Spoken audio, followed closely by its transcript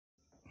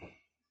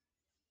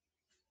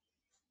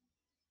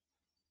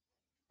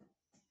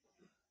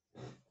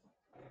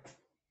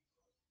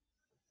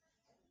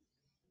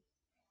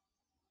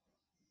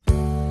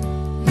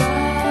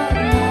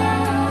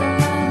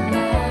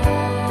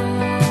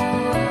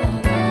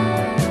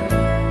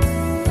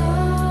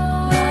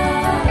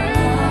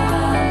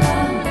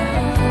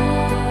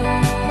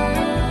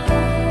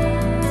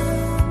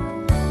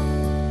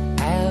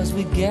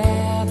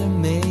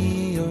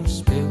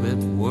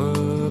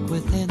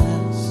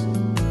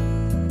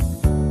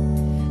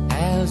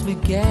we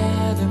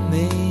gather,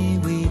 may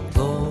we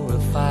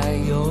glorify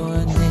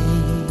your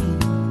name,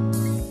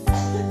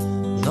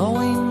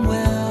 knowing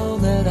well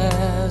that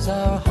as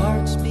our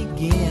hearts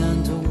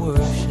begin to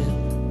worship,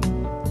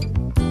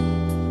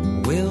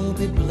 we'll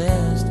be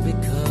blessed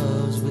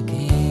because we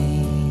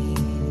came.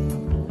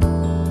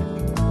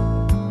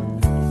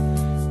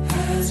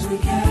 As we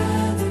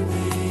gather,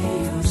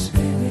 may your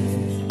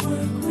spirit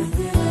work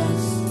within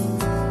us.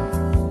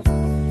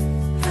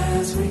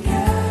 As we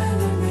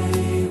gather,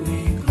 may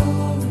we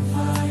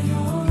glorify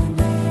your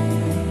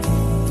name,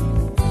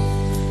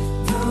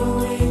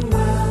 knowing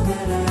well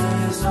that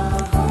as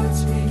our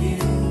hearts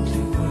begin to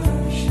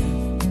worship,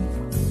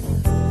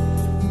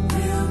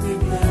 we'll be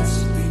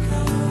blessed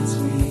because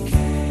we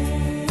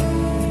came.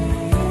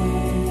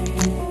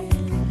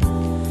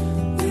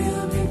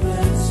 We'll be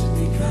blessed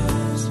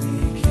because we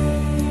came.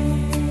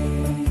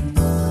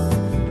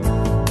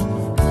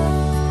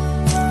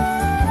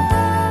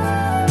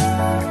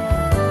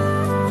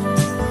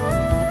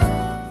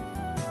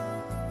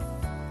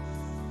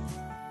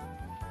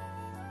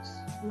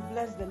 We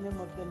bless the name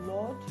of the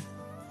Lord,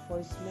 for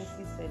his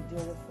mercies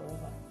endure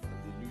forever.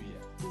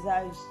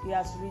 He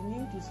has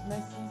renewed his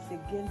mercies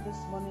again this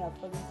morning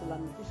according to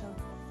Lamentation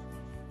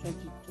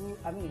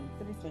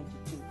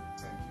 3:22.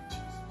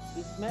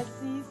 His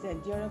mercies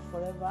endure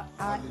forever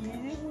and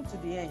even to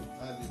the end.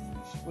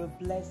 We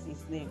bless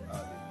his name.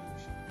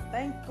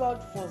 Thank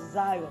God for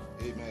Zion,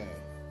 Amen.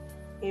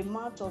 a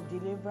mount of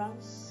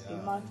deliverance, a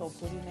mount of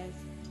holiness,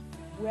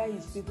 where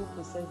his people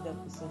possess their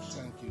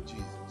possession. Thank you,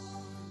 Jesus.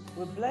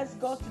 We bless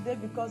God today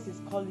because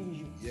he's calling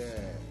you.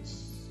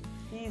 Yes.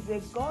 He is a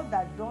God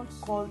that don't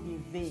call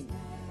in vain.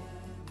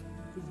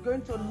 He's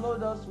going to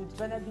load us with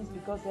benefits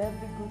because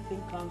every good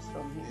thing comes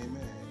from him.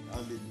 Amen.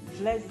 Hallelujah.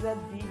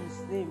 Blessed be his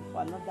name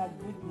for another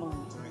good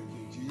month. Thank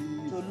you,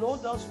 Jesus. To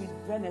load us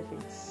with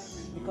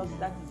benefits because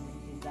that is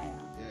his desire.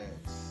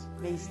 Yes.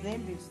 May his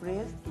name be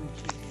praised in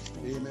Jesus'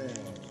 name. Amen.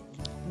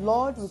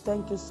 Lord, we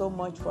thank you so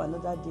much for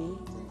another day.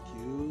 Thank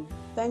you.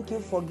 Thank you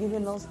for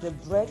giving us the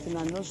breath in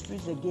our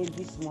nostrils again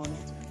this morning.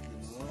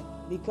 Thank you,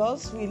 Lord.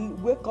 Because we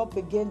wake up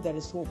again, there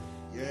is hope.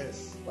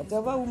 Yes.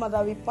 Whatever we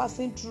might be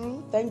passing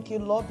through, thank you,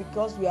 Lord,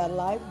 because we are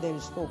alive, there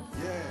is hope.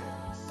 Yes.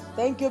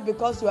 Thank you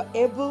because you are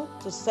able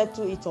to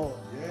settle it all.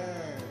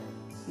 Yes.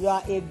 You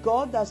are a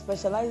God that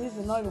specializes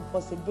in all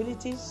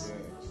impossibilities.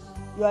 Yes.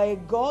 You are a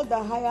God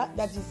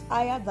that is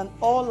higher than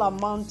all our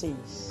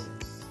mountains.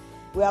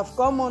 We have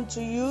come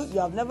unto you. You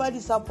have never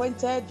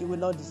disappointed. You will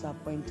not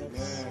disappoint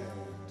us. Amen.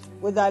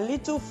 With a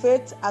little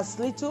faith, as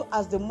little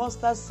as the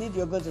mustard seed,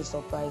 you're going to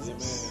surprise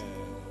us. Amen.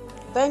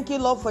 Thank you,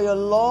 Lord, for your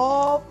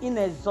love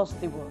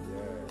inexhaustible.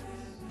 Yes.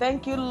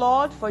 Thank you,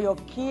 Lord, for your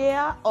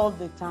care all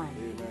the time.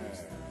 Amen.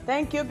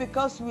 Thank you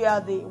because we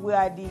are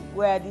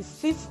the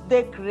sixth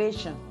day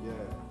creation. Yes.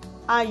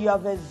 And you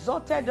have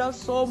exalted us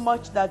so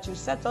much that you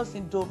set us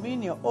in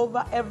dominion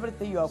over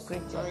everything you have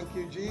created. Thank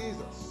you,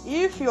 Jesus.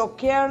 If you're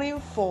caring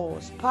for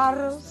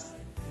sparrows,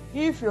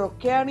 if you're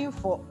caring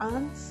for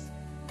ants,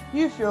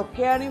 if you're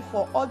caring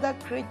for other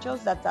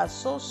creatures that are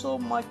so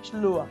much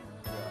lower,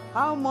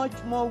 how much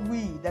more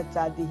we that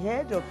are the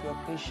head of your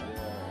creation?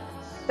 Yes.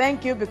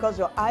 Thank you because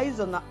your eyes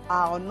are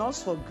on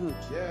us for good.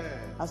 Yes.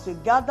 As we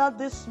gather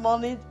this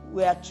morning,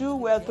 we are two,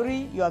 we are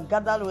three, you are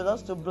gathered with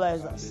us to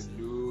bless us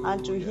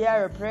and to hear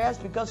our prayers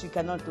because you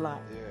cannot lie.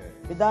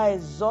 Yes. Be thou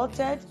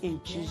exalted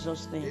in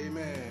Jesus' name.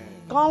 Amen.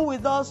 Come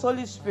with us,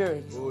 Holy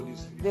Spirit. Holy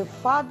Spirit. The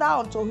Father,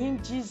 unto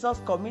him Jesus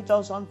commit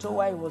us unto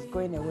while he was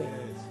going away.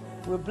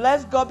 Yes. We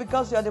bless God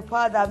because you are the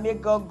power that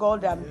made God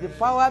God and the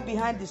power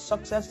behind the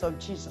success of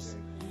Jesus.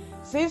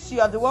 Since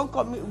you are the one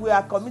we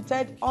are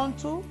committed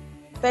unto,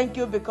 thank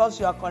you because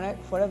you are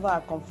forever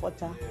our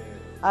comforter,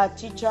 our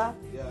teacher,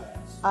 Yes.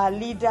 our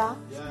leader,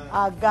 Yes.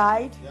 our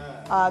guide,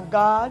 Yes. our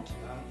God.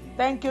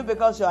 Thank you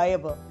because you are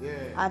able.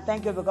 Yes. And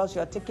thank you because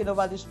you are taking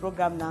over this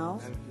program now.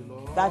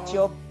 Thank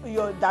you,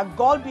 Lord. That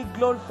God be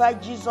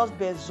glorified, Jesus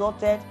be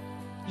exalted,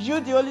 you,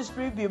 the Holy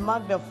Spirit, be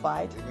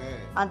magnified, Amen.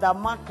 and that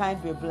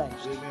mankind be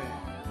blessed.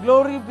 Amen.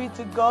 Glory be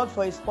to God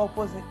for his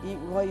purpose,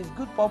 for his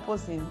good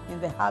purpose in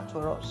the heart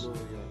for us. Glory.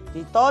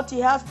 The thought he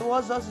has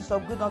towards us is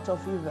of good, not of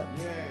evil.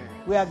 Yes.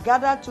 We are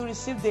gathered to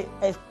receive the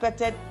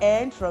expected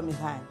end from his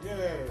hand.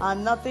 Yes.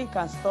 And nothing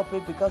can stop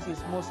it because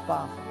he's most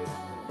powerful. Yes.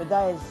 But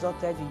that is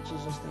exalted in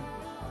Jesus' name.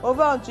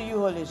 Over unto you,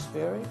 Holy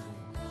Spirit.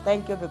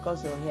 Thank you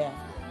because you're here.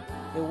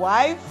 The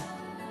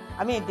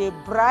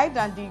bride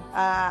and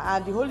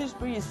the Holy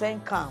Spirit is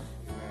saying, come.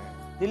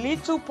 Amen. The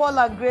little Paul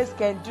and Grace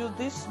can do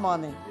this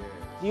morning. Yes.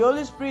 The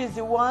Holy Spirit is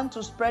the one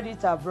to spread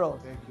it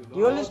abroad. Thank you, The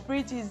Lord. Holy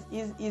Spirit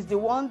is the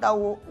one that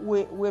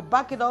will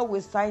back it up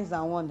with signs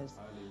and wonders.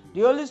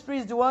 The Holy Spirit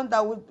is the one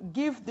that will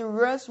give the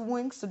rest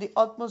wings to the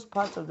utmost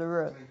parts of the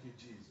world. Thank you,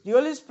 Jesus. The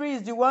Holy Spirit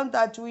is the one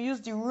that will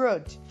use the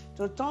word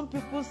to turn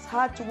people's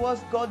heart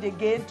towards God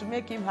again, to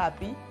make him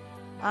happy,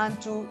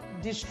 and to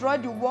destroy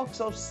the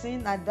works of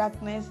sin and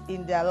darkness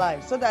in their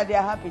lives so that they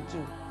are happy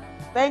too.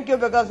 Thank you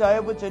because you are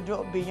able to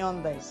do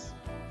beyond this.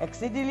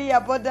 Exceedingly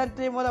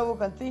abundantly more than we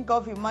can think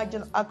of,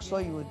 imagine, ask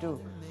what you will do,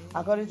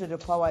 according to the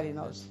power in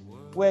us.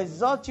 We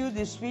exalt you,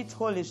 the sweet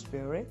Holy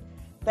Spirit.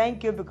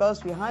 Thank you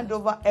because we hand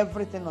over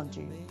everything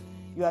unto you.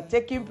 You are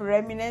taking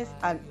preeminence,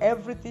 and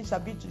everything shall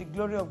be to the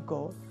glory of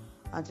God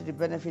and to the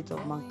benefit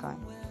of mankind.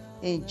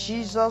 In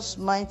Jesus'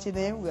 mighty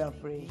name we are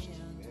praised.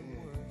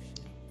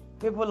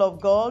 People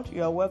of God,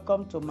 you are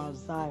welcome to Mount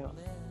Zion.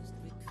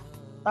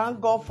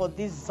 Thank God for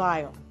this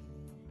Zion.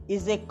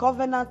 It's a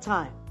covenant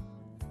time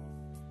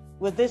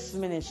with this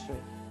ministry.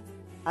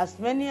 As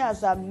many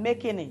as are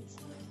making it,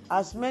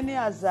 as many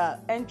as are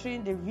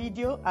entering the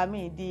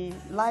the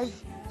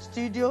live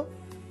studio,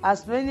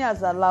 as many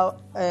as are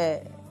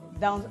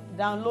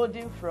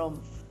downloading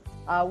from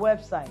our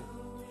website,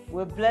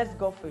 we bless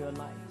God for your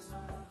life.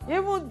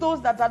 Even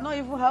those that are not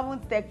even having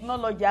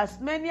technology, as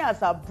many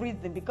as are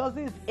breathing, because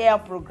this is air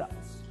program,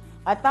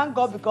 I thank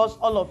God because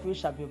all of you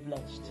shall be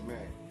blessed.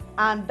 Amen.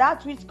 And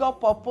that which God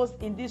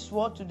purposed in this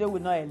world today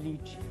will not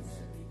elude you.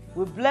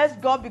 We bless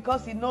God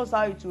because He knows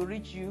how it will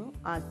reach you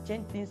and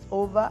change things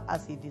over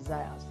as He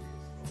desires.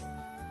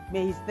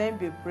 May His name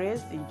be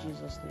praised in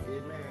Jesus'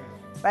 name. Amen.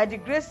 By the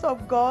grace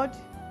of God,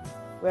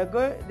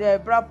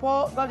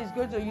 God is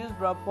going to use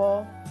Brother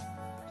Paul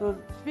to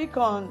speak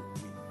on.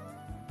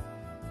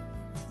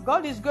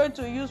 God is going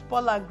to use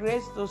Paul and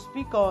Grace to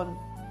speak on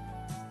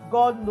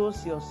God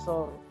knows your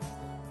sorrow.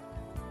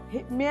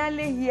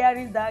 Merely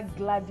hearing that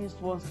gladdens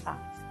one's heart.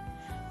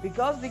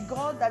 Because the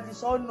God that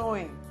is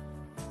all-knowing,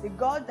 the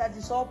God that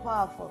is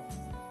all-powerful,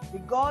 the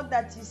God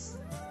that is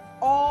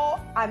all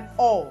and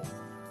all,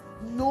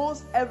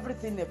 knows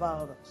everything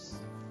about us.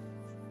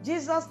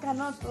 Jesus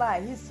cannot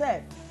lie. He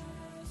said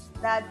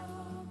that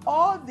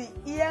all the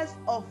ears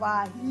of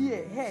our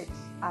heads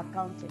are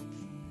counted,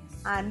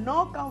 and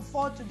none can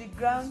fall to the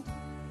ground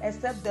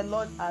except the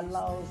Lord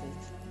allows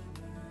it.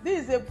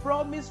 This is a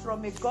promise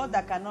from a God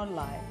that cannot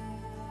lie.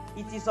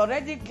 It is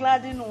already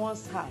gladdening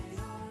one's heart.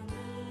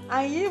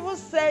 And He even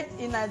said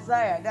in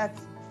Isaiah that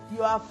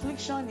your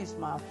affliction is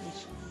my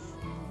affliction.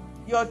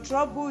 Your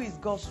trouble is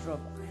God's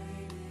trouble.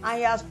 And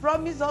He has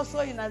promised also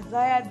in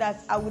Isaiah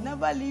that I will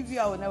never leave you,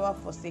 I will never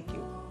forsake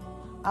you.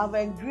 I've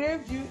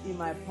engraved you in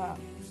my palm.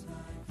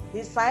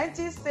 The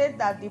scientists said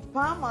that the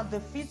palm and the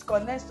feet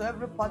connects to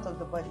every part of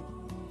the body.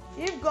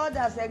 If God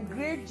has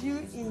engraved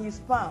you in His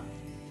palm,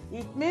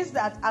 it means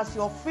that as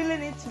you're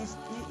feeling it,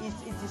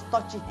 it is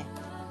touching Him.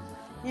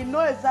 He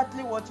knows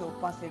exactly what you're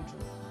passing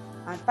through.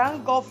 And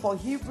thank God for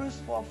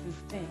Hebrews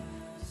 4:15.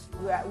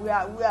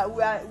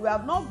 We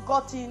have not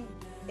gotten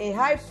a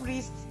high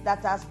priest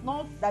that has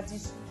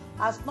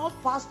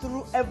not passed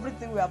through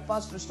everything we have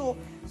passed through. So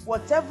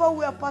whatever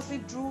we are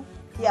passing through,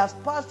 He has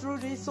passed through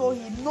this, so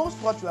He knows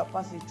what we are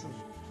passing through.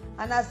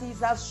 And as He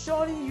is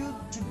assuring you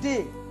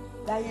today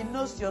that He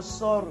knows your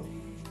sorrow,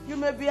 you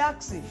may be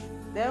asking,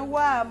 then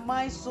why am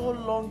I so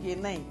long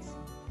in it?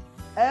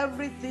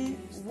 Everything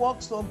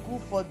works for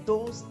good for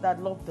those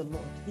that love the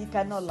Lord. He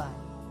cannot lie.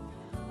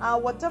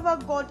 And whatever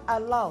God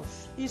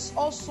allows is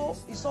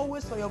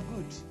always for your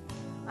good.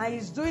 And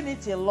He's doing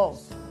it in love.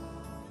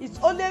 It's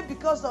only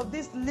because of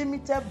this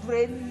limited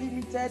brain,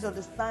 limited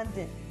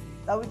understanding,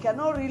 that we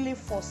cannot really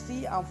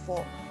foresee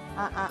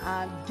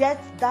and get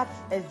that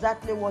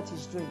exactly what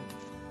He's doing.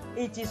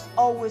 It is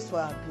always for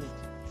our good.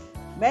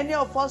 Many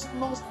of us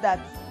know that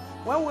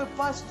when we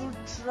pass through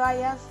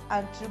trials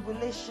and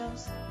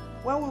tribulations,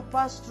 when we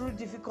pass through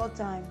difficult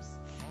times,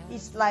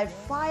 it's like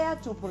fire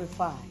to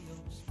purify.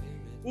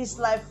 It's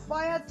like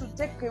fire to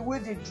take away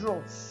the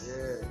dross.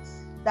 Yes.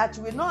 That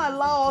will not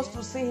allow us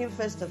to see Him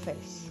face to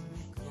face.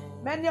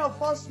 Many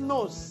of us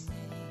know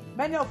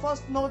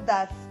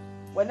that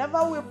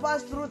whenever we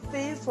pass through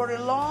things for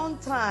a long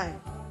time,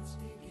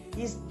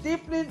 He's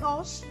deepening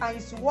us and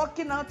He's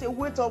working out a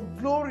weight of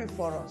glory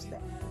for us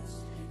there.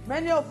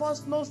 Many of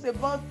us know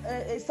about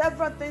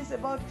several things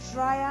about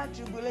trial,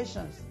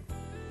 tribulations.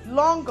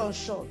 Long or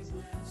short,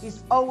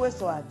 it's always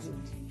for our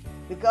good.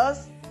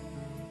 Because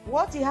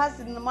what He has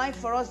in mind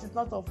for us is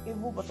not of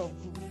evil but of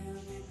good.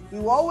 He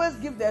will always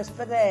give the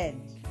expected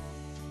end.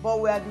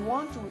 But we are the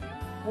one to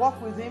walk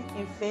with Him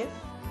in faith,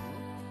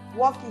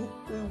 walk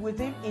with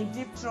Him in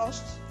deep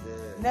trust,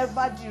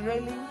 never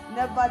derailing,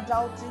 never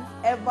doubting,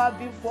 ever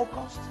being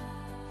focused.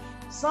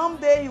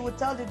 Someday He will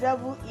tell the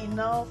devil,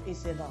 enough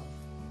is enough.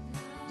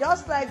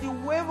 Just like the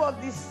wave of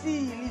the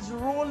sea is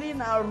rolling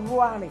and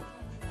roaring.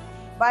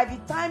 By the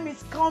time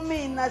it's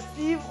coming, as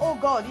if, oh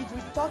God, it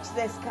will touch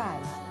the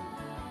skies.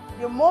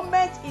 The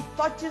moment it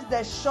touches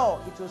the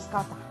shore, it will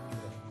scatter.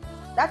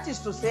 That is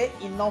to say,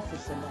 enough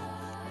is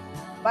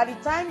enough. By the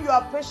time you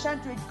are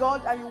patient with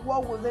God and you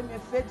walk with Him in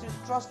faith, you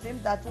trust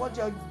Him that what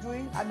you're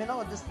doing, I may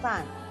not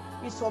understand,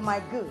 is for my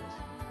good.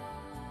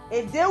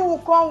 A day will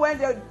come when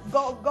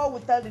God will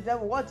tell the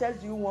devil, what else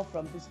do you want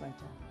from this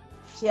matter?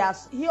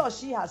 He or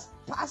she has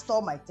passed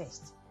all my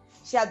tests.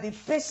 She has been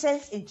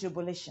patient in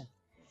tribulation.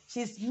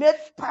 She's made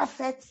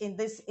perfect in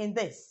this.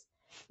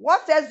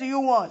 What else do you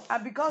want?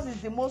 And because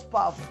He's the most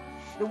powerful,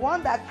 the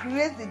one that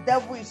creates the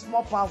devil is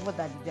more powerful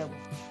than the devil.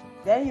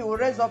 Then He will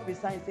raise up His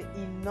hand and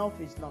say, enough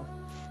is enough.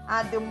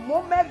 And the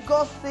moment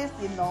God says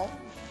enough,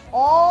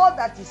 all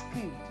that is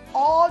killed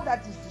all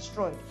that is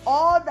destroyed,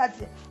 all that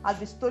has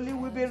been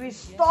stolen will be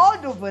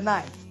restored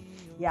overnight.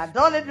 He had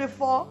done it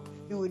before,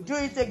 he will do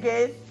it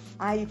again,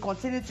 and he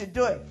continues to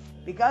do it.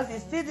 Because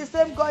he's still the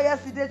same God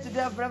yesterday,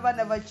 today, and forever,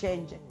 never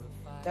changing.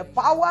 The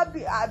power at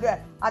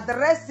the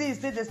Red Sea is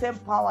still the same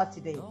power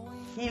today.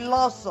 He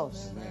loves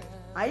us. Amen.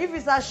 And if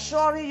he's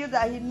assuring you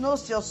that he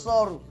knows your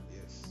sorrow,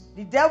 Yes.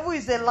 the devil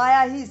is a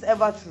liar, he is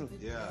ever true.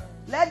 Yeah.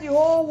 Let the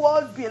whole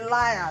world be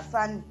liars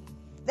and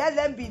let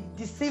them be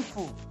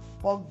deceitful.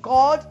 But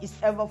God is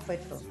ever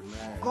faithful.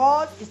 Amen.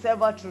 God is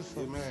ever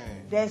truthful.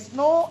 Amen. There's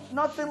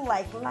nothing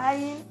like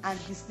lying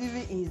and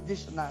deceiving in his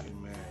dictionary.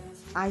 Amen.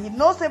 And he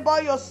knows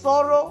about your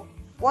sorrow.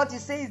 What he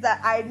says is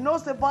that I know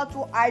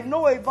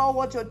about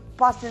what you're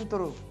passing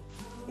through.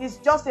 It's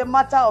just a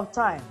matter of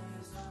time.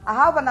 I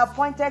have an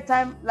appointed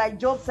time, like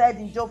Job said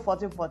in Job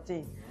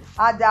 14:14.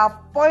 At the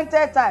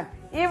appointed time,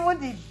 even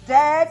the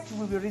dead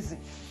will be risen.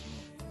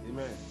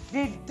 Amen.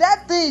 The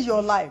dead thing in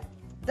your life,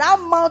 that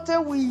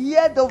mountain will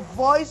hear the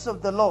voice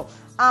of the Lord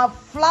and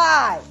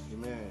fly.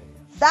 Amen.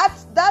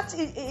 That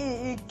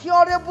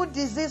incurable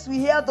disease will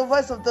hear the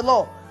voice of the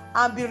Lord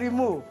and be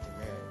removed.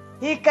 Amen.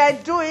 He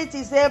can do it,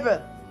 he's able.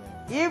 Amen.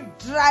 If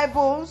dry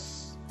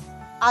bones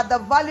at the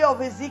valley of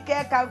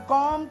Ezekiel can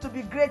come to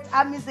be great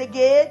armies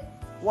again,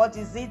 what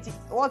is it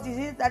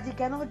that he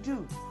cannot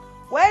do?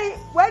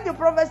 When the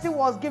prophecy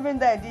was given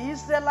there, the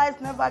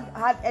Israelites never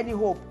had any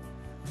hope.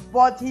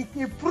 But he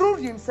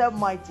proved himself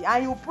mighty,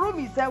 and he will prove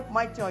himself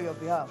mighty on your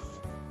behalf.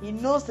 He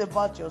knows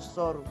about your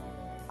sorrow.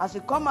 As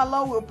you come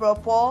along with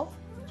Paul,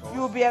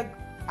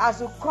 as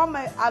you come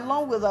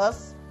along with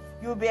us,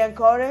 you'll be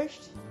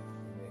encouraged.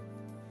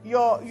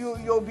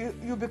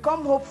 You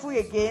become hopeful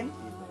again,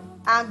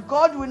 and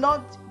God will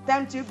not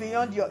tempt you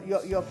beyond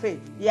your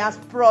faith. He has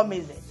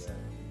promised it.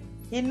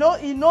 He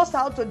knows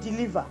how to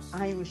deliver,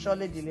 and he will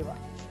surely deliver.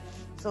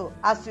 So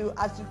as you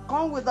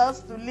come with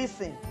us to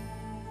listen,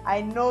 I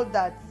know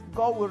that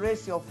God will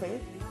raise your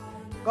faith.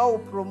 God will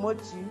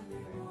promote you.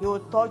 He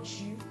will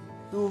touch you.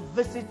 He will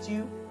visit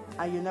you,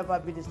 and you'll never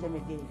be the same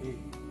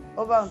again.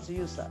 Over unto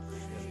you, sir.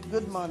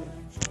 Good morning.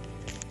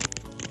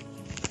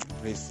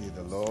 Praise ye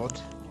the Lord.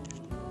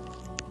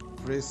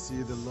 Praise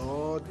ye the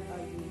Lord.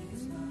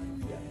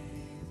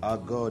 Our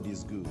God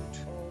is good.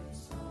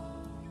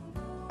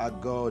 Our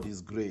God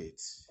is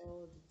great.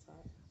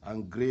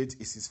 And great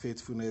is his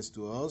faithfulness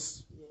to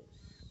us.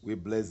 We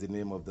bless the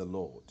name of the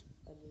Lord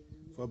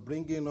for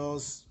bringing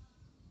us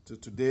to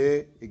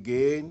today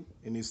again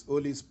in his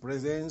holy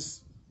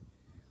presence.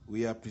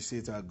 We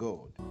appreciate our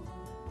God.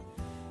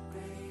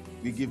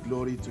 We give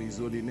glory to his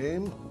holy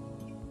name.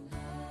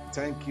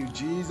 Thank you,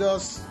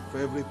 Jesus, for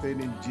everything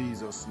in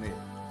Jesus' name.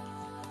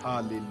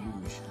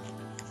 Hallelujah.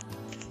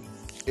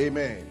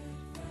 Amen.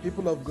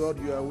 People of God,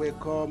 you are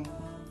welcome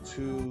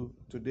to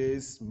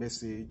today's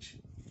message.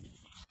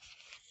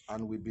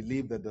 And we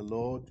believe that the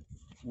Lord,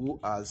 who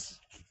has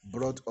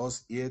brought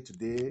us here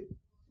today,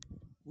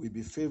 will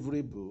be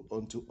favorable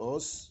unto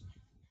us,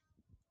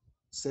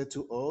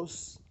 settle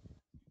us,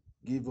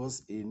 give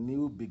us a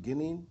new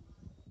beginning,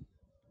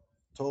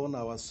 turn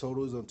our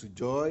sorrows unto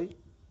joy,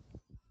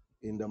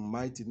 in the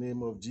mighty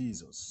name of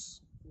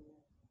Jesus.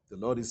 The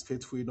Lord is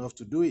faithful enough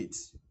to do it.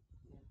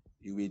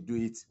 He will do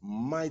it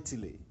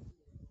mightily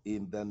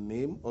in the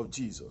name of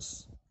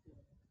Jesus.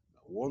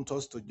 I want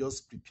us to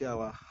just prepare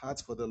our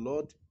hearts for the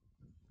Lord.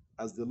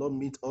 As the Lord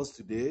meet us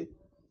today,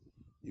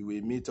 he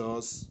will meet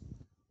us,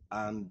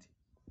 and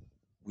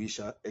we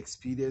shall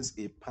experience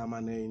a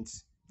permanent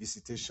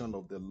visitation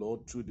of the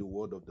Lord through the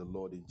word of the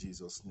Lord in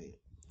Jesus' name.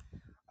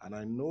 And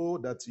I know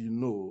that you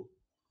know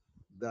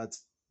that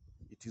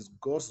it is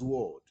God's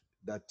word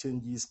that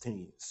changes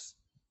things.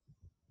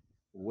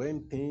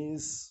 When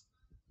things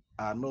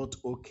are not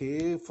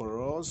okay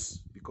for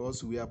us,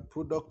 because we are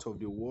product of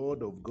the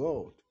word of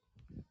God,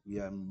 we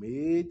are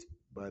made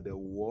by the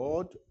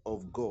word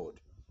of God.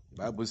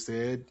 The Bible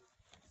said,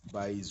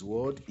 by his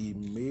word, he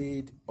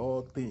made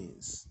all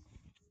things.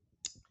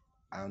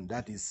 And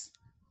that is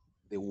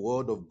the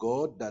word of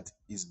God that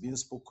is being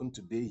spoken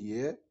today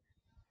here.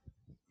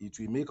 It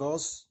will make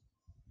us,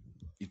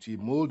 it will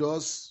mold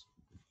us,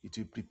 it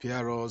will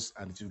prepare us,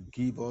 and it will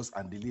give us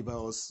and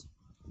deliver us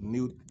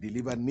new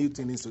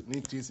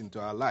things into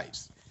our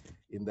lives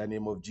in the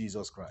name of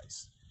Jesus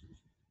Christ.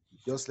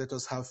 Just let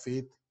us have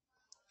faith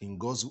in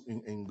God's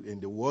in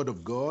the word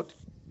of God.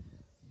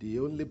 The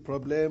only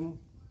problem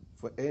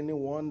for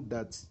anyone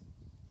that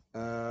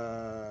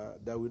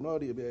will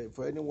not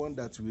for anyone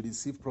that will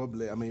receive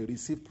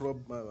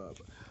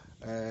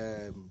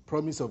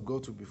promise of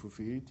God to be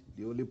fulfilled,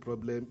 the only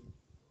problem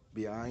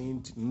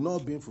behind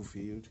not being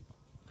fulfilled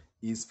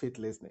is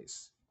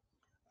faithlessness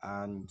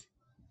and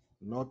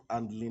not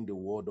handling the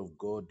word of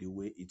God the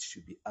way it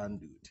should be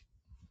handled.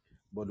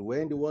 But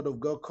when the word of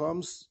God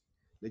comes,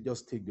 let's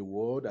just take the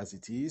word as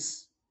it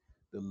is.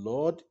 The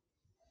Lord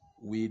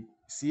will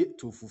see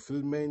to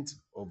fulfillment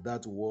of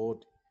that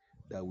word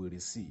that we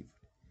receive.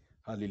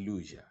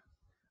 Hallelujah.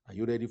 Are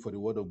you ready for the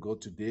word of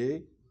God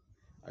today?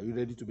 Are you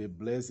ready to be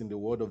blessed in the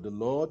word of the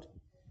Lord?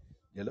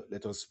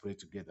 Let us pray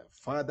together.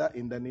 Father,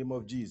 in the name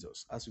of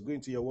Jesus, as we go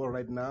into your word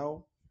right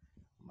now,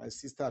 my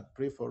sister had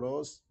prayed for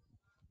us.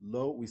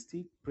 Lord, we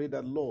still pray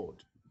that,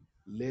 Lord,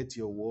 let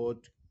your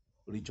word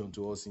reach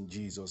unto us in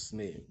Jesus'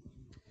 name.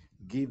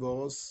 Give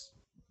us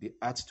the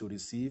heart to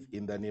receive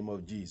in the name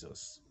of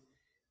Jesus.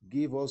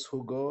 Give us,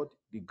 oh God,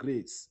 the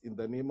grace in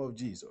the name of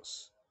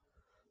Jesus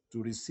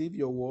to receive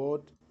your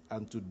word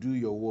and to do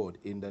your word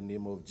in the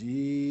name of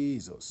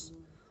Jesus.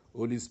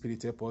 Holy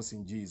Spirit, help us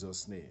in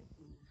Jesus' name.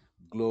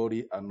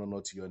 Glory and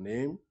honor to your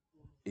name.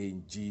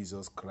 In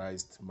Jesus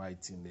Christ's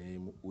mighty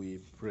name we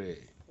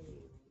pray.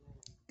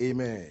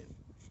 Amen.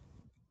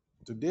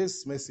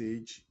 Today's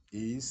message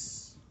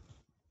is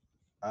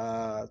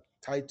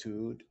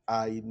titled,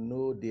 I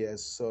Know Their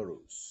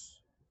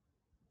Sorrows.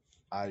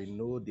 I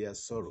Know Their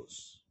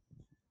Sorrows.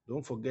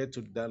 Don't forget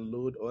to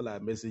download all our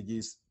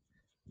messages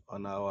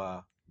on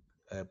our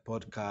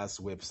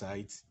podcast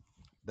website.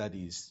 That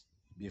is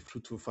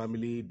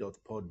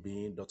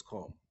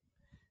befruitfulfamily.podbean.com.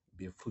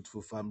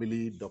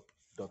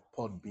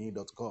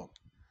 befruitfulfamily.podbean.com.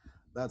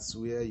 That's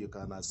where you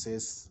can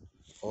access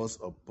us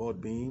on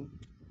Podbean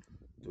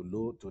to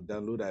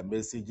download our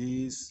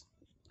messages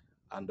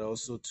and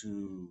also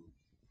to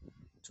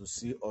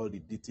see all the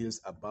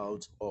details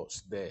about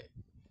us there.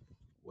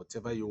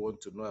 Whatever you want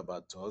to know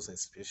about us,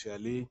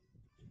 especially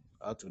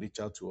how to reach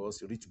out to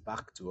us, reach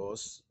back to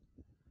us,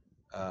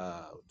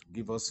 to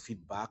give us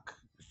feedback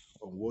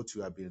on what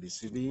you have been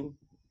receiving,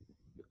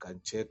 you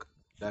can check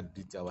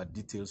our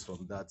details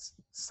from that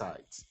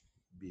site.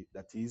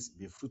 That is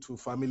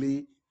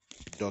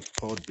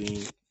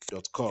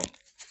befruitfulfamily.podbean.com.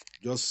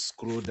 Just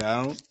scroll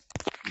down,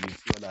 you will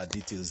see all our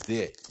details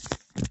there.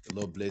 The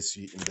Lord bless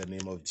you in the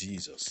name of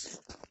Jesus.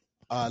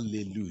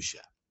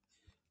 Hallelujah.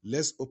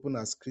 Let's open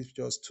our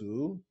scriptures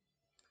to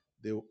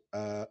the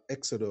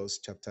Exodus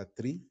chapter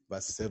 3,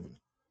 verse 7.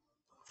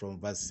 From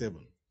verse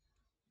 7.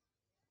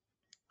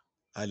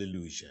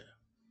 Hallelujah.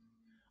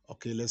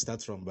 Okay, let's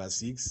start from verse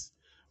 6.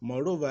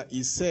 Moreover,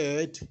 he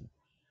said,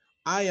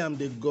 I am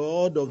the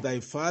God of thy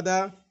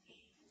father,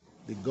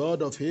 the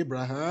God of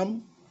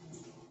Abraham,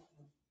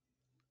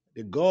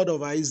 the God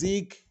of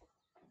Isaac,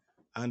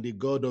 and the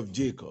God of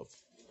Jacob.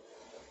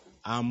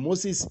 And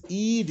Moses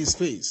hid his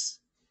face,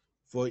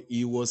 for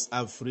he was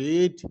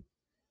afraid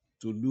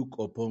to look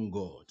upon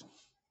God.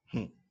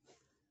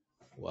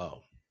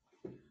 Wow.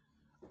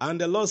 And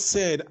the Lord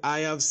said, I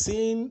have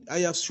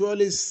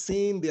surely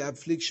seen the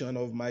affliction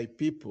of my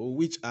people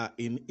which are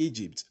in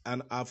Egypt,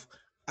 and have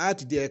heard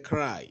their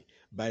cry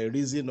by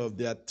reason of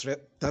their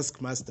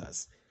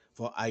taskmasters,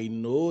 for I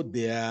know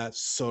their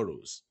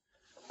sorrows.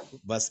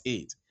 Verse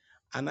 8.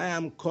 And I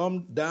am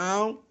come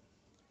down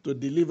to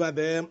deliver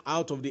them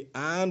out of the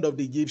hand of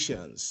the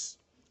Egyptians,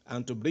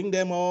 and to bring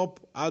them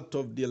up out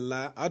of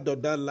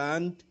that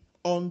land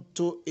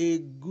unto a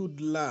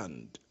good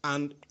land,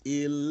 and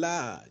a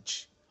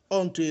large,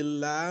 unto a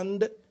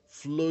land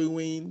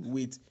flowing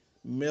with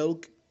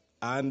milk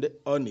and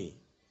honey,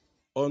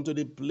 unto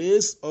the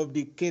place of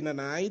the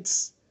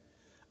Canaanites,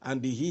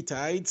 and the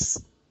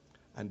Hittites,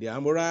 and the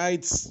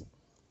Amorites,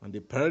 and the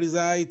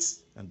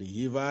Perizzites, and the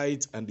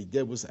Hivites, and the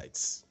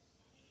Jebusites.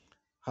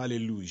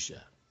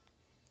 Hallelujah.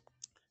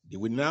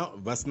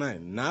 Verse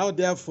 9. Now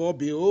therefore,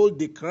 behold,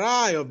 the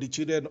cry of the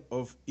children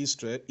of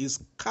Israel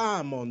is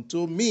come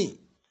unto me,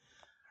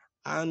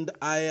 and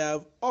I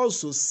have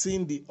also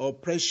seen the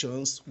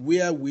oppressions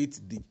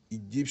wherewith the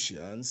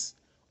Egyptians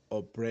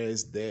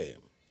oppress them.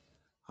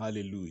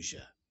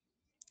 Hallelujah.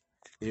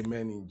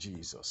 Amen in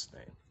Jesus'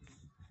 name.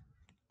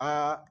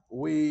 As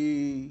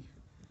we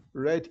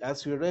read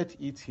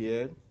it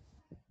here,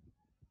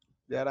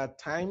 there are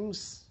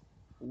times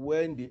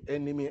when the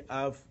enemy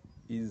have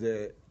his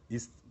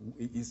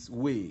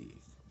way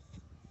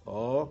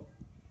or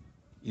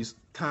his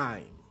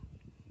time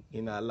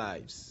in our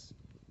lives,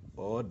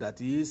 or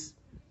that is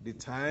the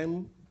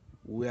time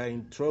we are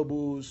in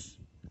troubles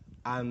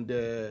and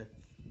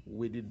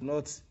we did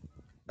not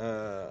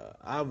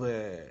have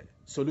a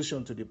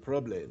solution to the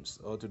problems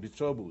or to the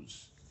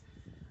troubles,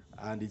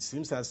 and it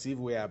seems as if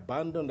we are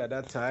abandoned at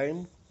that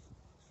time.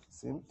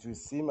 It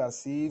seems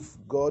as if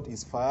God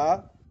is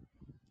far.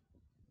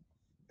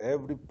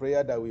 Every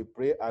prayer that we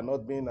pray are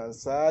not being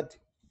answered.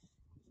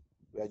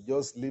 We are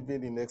just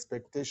living in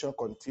expectation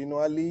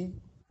continually,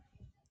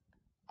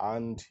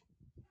 and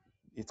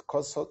it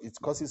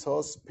causes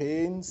us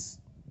pains,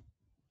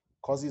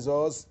 causes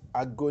us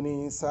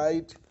agony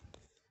inside.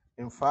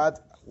 In fact,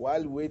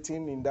 while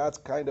waiting in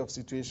that kind of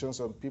situation,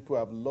 some people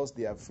have lost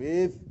their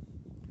faith,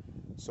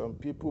 some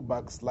people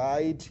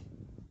backslide,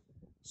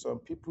 some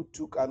people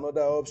took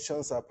another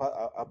options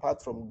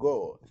apart from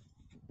God.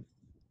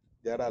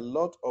 There are a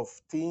lot of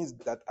things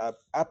that are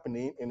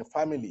happening in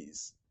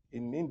families,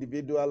 in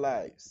individual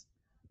lives,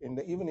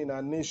 even in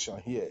our nation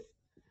here.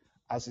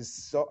 As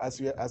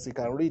you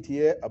can read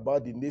here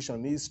about the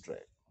nation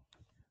Israel,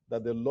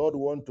 that the Lord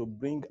want to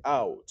bring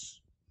out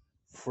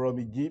from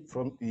the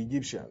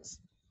Egyptians,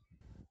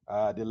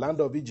 the land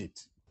of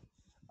Egypt.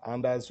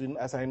 And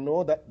as I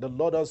know that the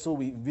Lord also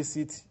will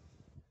visit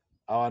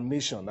our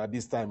nation at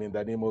this time in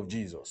the name of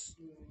Jesus.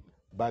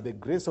 By the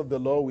grace of the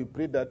Lord, we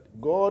pray that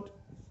God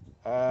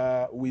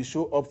will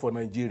show up for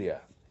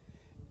Nigeria.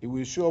 He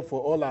will show up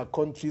for all our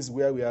countries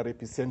where we are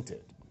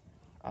represented.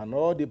 And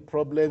all the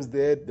problems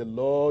there, the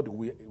Lord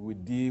will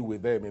deal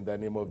with them in the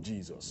name of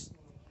Jesus.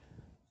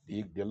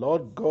 The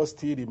Lord God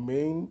still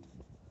remains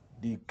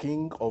the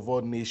King of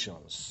all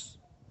nations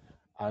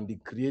and the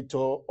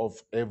creator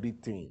of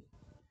everything.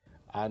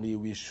 And he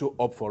will show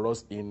up for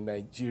us in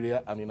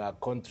Nigeria and in our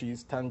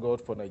countries. Thank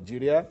God for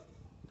Nigeria.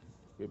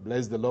 We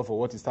bless the Lord for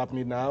what is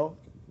happening now.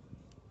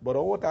 But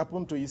what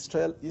happened to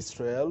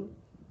Israel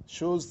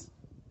shows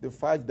the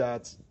fact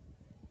that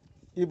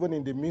even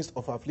in the midst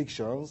of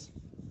afflictions,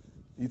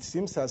 it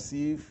seems as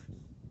if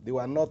they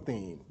were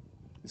nothing.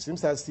 It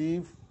seems as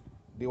if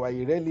they were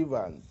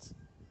irrelevant,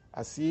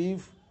 as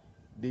if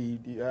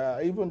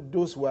even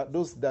those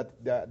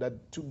that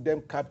took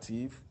them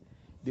captive,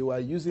 they were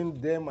using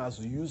them as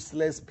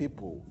useless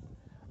people,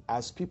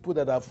 as people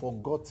that are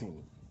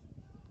forgotten.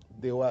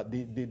 They were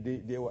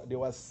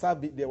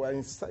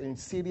in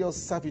serious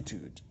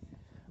servitude,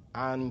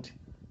 and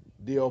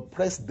they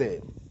oppressed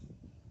them.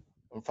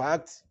 In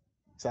fact,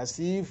 it's as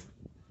if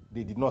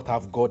they did not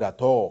have God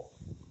at all.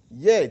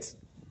 Yet,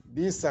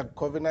 these are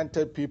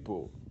covenanted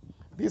people.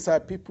 These are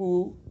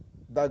people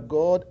that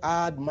God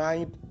had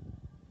mind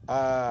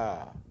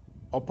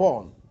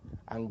upon,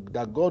 and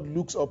that God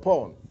looks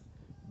upon.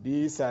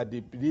 These are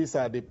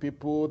the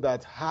people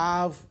that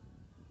have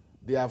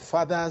their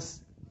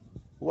fathers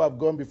who have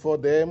gone before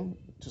them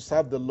to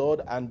serve the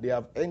Lord, and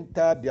their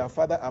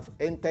father have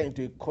entered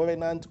into a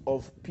covenant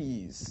of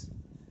peace,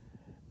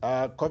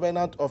 a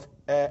covenant of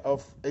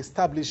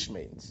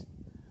establishment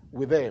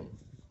with them.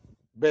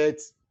 But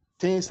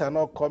things are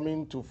not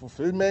coming to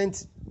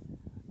fulfillment.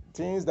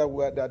 Things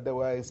that they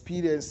were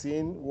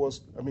experiencing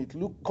it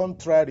looked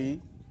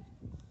contrary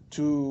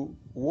to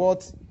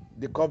what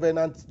the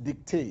covenant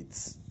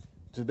dictates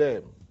to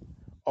them.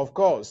 Of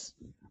course,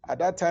 at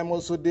that time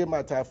also they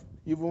might have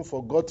even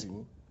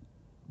forgotten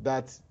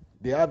that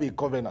they have a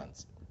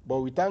covenant.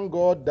 But we thank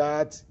God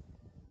that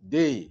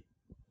they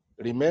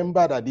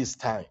remembered at this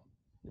time.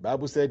 The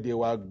Bible said they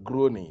were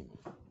groaning.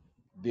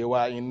 They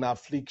were in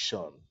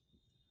affliction.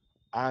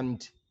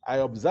 And I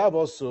observe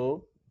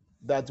also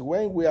that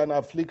when we are in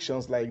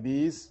afflictions like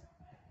this,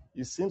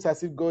 it seems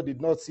as if God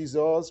did not see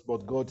us,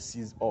 but God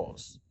sees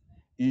us.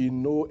 He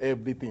knows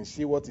everything.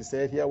 See what he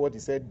said here, what he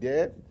said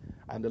there.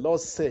 And the Lord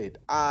said,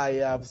 I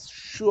have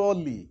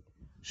surely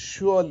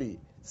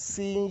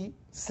seen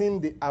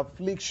the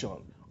affliction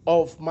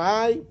of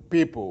my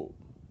people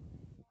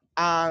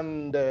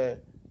and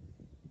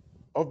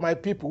of my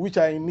people which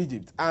are in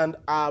Egypt, and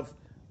have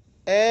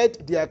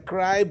heard their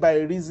cry by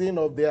reason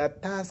of their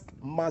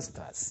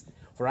taskmasters.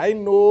 For I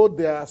know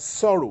their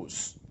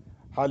sorrows.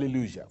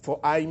 Hallelujah. For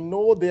I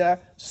know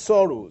their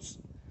sorrows.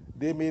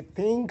 They may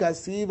think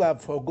as if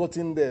I've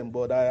forgotten them,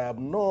 but I have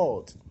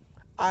not.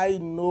 I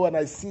know and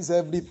I seize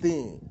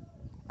everything.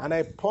 And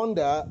I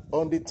ponder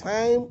on the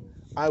time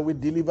I will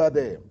deliver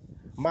them.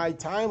 My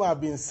time have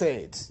been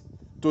set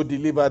to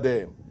deliver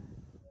them,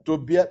 to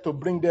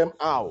bring them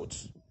out.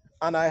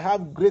 And I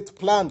have great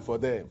plan for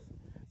them.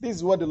 This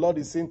is what the Lord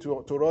is saying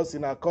to us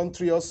in our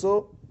country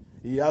also.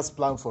 He has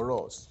plan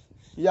for us.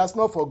 He has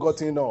not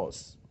forgotten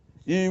us.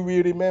 He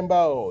will remember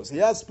us. He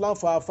has plan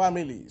for our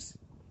families.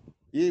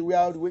 He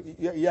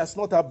has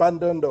not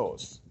abandoned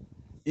us.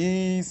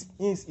 He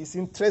is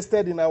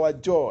interested in our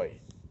joy.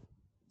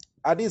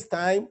 At this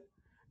time,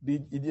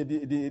 the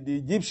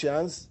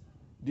Egyptians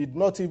did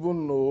not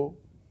even know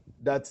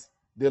that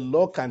the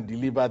Lord can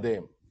deliver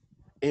them.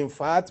 In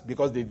fact,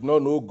 because they did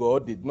not know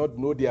God, did not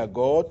know their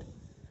God,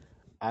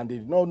 and they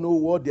did not know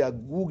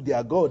who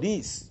their God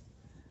is.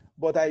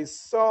 But I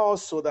saw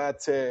also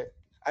that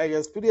I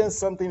experienced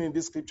something in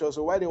this scripture.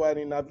 So while they were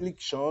in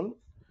affliction,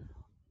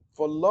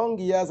 for long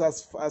years,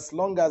 as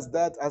long as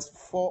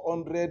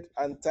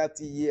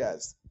 430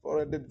 years,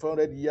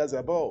 400 years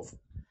above,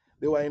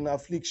 they were in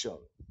affliction.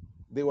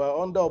 They were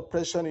under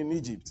oppression in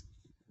Egypt.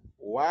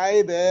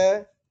 Why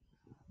there?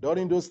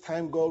 During those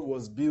times, God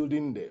was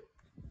building them.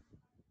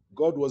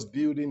 God was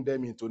building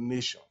them into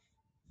nation.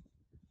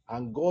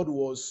 And God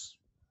was,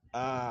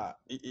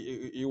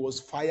 he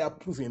was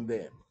fireproofing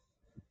them.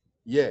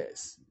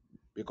 Yes.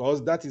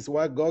 Because that is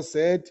what God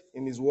said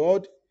in his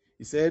word.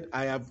 He said,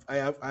 I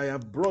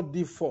have brought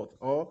thee forth,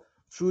 or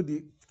through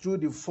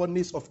the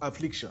furnace of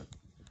affliction.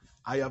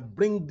 I have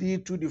bring thee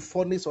to the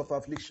furnace of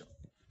affliction.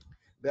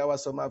 There were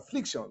some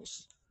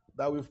afflictions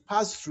that we've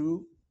passed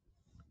through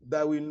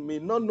that we may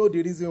not know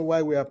the reason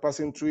why we are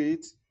passing through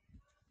it,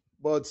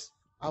 but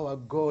our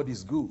God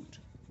is good.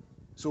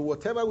 So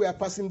whatever we are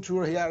passing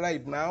through here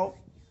right now,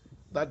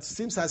 that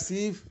seems as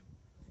if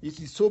it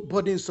is so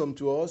burdensome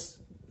to us,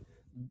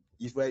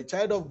 if you are a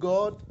child of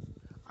God,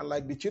 and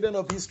like the children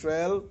of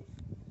Israel,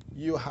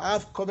 you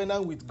have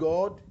covenant with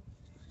God,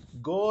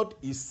 God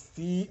is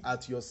still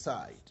at your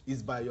side,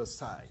 is by your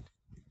side.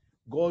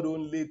 God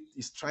only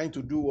is trying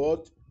to do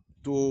what?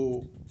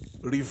 To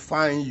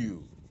refine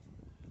you,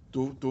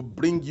 to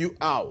bring you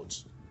out.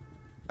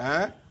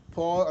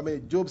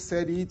 Job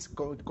said it.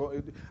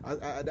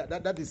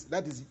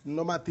 That is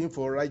normal thing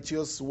for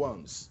righteous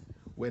ones.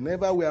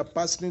 Whenever we are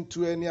passing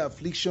through any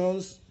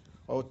afflictions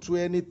or through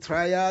any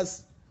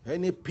trials,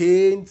 any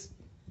pains,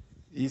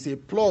 it's a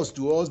plus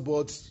to us,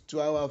 but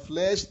to our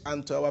flesh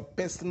and to our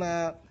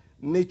personal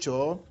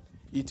nature,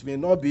 it may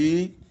not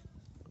be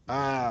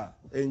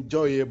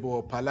enjoyable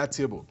or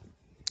palatable.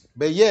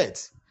 But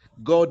yet,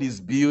 God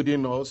is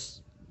building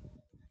us.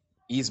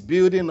 He's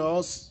building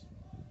us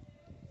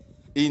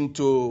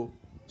into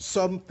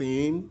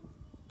something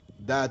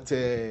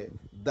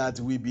that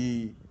will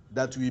be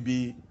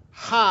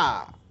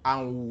ha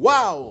and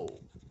wow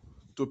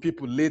to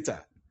people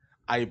later.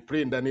 I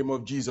pray in the name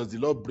of Jesus, the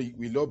Lord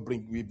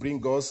will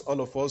bring us,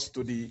 all of us,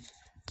 to the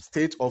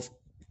state of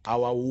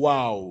our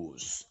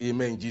wows.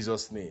 Amen. In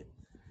Jesus' name.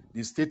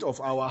 The state of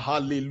our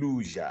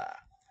hallelujah.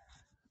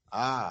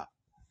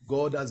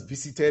 God has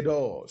visited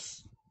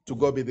us. To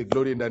God be the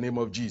glory in the name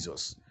of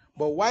Jesus.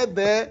 But while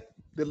there,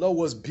 the Lord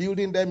was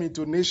building them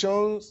into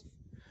nations.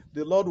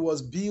 The Lord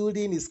was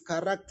building his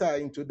character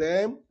into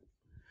them.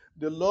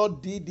 The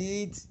Lord did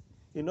it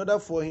in order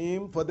for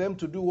them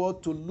to do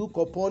what? To look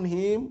upon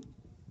him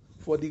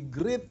for the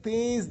great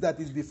things that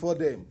is before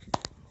them.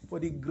 For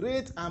the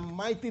great and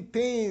mighty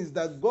things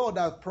that God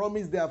has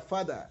promised their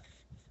father.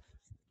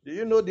 Do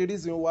you know the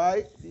reason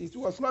why? It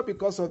was not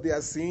because of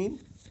their sin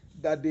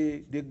that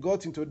they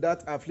got into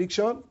that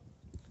affliction.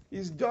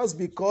 It's just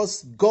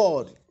because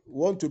God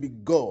wants to be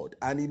God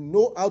and he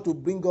knows how to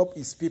bring up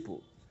his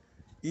people.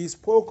 He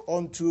spoke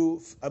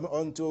unto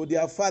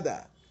their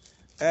father,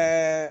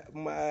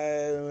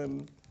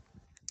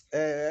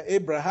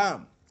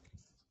 Abraham.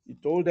 He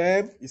told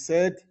them, he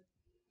said,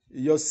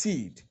 your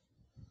seed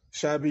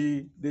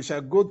they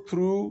shall go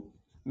through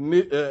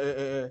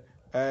nation.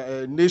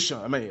 They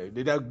shall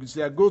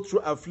go through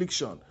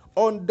affliction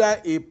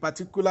under a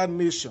particular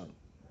nation,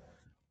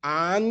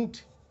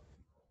 and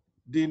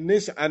the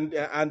nation and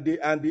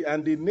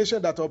the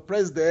nation that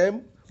oppressed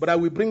them, but I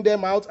will bring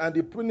them out, and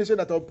the nation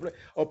that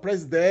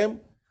oppressed them,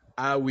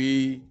 I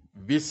will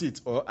visit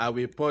or I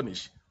will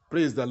punish.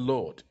 Praise the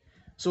Lord.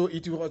 So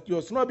it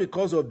was not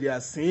because of their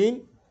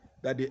sin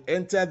that they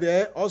entered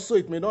there. Also,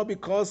 it may not be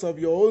because of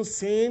your own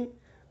sin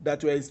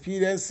that you are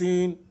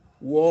experiencing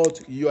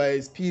what you are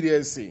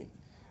experiencing.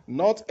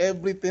 Not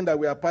everything that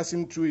we are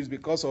passing through is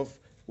because of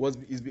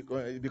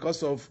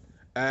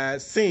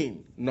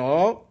sin.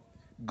 No,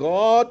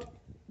 God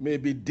may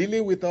be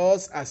dealing with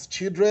us as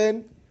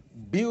children,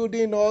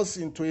 building us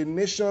into a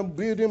nation,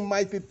 building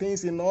mighty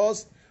things in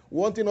us,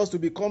 wanting us to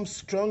become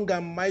strong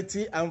and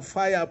mighty and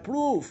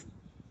fireproof,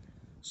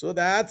 so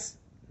that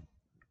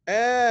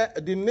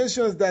the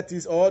nations that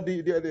is, or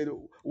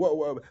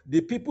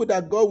the people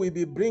that God will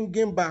be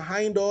bringing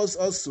behind us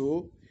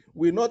also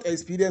will not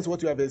experience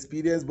what you have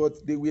experienced, but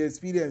they will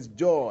experience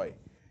joy,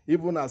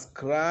 even as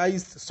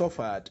Christ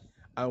suffered,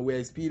 and we're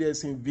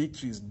experiencing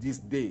victories this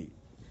day.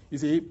 You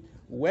see,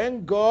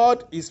 when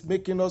God is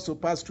making us to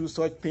pass through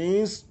such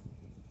things,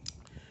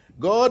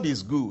 God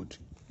is good.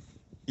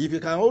 If you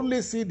can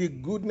only see the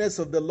goodness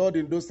of the Lord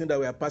in those things that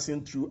we are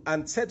passing through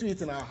and settle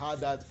it in our heart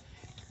that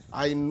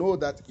I know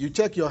that you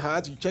check your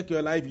heart, you check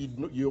your life,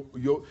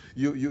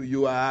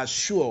 you are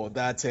sure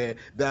that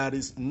there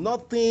is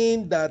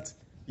nothing that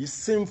is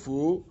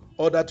sinful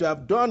or that you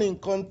have done in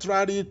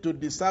contrary to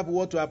deserve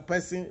what you are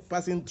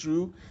passing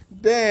through,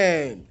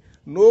 then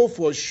know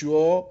for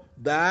sure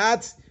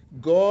that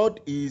God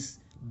is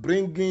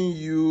bringing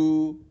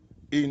you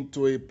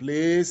into a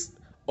place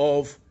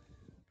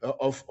it's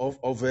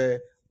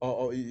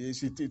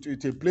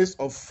a place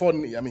of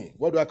fun.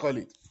 What do I call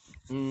it?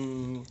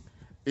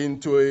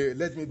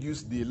 Let me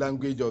use the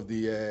language of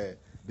the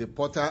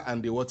potter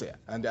and the water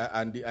and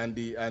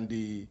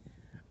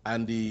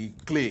the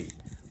clay.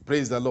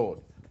 Praise the Lord.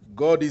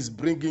 God is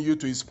bringing you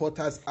to his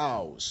potter's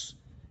house.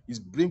 He's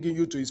bringing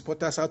you to his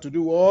potter's house to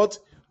do what?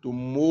 To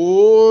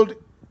mold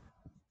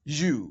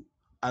you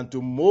and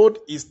to mold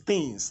his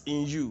things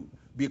in you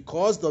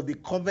because of the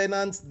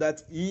covenant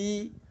that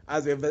he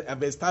has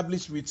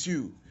established with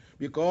you.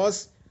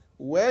 Because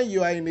when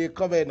you are in a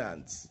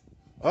covenant,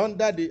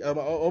 under the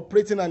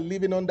operating and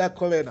living under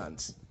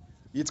covenant,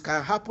 it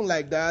can happen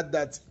like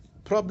that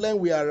problem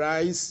will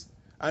arise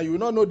and you will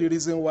not know the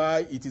reason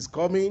why it is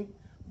coming.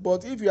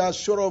 But if you are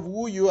sure of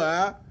who you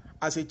are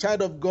as a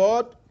child of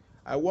God,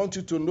 I want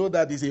you to know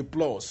that is a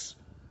plus.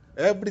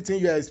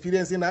 Everything you are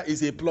experiencing now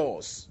is a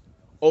plus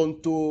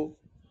unto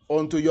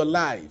your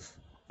life,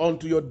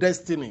 unto your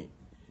destiny.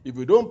 If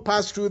you don't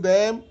pass through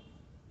them,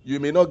 you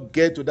may not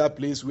get to that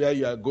place where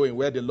you are going,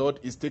 where the Lord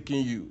is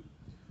taking you.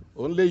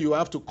 Only you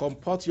have to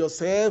comport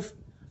yourself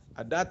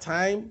at that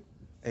time,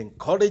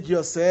 encourage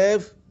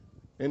yourself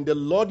in the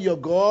Lord your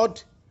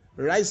God,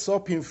 rise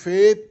up in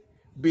faith,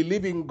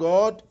 believe in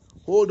God,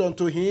 hold on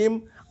to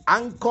him,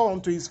 anchor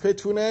onto his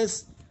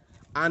faithfulness,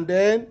 and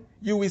then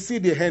you will see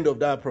the end of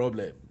that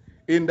problem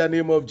in the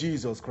name of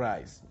Jesus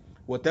Christ.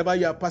 Whatever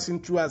you are passing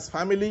through as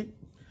family,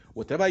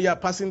 whatever you are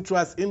passing through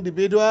as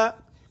individual,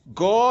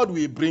 God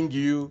will bring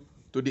you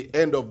to the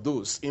end of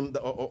those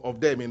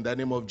of them in the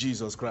name of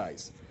Jesus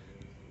Christ.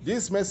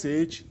 This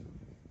message,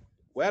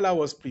 while I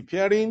was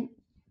preparing,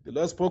 the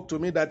Lord spoke to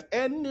me that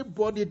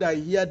anybody that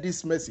hear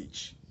this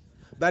message,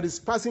 that is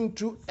passing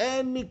through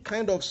any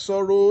kind of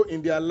sorrow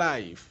in their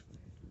life,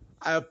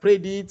 I have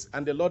prayed it,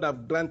 and the Lord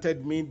have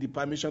granted me the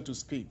permission to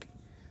speak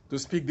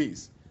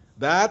this,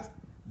 that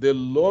the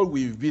Lord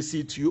will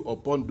visit you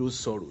upon those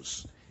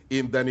sorrows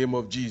in the name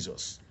of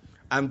Jesus.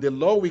 And the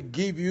Lord will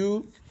give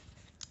you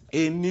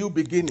a new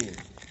beginning.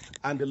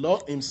 And the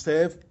Lord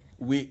himself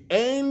will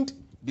end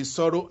the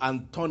sorrow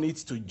and turn it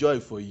to joy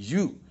for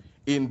you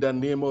in the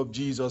name of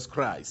Jesus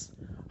Christ.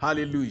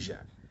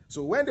 Hallelujah.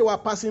 So when they were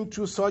passing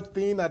through such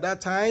thing at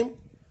that time,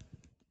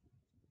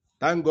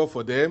 thank God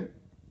for them.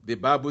 The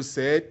Bible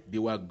said they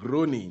were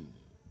groaning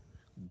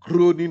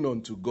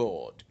unto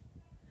God.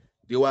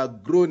 They were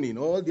groaning.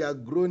 All their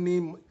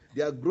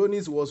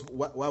groanings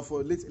were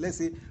for, let's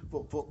say,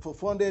 for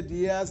 400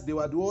 years. They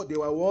were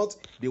what?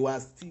 They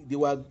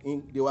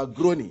were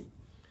groaning.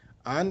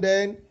 And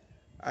then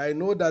I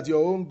know that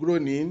your own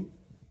groaning,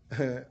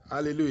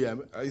 hallelujah,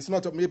 it's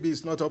not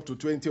up to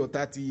 20 or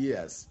 30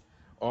 years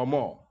or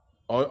more,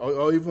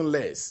 or even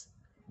less.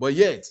 But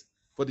yet,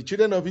 for the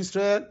children of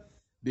Israel,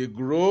 they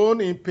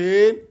groan in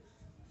pain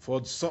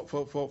for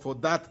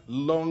that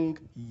long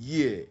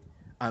year,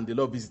 and the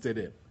Lord visited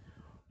them.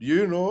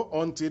 You know,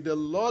 until the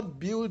Lord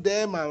build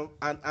them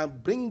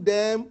and bring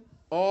them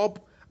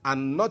up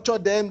and nurture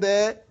them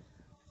there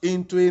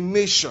into a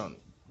nation.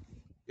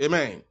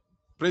 Amen.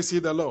 Praise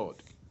the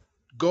Lord.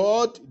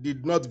 God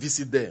did not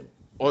visit them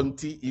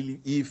until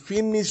he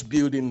finished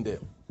building them.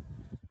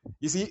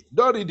 You see,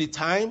 during the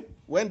time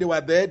when they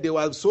were there, they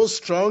were so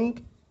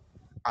strong,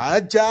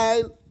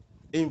 agile.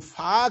 In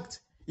fact,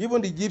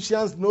 even the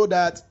Egyptians know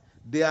that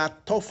they are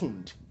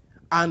toughened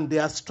and they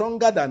are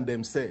stronger than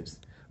themselves.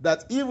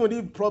 That even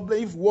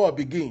if war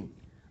begin,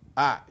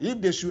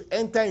 if they should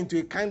enter into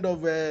a kind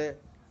of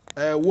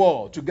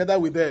war together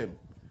with them,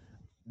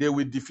 they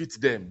will defeat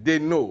them. They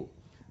know.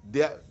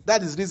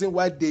 That is the reason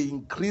why they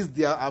increase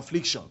their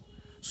affliction,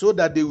 so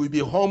that they will be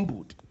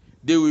humbled.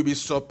 They will be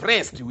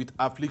suppressed with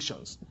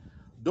afflictions.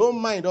 Don't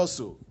mind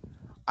also,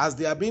 as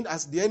the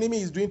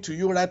enemy is doing to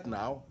you right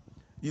now,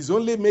 is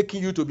only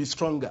making you to be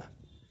stronger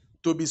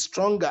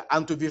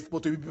and to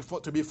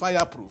be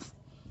fireproof.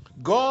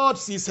 God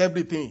sees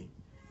everything.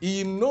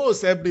 He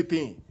knows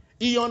everything.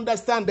 He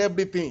understands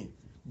everything.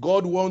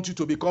 God wants you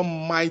to become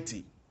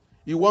mighty.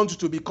 He wants you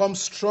to become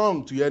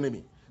strong to your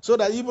enemy, so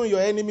that even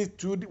your enemy,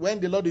 too, when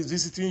the Lord is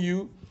visiting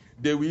you,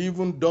 they will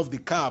even doff the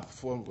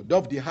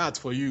heart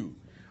for you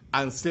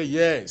and say,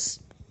 yes,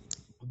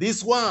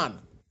 this one,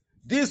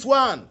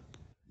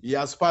 he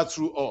has passed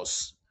through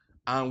us,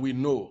 and we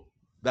know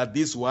that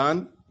this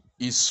one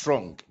is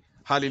strong.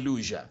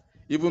 Hallelujah.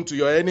 Even to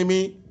your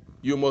enemy,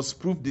 you must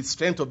prove the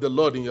strength of the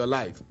Lord in your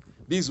life.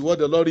 This is what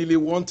the Lord really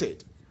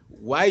wanted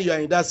while you are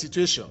in that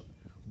situation.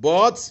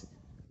 But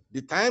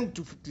the time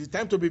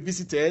to be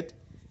visited,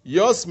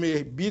 yours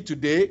may be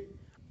today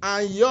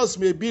and yours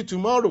may be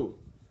tomorrow.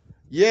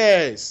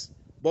 Yes.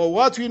 But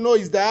what we know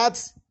is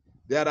that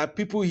there are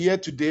people here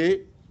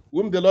today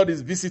whom the Lord is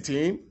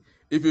visiting.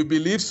 If you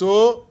believe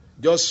so,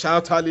 just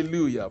shout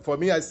hallelujah. For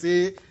me, I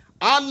say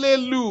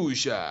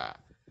hallelujah.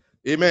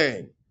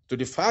 Amen. To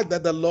the fact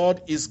that the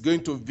Lord is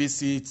going to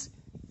visit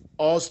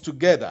us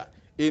together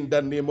in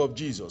the name of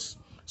Jesus.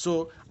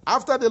 So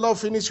after the Lord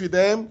finished with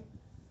them,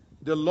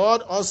 the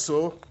Lord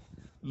also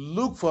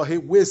looked for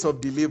ways of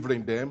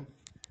delivering them.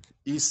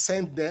 He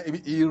sent them,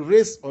 he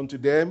raised unto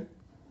them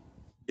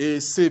a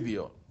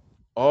savior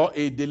or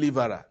a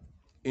deliverer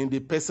in the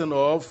person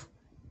of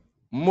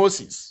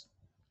Moses.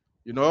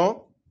 You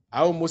know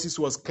how Moses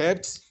was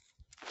kept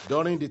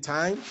during the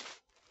time.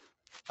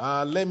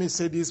 Let me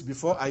say this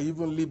before I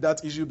even leave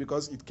that issue,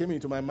 because it came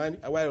into my mind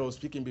while I was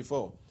speaking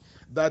before,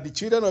 that the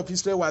children of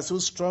Israel were so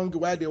strong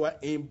while they were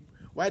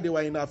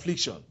in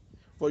affliction.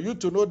 For you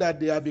to know that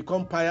they have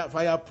become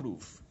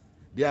fireproof,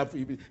 they have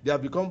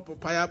become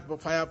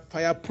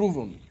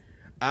fireproven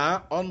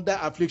under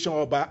affliction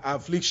or by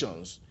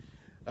afflictions.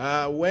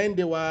 When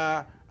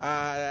the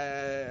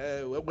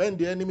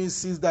enemy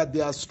sees that they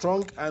are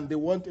strong and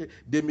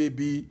they may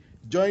be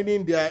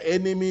joining their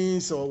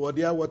enemies or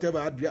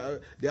whatever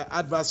their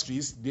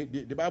adversaries.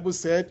 The Bible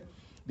said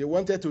they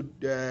wanted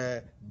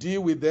to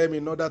deal with them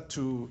in order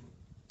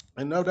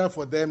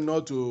for them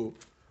not to,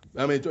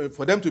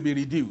 for them to be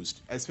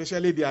reduced,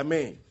 especially their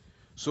men.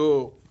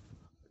 So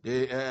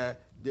the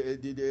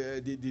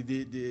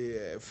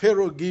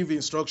Pharaoh gave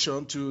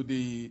instruction to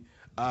the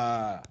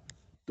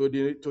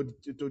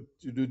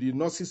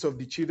nurses of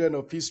the children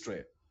of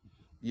Israel.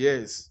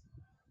 Yes,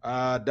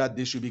 that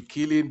they should be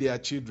killing their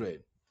children,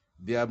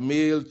 their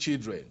male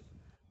children.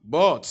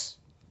 But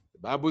the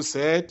Bible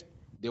said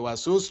they were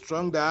so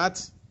strong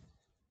that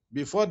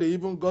before they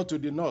even got to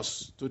the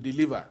nurse to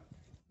deliver,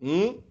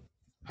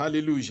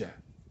 hallelujah,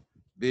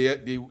 they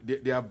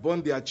have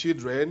born their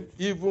children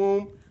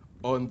even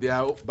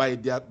by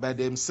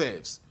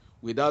themselves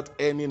without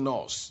any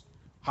nurse.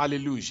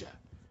 Hallelujah.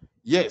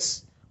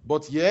 Yes,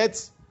 but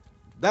yet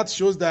that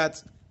shows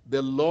that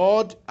the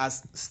Lord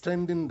has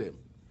strengthened them.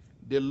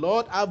 the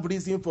Lord have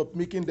reason for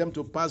making them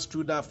to pass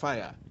through that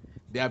fire.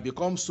 They have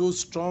become so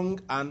strong,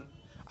 and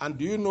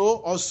do you know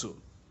also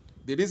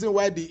the reason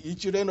why the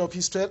children of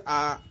Israel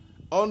are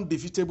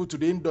undefeatable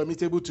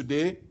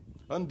today,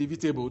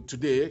 undefeatable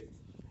today,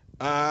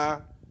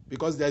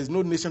 because there is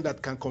no nation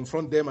that can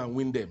confront them and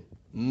win them.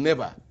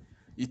 Never.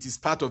 It is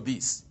part of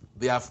this.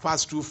 They have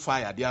passed through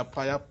fire. They are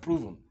fire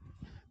proven.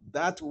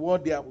 That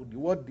what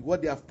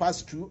they have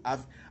passed through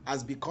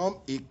has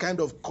become a kind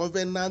of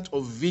covenant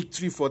of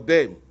victory for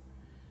them,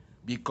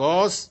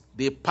 because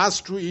they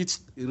passed through it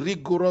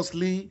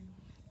rigorously,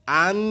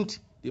 and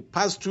they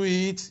passed through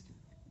it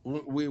for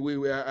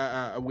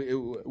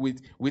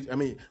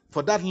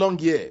that long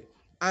year,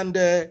 and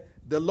the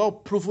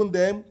Lord proven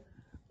them.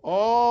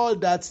 All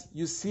that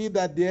you see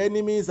that the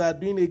enemies are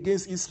doing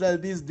against Israel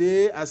this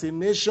day as a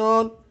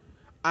nation,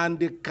 and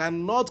they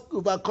cannot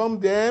overcome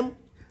them,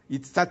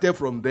 it started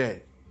from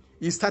there.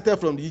 It started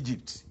from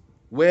Egypt,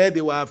 where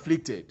they were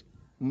afflicted.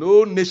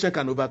 No nation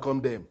can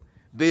overcome them.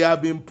 They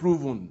have been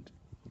proven.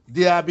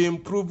 They have been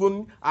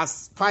proven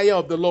as fire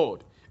of the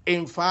Lord.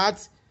 In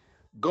fact,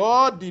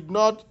 God did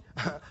not,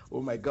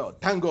 oh my God,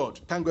 thank God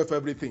for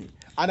everything.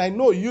 And I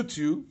know you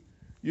too,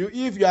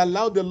 if you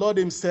allow the Lord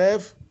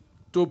himself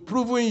to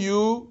proven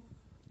you,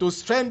 to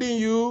strengthen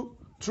you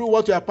through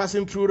what you are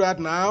passing through right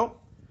now,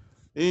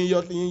 in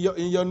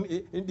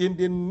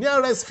the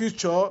nearest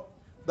future,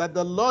 that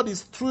the Lord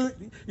is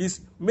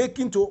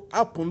making to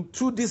happen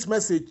through this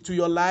message to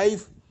your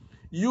life,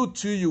 you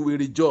too, you will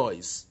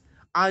rejoice.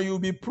 And you'll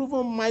be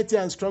proven mighty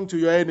and strong to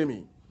your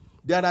enemy.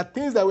 There are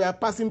things that we are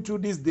passing through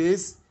these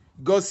days.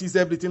 God sees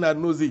everything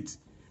and knows it.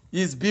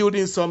 He's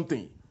building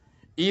something.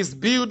 He's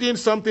building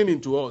something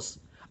into us.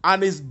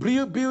 And he's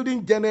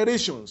building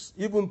generations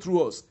even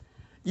through us.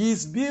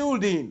 He's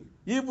building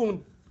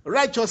even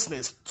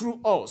righteousness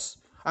through us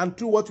and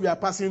through what we are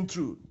passing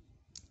through.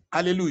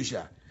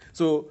 Hallelujah.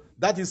 So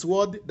that is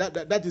what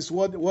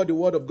the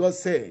word of God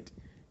said.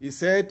 He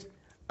said,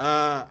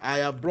 I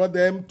have brought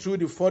them through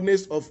the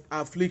furnace of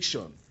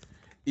affliction.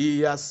 He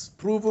has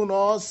proven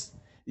us.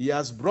 He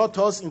has brought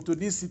us into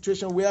this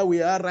situation where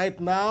we are right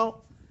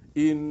now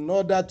in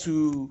order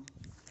to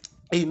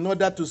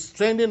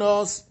strengthen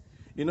us,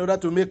 in order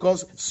to make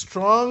us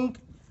strong,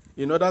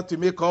 in order to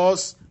make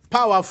us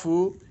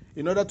powerful,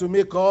 in order to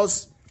make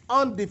us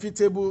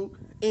undefeatable,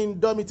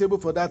 indomitable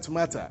for that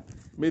matter.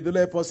 May the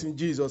Lord help us in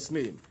Jesus'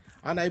 name.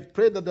 And I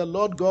pray that the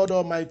Lord God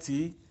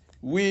Almighty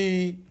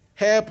will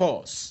help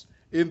us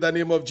in the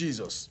name of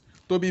Jesus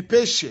to be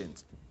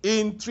patient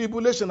in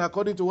tribulation,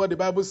 according to what the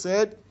Bible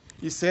said.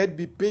 He said,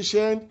 be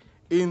patient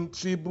in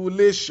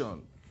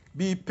tribulation.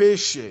 Be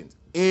patient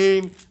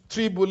in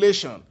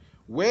tribulation.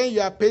 When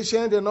you are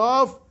patient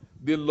enough,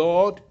 the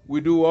Lord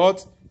will do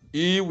what?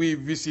 He will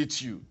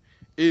visit you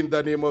in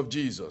the name of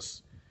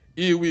Jesus.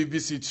 He will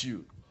visit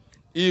you.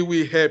 He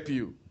will help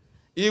you.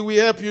 He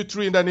will help you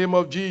through in the name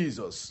of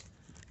Jesus.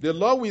 The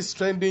Lord will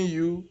strengthen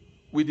you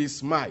with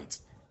his might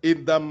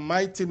in the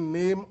mighty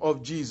name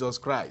of Jesus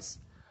Christ.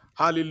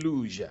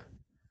 Hallelujah.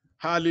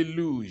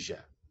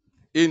 Hallelujah.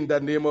 In the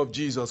name of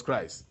Jesus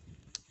Christ.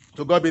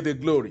 To God be the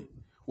glory.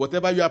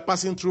 Whatever you are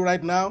passing through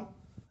right now,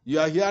 you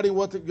are hearing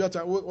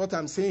what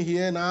I'm saying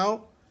here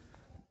now.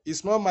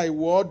 It's not my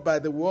word,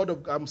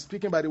 I'm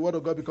speaking by the word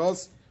of God,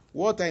 because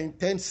what I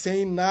intend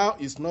saying now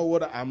is not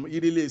what I'm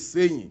really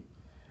saying.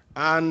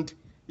 And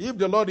if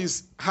the Lord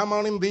is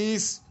hammering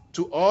this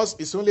to us,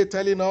 it's only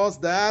telling us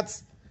that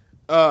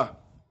there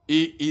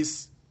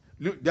is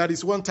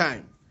one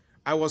time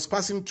I was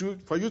passing through,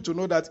 for you to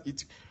know that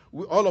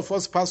all of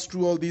us pass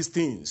through all these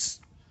things.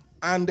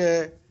 And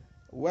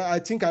I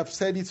think I've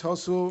said it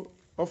also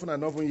often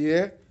and often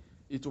here,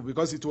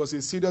 because it was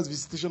a serious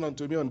visitation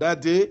unto me on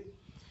that day.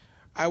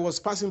 I was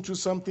passing through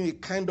something, a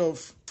kind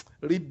of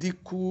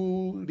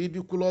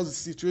ridiculous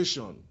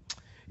situation,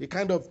 a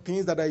kind of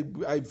things that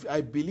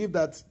I believe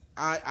that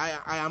I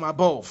am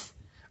above.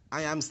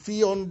 I am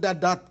still under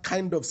that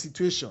kind of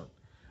situation.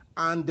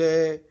 And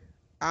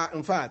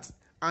in fact,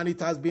 and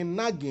it has been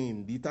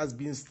nagging. It has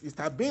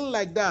been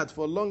like that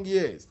for long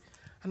years.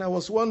 And I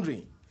was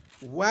wondering,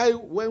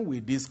 when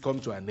will this come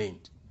to an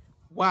end?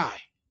 Why?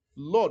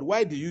 Lord,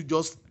 why do you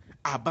just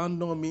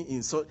abandon me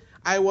in so?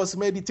 I was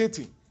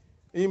meditating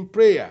in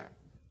prayer.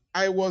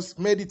 I was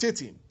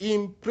meditating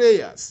in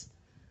prayers.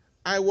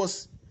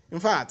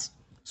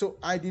 So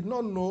I did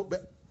not know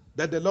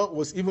that the Lord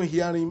was even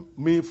hearing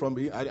me from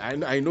me.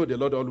 I know the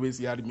Lord always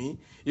heard me,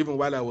 even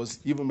while I was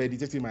even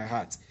meditating in my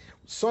heart.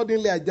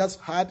 Suddenly I just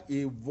heard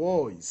a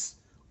voice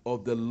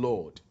of the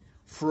Lord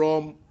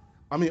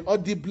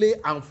audibly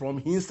and from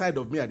inside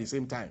of me at the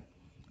same time.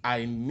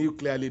 I knew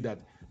clearly that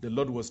the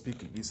Lord was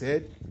speaking. He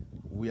said,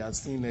 we are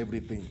seeing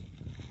everything.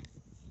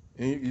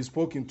 And he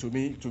spoke to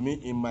me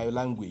in my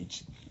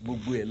language,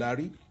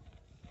 Bugbuelari.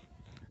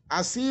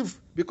 As if,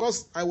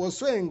 because I was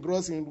so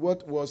engrossed in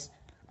what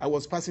I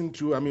was passing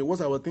through,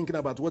 what I was thinking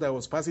about, what I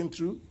was passing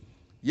through.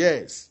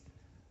 Yes.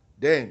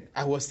 Then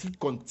I was still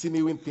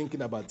continuing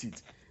thinking about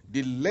it.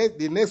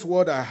 The next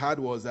word I had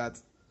was that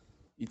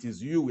it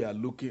is you we are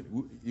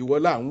looking.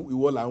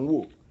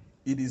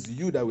 it is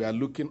you that we are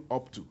looking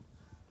up to.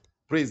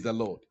 Praise the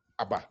Lord.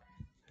 Abba.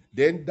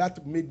 Then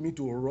that made me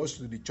to rush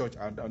to the church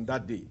on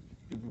that day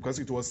because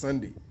it was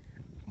Sunday.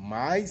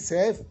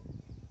 Myself,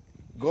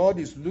 God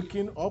is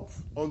looking up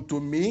unto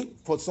me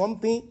for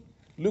something,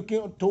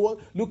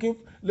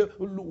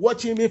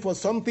 watching me for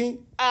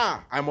something.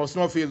 I must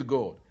not fail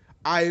God.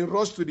 I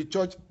rushed to the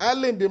church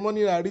early in the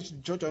morning. I reached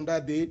the church on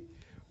that day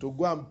to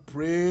go and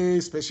pray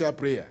special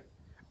prayer.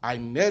 I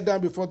knelt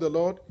down before the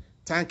Lord,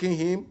 thanking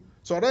Him,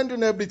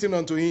 surrendering everything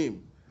unto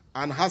Him,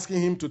 and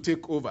asking Him to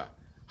take over.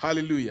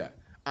 Hallelujah.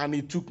 And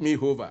He took me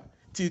over.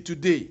 Till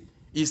today,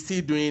 He's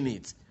still doing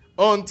it.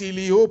 Until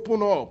He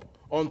opened up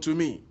unto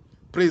me.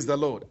 Praise the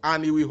Lord.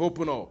 And He will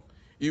open up.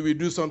 He will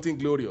do something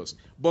glorious.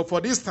 But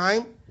for this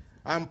time,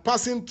 I'm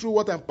passing through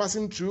what I'm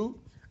passing through.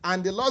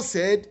 And the Lord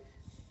said,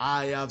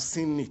 I have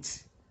seen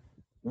it.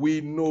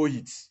 We know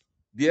it.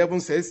 The heaven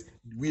says,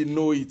 we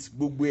know it.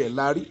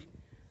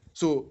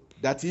 So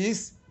that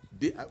is,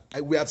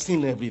 we have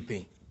seen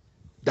everything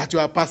that you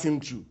are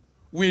passing through.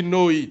 We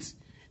know it.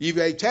 If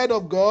you're a child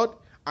of God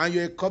and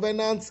you're a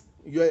covenant,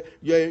 you're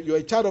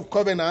a child of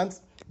covenant,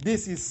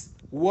 this is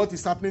what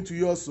is happening to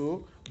you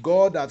also.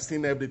 God has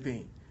seen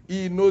everything.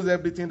 He knows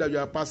everything that you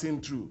are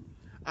passing through.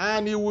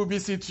 And He will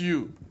visit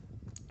you.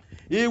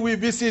 He will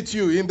visit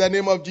you in the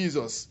name of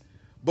Jesus.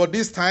 But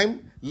this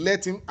time,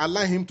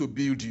 allow Him to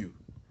build you.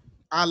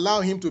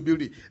 Allow Him to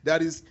build you.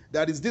 There is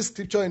this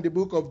scripture in the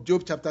book of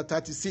Job chapter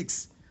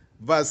 36,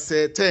 verse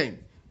 10.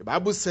 The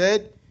Bible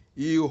said,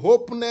 He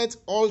openeth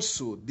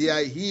also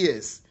their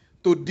ears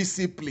to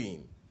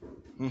discipline,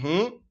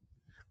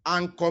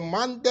 and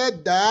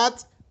commanded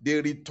that they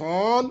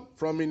return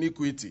from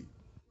iniquity.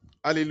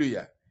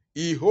 Hallelujah.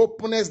 He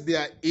opens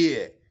their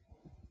ear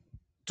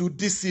to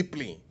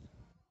discipline.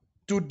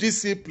 To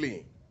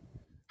discipline.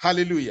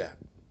 Hallelujah.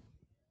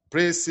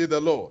 Praise the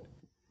Lord.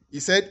 He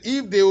said,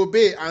 if they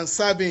obey and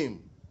serve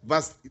Him,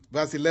 verse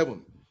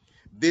 11,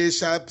 they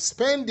shall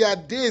spend their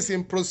days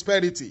in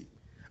prosperity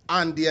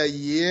and their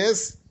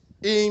years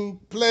in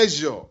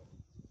pleasure.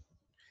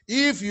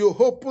 If you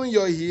open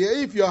your ear,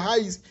 if your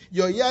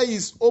ear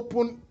is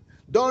open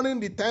during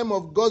the time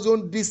of God's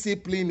own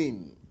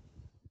disciplining,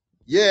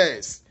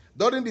 yes,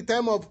 during the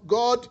time of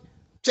God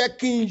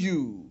checking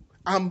you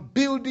and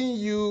building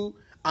you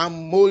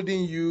and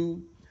molding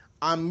you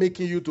and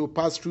making you to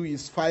pass through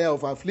His fire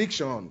of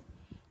affliction,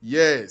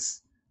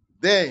 yes,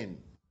 then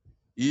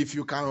if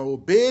you can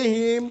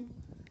obey Him,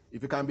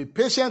 if you can be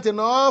patient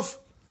enough,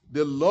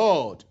 the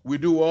Lord will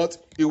do what?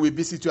 He will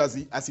visit you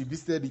as He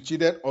visited the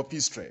children of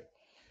Israel.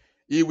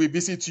 He will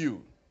visit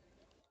you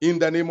in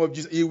the name of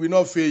Jesus. He will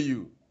not fail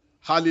you.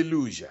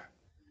 Hallelujah.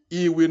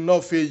 He will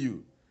not fail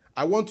you.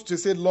 I want you to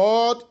say,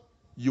 Lord,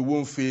 you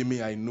won't fail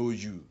me. I know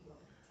you.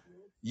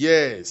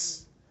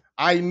 Yes,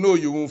 I know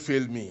you won't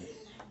fail me.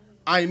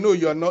 I know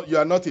you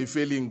are not a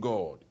failing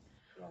God.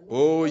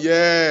 Oh,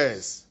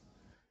 yes.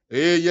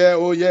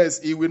 Oh,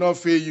 yes. He will not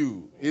fail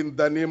you in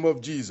the name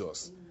of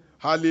Jesus.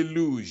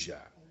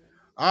 Hallelujah.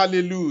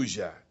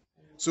 Hallelujah.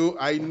 So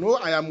I know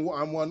I'm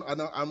one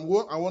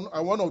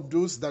of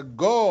those that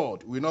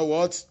God will not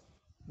what?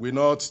 Will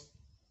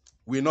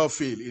not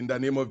fail in the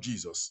name of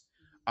Jesus.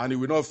 And He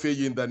will not fail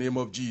you in the name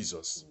of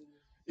Jesus.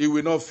 He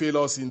will not fail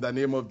us in the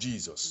name of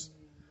Jesus.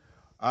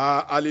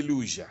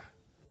 Hallelujah.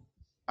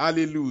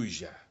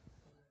 Hallelujah.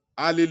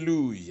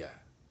 Hallelujah.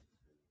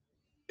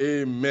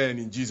 Amen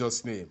in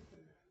Jesus' name.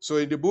 So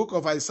in the book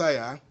of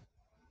Isaiah,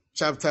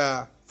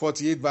 chapter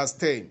 48, verse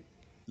 10,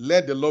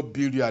 let the Lord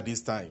build you at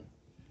this time.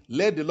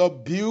 Let the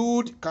Lord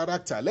build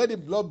character. Let the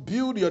Lord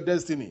build your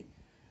destiny.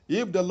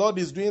 If the Lord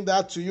is doing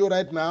that to you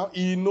right now,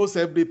 He knows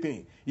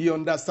everything. He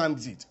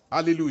understands it.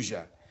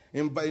 Hallelujah.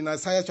 In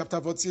Isaiah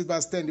chapter 46,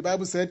 verse 10, the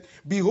Bible said,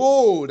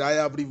 behold, I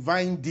have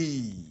refined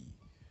thee,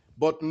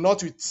 but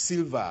not with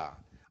silver.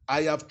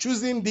 I have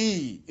chosen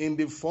thee in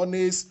the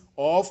furnace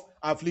of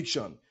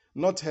affliction.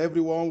 Not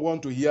everyone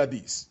wants to hear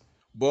this.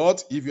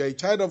 But if you are a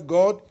child of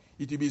God,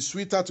 it will be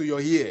sweeter to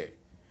your ear.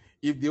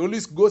 If the Holy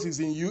Ghost is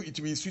in you, it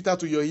will be sweeter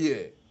to your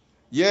ear.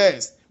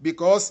 Yes,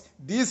 because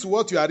this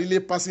what you are really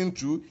passing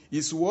through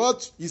is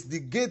what is the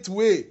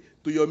gateway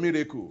to your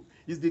miracle.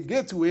 It's the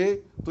gateway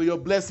to your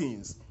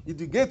blessings. It's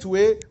the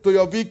gateway to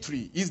your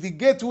victory. It's the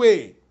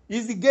gateway.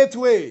 It's the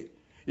gateway.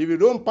 If you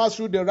don't pass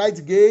through the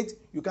right gate,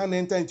 you can't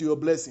enter into your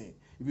blessing.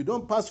 If you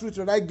don't pass through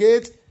the right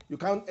gate, you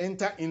can't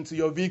enter into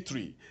your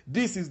victory.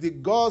 This is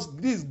God's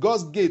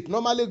gate.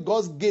 Normally,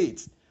 God's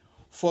gate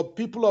for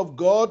people of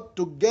God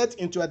to get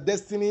into a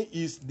destiny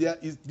is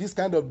this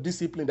kind of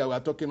discipline that we are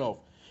talking of.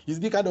 It's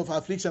the kind of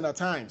affliction at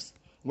times.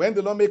 When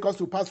the Lord makes us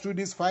to pass through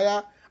this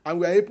fire and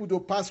we are able to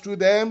pass through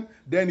them,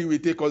 then He will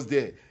take us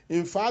there.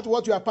 In fact,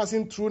 what you are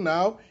passing through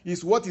now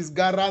is what is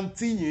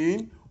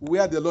guaranteeing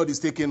where the Lord is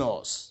taking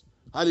us.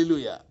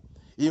 Hallelujah.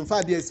 In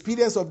fact, the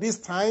experience of this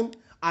time,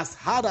 as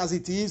hard as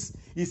it is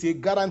a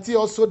guarantee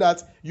also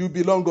that you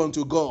belong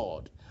unto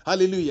God.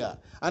 Hallelujah.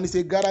 And it's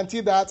a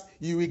guarantee that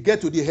you will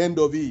get to the end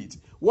of it.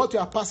 What you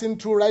are passing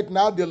through right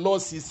now, the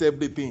Lord sees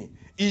everything.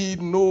 He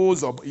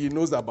knows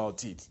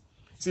about it.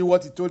 See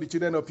what He told the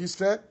children of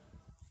Israel?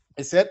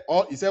 He said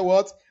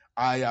what?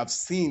 I have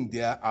seen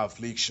their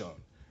affliction.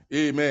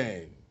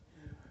 Amen.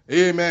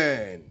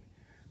 Amen.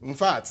 In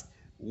fact,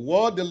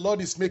 what the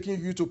Lord is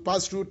making you to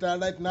pass through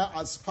right now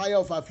as fire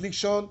of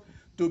affliction,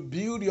 to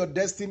build your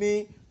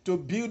destiny, to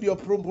build your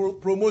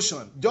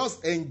promotion,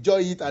 just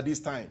enjoy it at this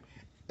time.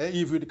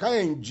 If you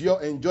can't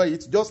enjoy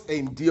it, just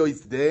endure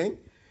it then.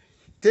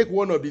 Take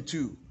one of the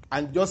two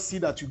and just see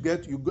that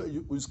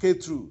you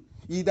skate through.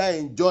 Either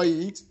enjoy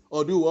it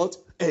or do what?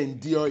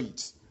 Endure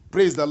it.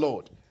 Praise the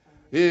Lord.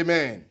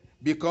 Amen.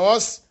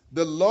 Because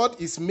the Lord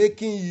is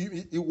making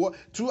you,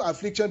 through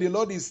affliction, the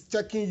Lord is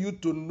checking you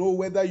to know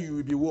whether you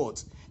will be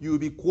what? You will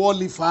be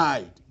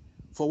qualified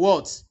for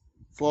what?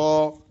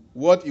 For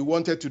what He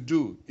wanted to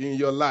do in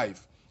your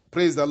life.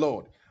 Praise the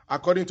Lord.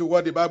 According to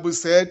what the Bible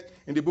said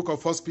in the book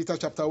of 1 Peter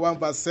chapter 1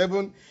 verse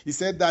 7, he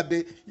said that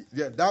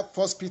that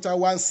 1 Peter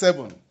 1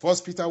 7, 1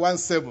 Peter 1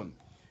 7,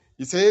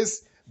 it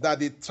says that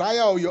the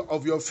trial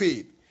of your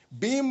faith,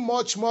 being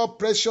much more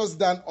precious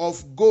than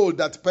of gold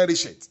that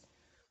perisheth,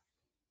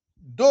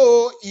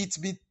 though it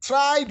be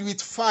tried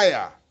with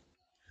fire,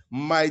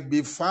 might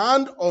be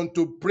found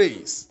unto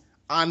praise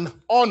and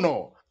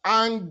honor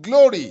and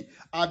glory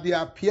at the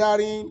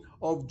appearing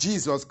of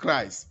Jesus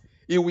Christ.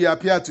 He will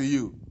appear to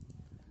you.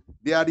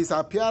 There is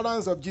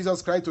appearance of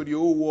Jesus Christ to the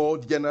whole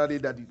world generally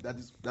that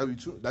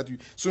will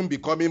soon be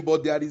coming,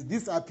 but there is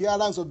this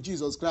appearance of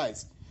Jesus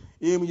Christ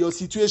in your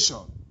situation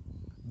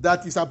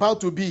that is about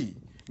to be.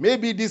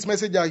 Maybe this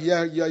message you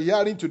are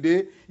hearing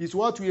today is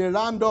what will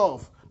round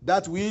off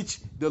that which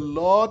the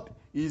Lord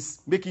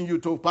is making you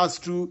to pass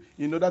through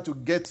in order to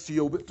get to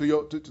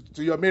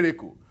your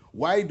miracle.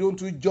 Why don't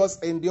you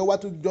just endure? Why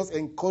don't you just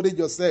encourage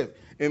yourself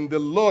in the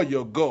Lord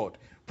your God?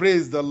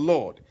 Praise the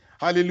Lord.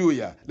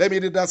 Hallelujah. Let me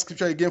read that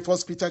scripture again. 1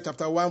 Peter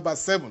chapter 1 verse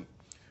 7.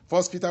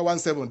 1 Peter 1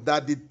 7.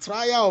 That the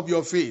trial of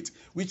your faith,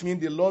 which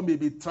means the Lord may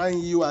be trying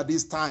you at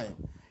this time.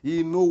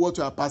 He knows what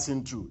you are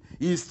passing through.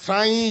 He is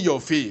trying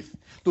your faith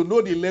to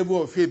know the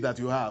level of faith that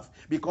you have.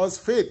 Because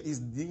faith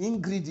is the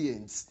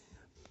ingredients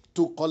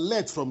to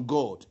collect from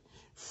God.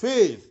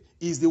 Faith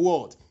is the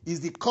word, is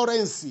the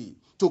currency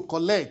to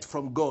collect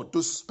from God,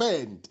 to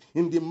spend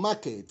in the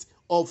market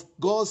of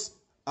God's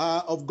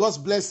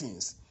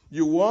blessings.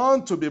 You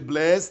want to be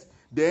blessed,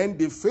 then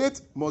the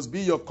faith must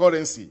be your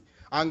currency.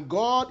 And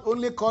God,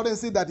 only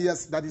currency that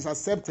is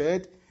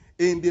accepted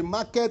in the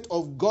market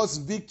of God's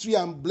victory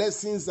and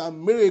blessings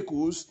and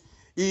miracles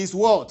is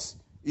what?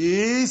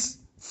 Is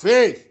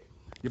faith.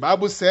 The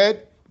Bible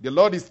said the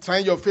Lord is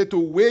trying your faith to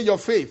weigh your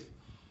faith.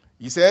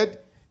 He said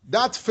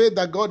that faith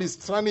that God is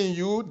trying in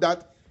you,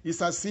 that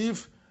is as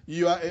if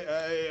you are,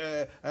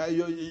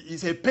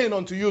 it's a pain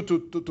unto you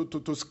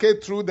to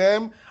skate through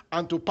them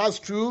and to pass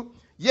through.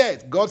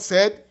 Yet God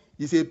said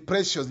it's a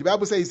precious. The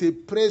Bible says it's a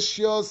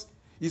precious.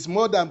 It's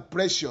more than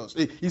precious.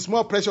 It's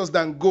more precious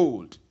than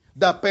gold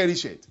that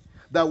perisheth.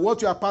 That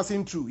what you are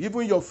passing through,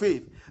 even your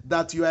faith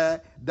that you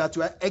are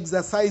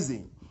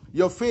exercising,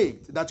 your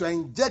faith that you are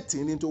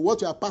injecting into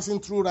what you are passing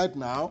through right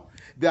now,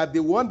 they are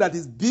the one that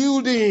is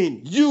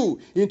building you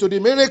into the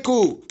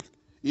miracle.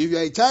 If you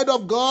are a child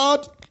of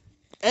God,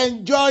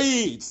 enjoy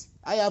it.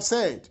 I have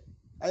said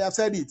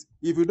it.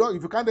 If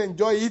you can't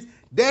enjoy it,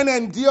 then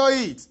endure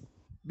it.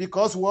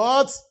 Because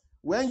what?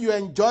 When you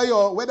enjoy,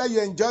 or whether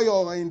you enjoy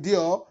or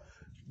endure,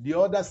 the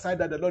other side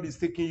that the Lord is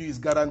taking you is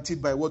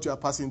guaranteed by what you are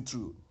passing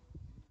through.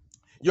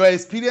 Your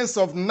experience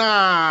of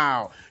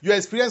now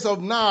is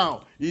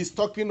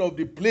talking of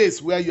the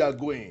place where you are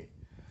going.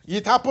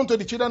 It happened to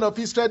the children of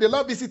Israel. The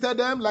Lord visited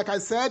them. Like I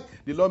said,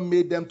 the Lord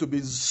made them to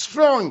be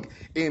strong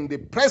in the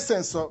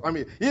presence of,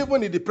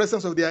 even in the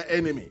presence of their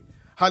enemy.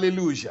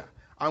 Hallelujah.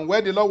 And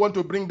where the Lord want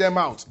to bring them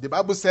out, the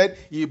Bible said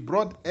He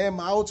brought them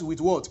out with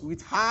what?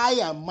 With high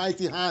and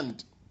mighty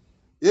hand.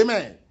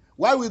 Amen.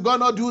 Why will God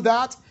not do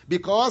that?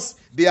 Because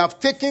they have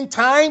taken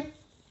time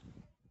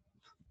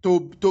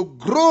to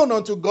groan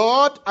unto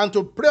God and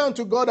to pray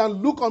unto God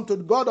and look unto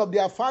the God of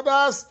their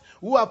fathers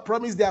who have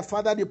promised their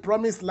father the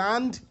promised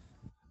land.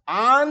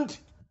 And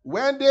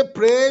when they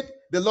prayed,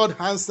 the Lord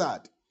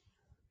answered.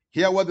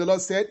 Hear what the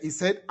Lord said. He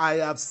said, I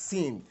have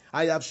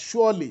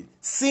surely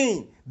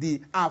seen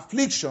the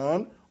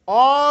affliction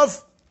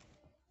of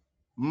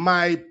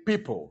my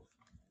people,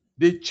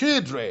 the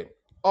children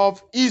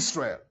of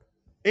Israel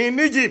in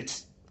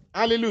Egypt.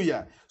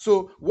 Hallelujah.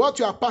 So what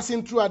you are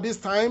passing through at this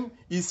time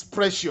is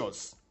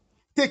precious.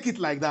 Take it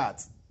like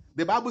that.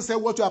 The Bible said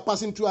what you are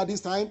passing through at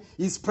this time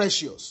is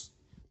precious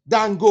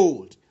than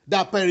gold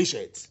that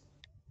perisheth.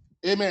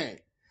 Amen.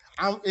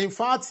 And in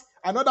fact,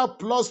 another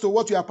plus to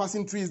what you are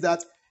passing through is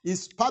that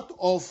it's part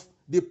of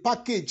the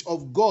package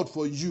of God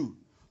for you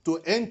to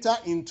enter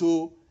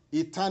into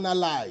eternal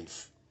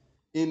life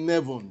in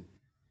heaven.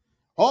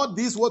 All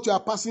this, what you are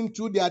passing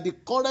through, they are the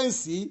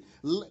currency.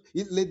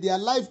 They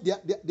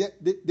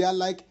are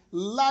like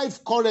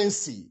life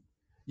currency.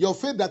 Your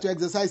faith that you're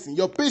exercising,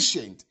 your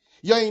patience,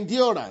 your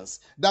endurance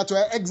that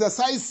you're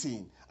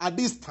exercising at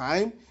this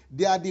time,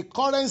 they are the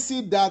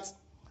currency that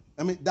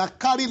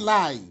carry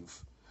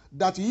life,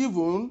 that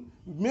even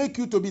make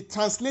you to be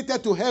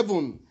translated to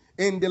heaven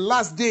in the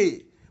last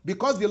day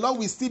Because the Lord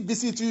will still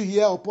visit you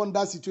here upon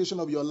that situation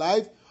of your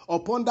life,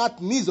 upon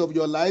that needs of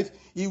your life.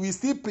 He will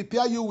still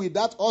prepare you with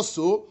that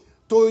also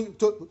for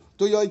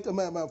your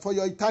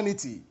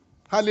eternity.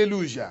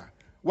 Hallelujah.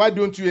 Why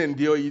don't you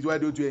endure it? Why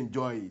don't you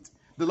enjoy it?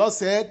 The Lord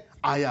said,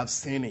 I have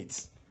seen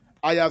it.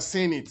 I have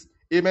seen it.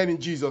 Amen, in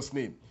Jesus'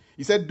 name.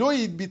 He said, though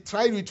it be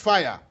tried with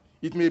fire,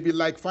 it may be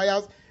like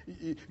fire.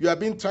 You are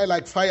being tried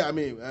like fire,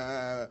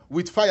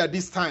 with fire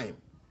this time.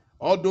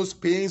 All those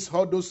pains,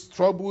 all those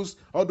troubles,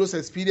 all those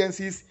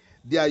experiences,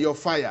 they are your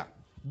fire.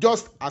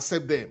 Just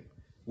accept them.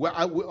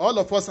 All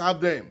of us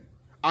have them.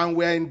 And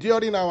we are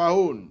enduring our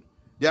own.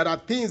 There are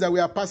things that we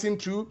are passing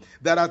through.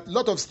 There are a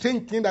lot of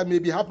strange things that may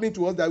be happening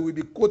to us that we'll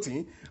be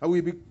quoting, and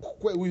we'll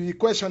be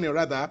questioning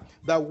rather,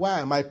 that why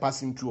am I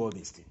passing through all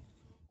these things?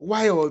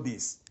 Why all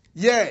this?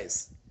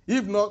 Yes.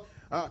 If not,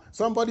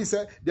 somebody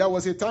said there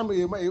was a time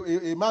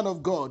a man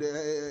of God,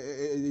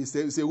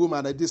 it's a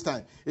woman at this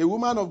time. A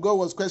woman of God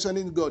was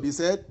questioning God. He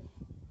said,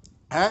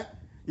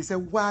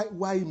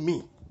 why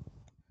me?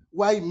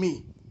 Why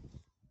me?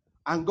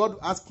 And God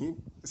asked him,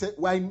 he said,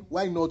 why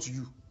not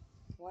you?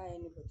 Why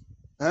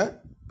anybody?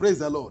 Praise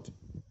the Lord.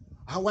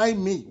 Why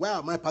me? Why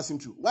am I passing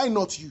through? Why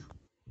not you?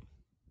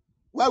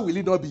 Why will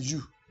it not be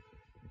you?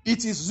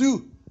 It is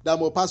you that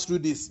will pass through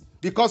this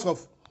because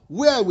of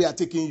where we are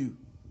taking you.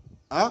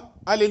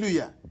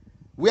 Hallelujah.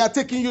 We are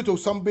taking you to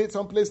some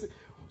place,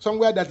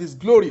 somewhere that is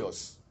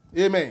glorious.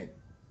 Amen.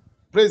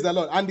 Praise the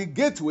Lord. And the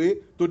gateway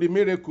to the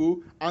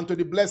miracle and to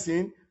the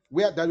blessing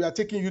that we are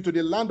taking you to,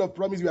 the land of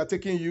promise we are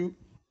taking you,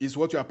 is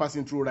what you are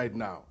passing through right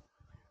now.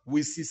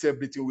 We see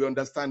everything. We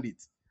understand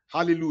it.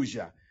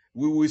 Hallelujah.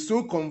 We will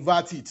soon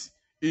convert it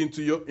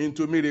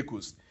into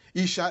miracles.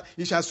 It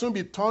shall soon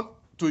be turned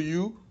to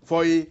you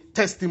for a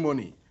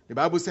testimony. The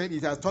Bible said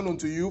it has turned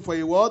unto you for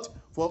a what?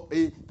 For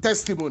a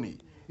testimony.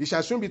 It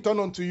shall soon be turned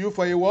unto you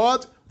for a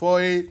what?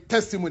 For a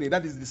testimony.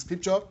 That is the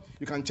scripture.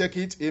 You can check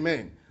it.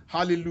 Amen.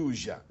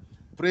 Hallelujah.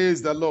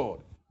 Praise the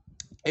Lord.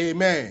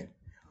 Amen.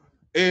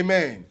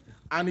 Amen.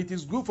 And it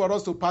is good for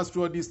us to pass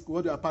through this,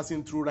 what we are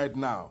passing through right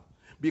now.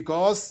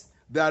 Because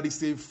there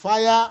is a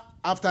fire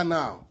after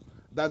now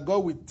that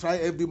God will try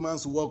every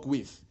man's work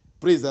with.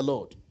 Praise the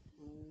Lord.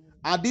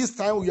 At this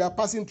time, we are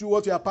passing through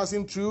what we are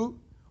passing through.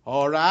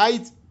 All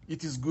right.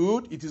 It is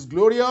good. It is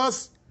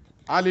glorious.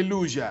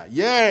 Hallelujah.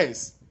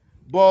 Yes.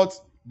 But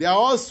they are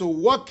also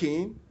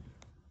working.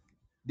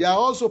 They are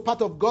also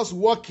part of God's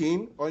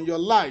working on your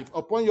life,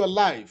 upon your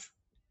life,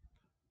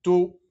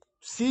 to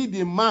see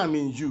the man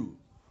in you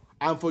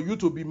and for you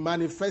to be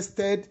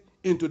manifested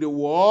into the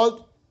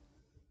world,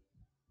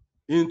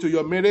 into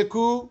your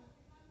miracle,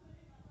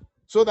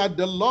 so that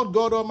the Lord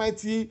God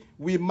Almighty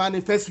will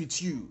manifest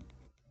with you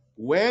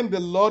when the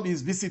Lord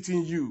is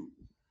visiting you.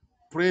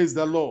 Praise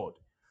the Lord.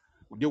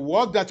 The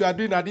work that you are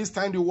doing at this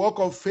time, the work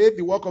of faith,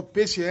 the work of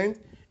patience,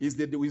 is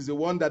the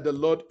one that the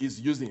Lord is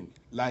using,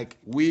 like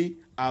we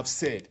have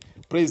said.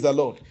 Praise the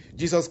Lord.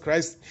 Jesus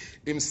Christ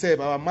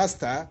himself, our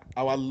Master,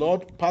 our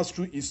Lord, passed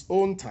through his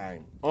own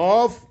time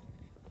of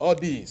all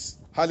this.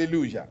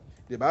 Hallelujah.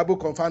 The Bible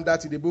confirmed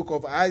that in the book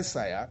of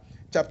Isaiah,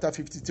 chapter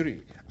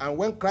 53. And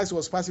when Christ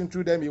was passing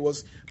through them, he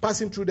was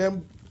passing through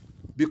them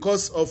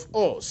because of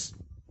us.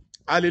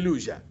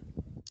 Hallelujah.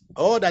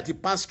 All that he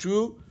passed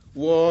through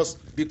was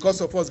because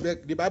of us.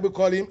 The Bible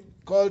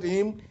called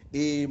him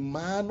a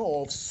man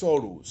of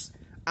sorrows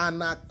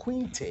and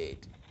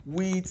acquainted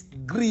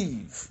with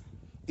grief.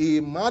 A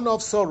man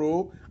of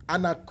sorrow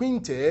and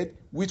acquainted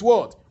with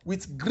what?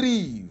 With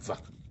grief.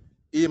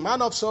 A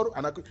man of sorrow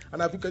and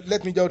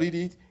let me just read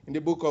it in the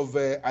book of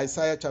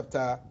Isaiah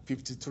chapter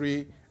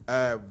 53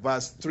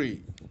 verse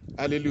 3.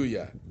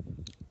 Hallelujah.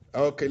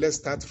 Okay, let's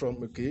start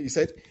from, he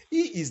said,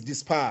 he is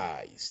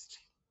despised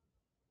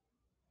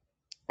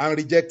and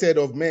rejected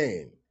of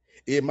men,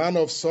 a man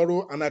of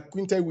sorrow and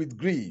acquainted with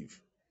grief.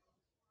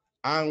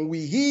 And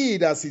we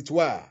hid, as it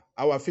were,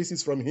 our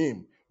faces from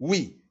him.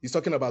 He's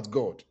talking about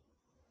God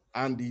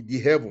and the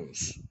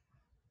heavens.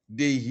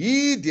 They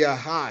hid their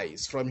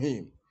eyes from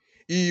him.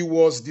 He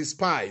was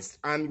despised,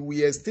 and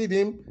we esteemed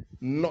him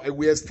not.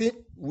 We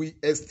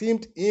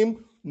esteemed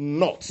him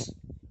not.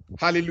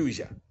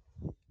 Hallelujah.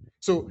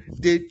 So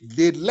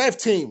they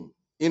left him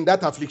in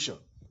that affliction.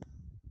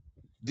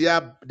 They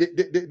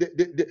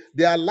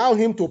allow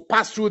him to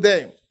pass through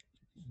them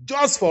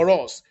just for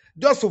us,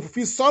 just to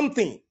fulfill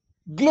something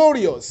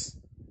glorious.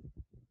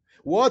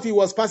 What he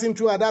was passing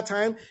through at that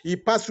time, he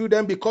passed through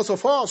them because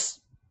of us.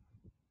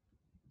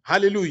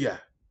 Hallelujah.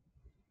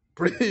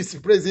 Praise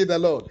the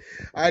Lord.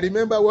 I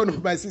remember one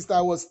of my sisters,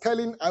 I was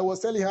telling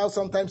her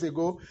some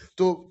ago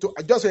to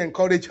just to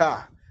encourage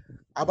her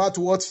about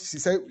what she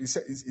said. He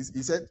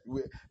said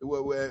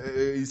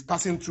he's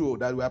passing through,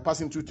 that we are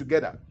passing through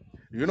together.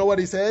 You know what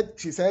he said?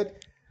 She said,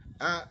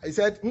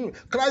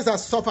 Christ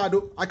has suffered.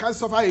 I can't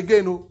suffer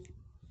again.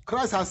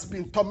 Christ has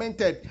been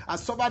tormented,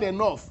 has suffered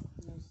enough.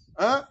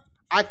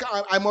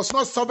 I must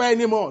not suffer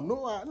anymore.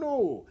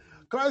 No.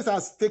 Christ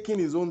has taken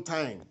his own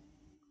time.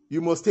 You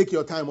must take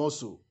your time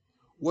also.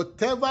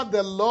 Whatever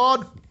the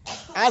Lord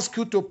asks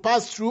you to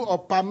pass through or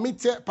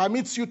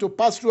permits you to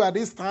pass through at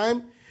this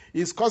time,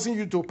 He's causing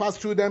you to pass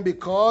through them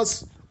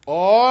because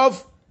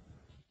of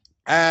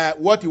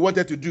what he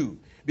wanted to do.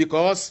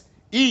 Because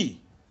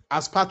he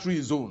has passed through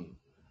his own.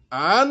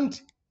 And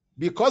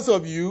because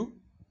of you,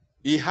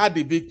 he had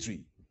the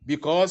victory.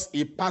 Because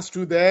he passed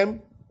through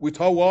them with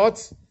all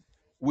what?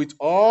 With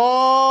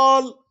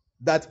all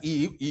that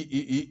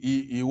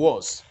he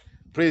was.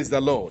 Praise the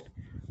Lord.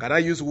 Can I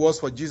use words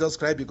for Jesus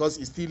Christ because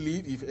he still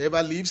lives, if he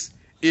ever lives?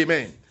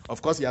 Amen.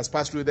 Of course, he has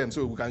passed through them,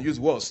 so we can use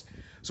words.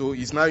 So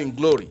he's now in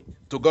glory.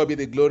 To God be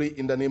the glory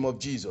in the name of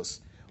Jesus.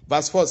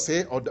 Verse 4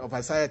 says, of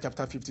Isaiah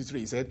chapter 53,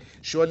 he said,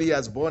 surely he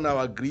has borne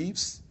our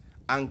griefs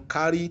and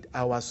carried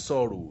our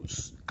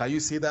sorrows. Can you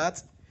see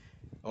that?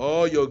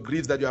 All your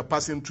griefs that you are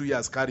passing through, he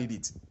has carried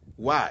it.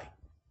 Why?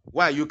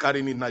 Why are you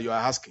carrying it now? You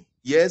are asking.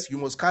 Yes, you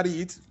must carry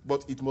it,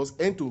 but it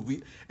must end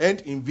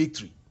in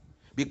victory.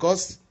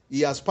 Because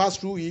he has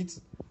passed through it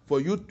for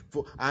you,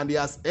 and he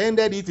has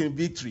ended it in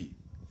victory,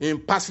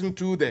 in passing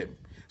through them.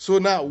 So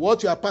now,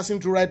 what you are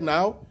passing through right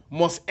now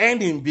must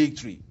end in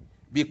victory.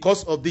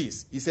 Because of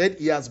this, he said,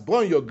 he has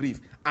borne your grief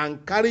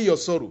and carry your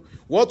sorrow.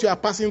 What you are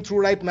passing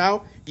through right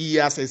now, he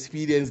has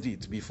experienced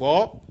it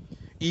before.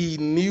 He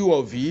knew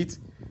of it.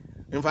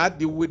 In fact,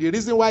 the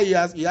reason why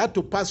he had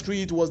to pass through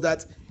it was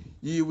that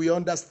he will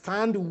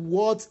understand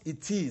what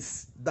it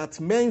is that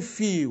man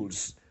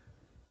feels,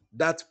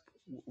 that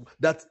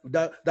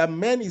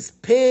man is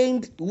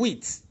pained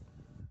with.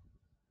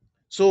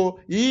 So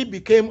he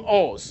became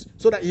us,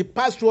 so that he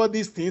passed through all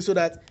these things, so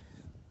that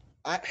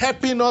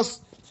helping us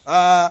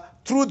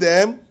through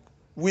them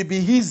will be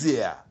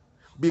easier,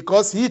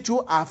 because he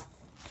too have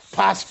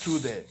passed through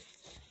them.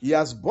 He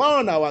has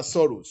borne our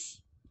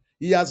sorrows.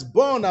 He has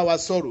borne our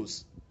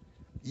sorrows.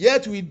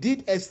 Yet we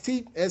did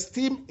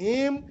esteem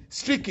him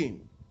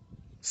stricken,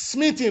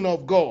 smitten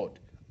of God,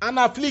 and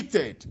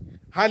afflicted.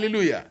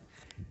 Hallelujah.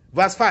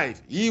 Verse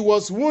 5, he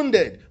was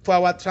wounded for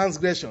our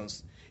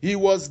transgressions. He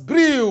was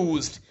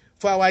bruised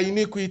for our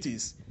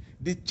iniquities.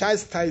 The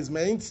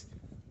chastisement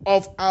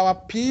of our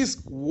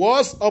peace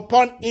was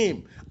upon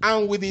him,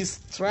 and with his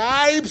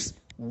stripes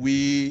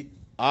we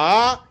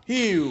are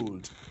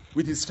healed.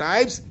 With his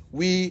stripes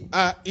we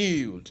are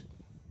healed.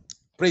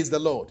 Praise the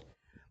Lord.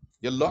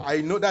 The Lord, I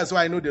know, that's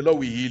why I know the Lord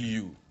will heal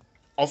you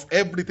of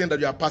everything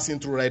that you are passing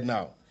through right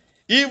now,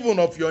 even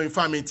of your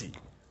infirmity.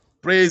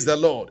 Praise the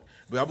Lord.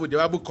 The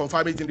Bible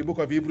confirms it in the book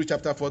of Hebrews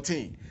chapter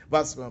 14,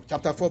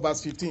 chapter 4,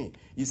 verse 15.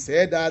 He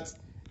said that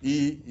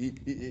he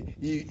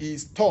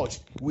is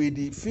touched with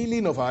the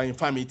feeling of our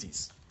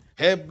infirmities.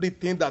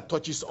 Everything that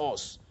touches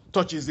us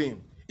touches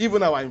him,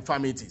 even our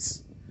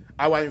infirmities.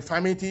 Our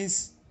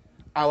infirmities,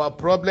 our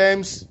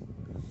problems,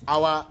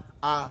 our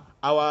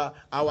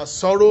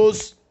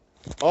sorrows,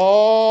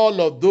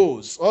 all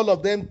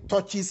of them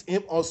touches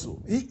him also.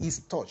 He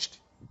is touched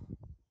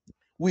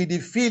with the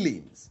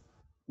feeling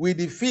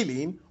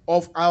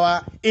of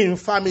our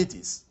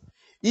infirmities.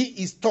 He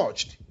is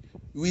touched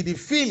with the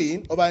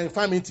feeling of our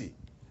infirmity.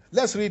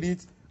 Let's read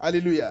it.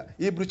 Hallelujah.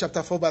 Hebrews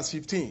chapter 4, verse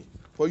 15.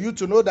 For you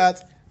to know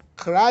that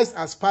Christ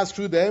has passed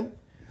through them,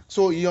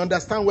 so you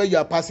understand where you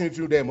are passing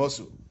through them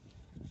also.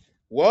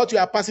 What you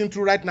are passing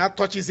through right now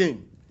touches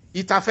him.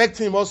 It affects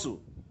him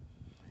also.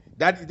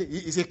 That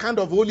is a kind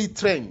of holy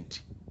trend,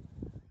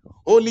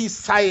 holy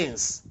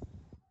science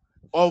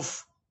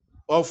of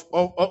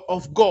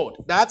God,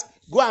 that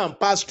go and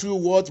pass through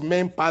what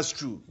men pass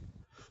through,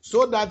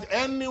 so that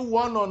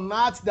anyone on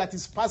earth that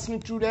is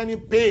passing through any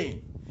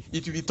pain,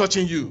 it will be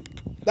touching you.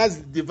 That's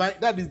divine.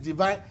 That is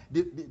divine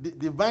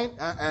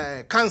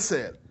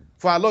counsel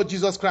for our Lord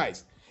Jesus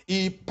Christ.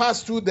 He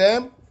passed through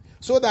them,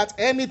 so that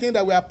anything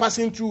that we are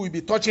passing through will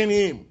be touching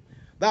him.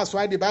 That's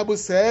why the Bible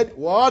said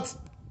what?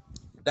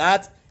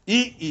 That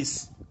he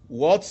is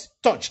what?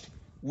 Touched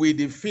with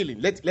the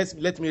feeling.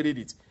 Let me read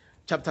it.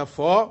 Chapter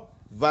 4,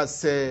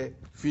 verse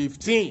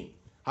 15.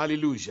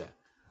 Hallelujah.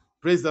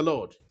 Praise the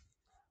Lord.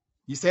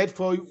 He said,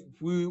 for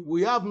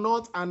we have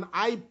not an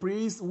high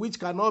priest which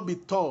cannot be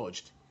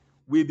touched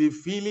with the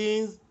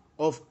feelings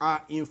of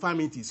our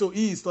infirmity. So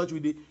he is touched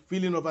with the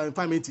feeling of our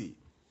infirmity.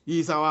 He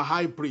is our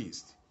high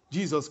priest.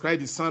 Jesus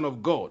Christ, the Son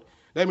of God.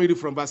 Let me read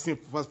from verse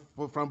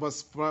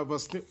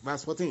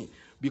 14.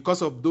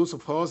 Because of those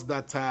of us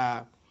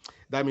that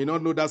may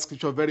not know that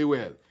scripture very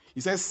well.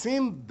 He says,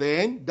 seeing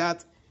then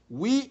that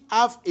we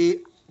have a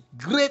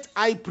great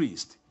high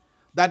priest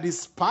that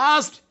is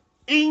passed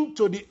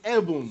into the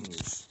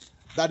heavens.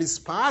 That is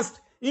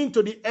passed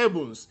into the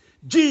heavens.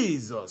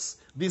 Jesus,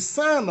 the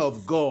Son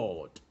of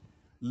God.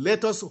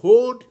 Let us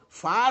hold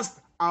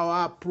fast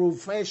our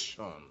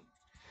profession.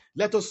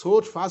 Let us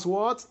hold fast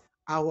what?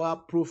 Our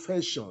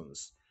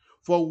professions.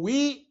 For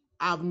we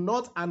have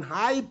not an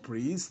high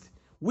priest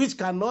which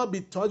cannot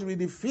be touched with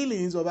the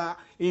feelings of our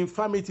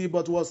infirmity,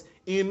 but was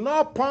in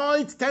no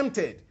point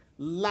tempted,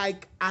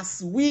 like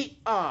as we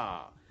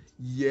are,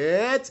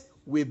 yet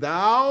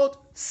without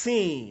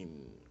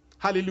sin.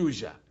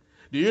 Hallelujah.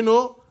 Do you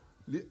know,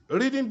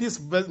 reading this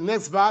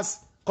next verse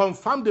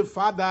confirm the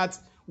fact that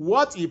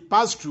what he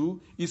passed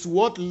through is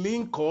what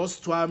links us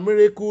to our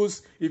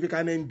miracles if he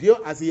can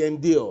endure as he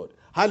endured.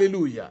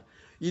 Hallelujah.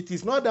 It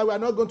is not that we are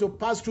not going to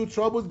pass through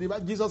troubles.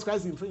 Jesus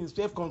Christ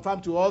himself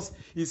confirmed to us.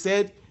 He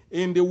said,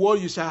 in the world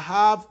you shall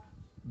have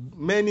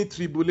many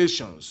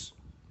tribulations,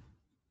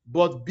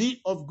 but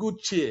be of good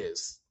cheer.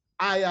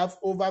 I have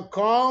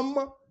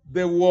overcome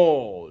the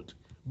world.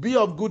 Be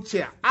of good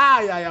cheer.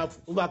 I have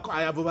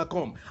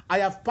overcome. I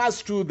have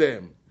passed through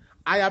them.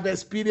 I have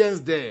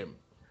experienced them.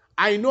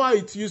 I know how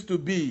it used to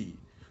be.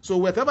 So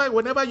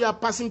whenever you are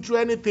passing through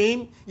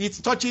anything, it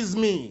touches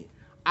me.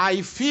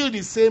 I feel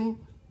the same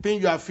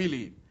thing you are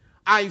feeling.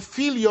 I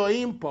feel your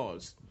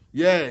impulse.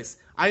 Yes,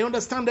 I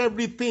understand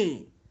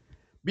everything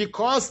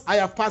because I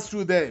have passed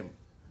through them.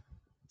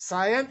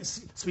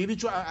 Science,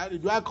 spiritual,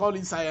 do I call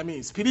it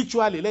science?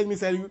 Spiritually, let me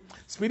tell you,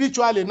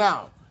 spiritually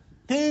now,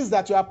 things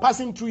that you are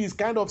passing through is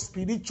kind of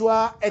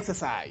spiritual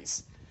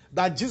exercise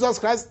that Jesus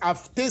Christ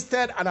have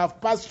tasted and have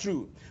passed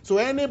through. So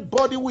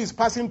anybody who is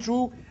passing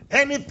through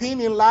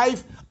anything in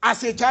life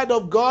as a child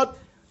of God,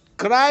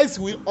 Christ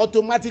will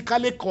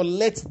automatically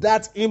collect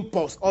that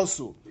impulse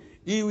also.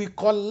 He will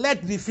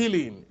collect the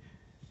feeling.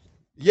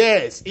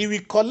 Yes, he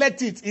will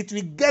collect it. It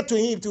will get to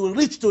him. It will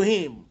reach to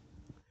him.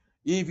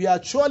 If you are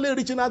truly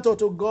reaching out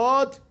to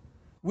God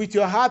with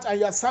your heart and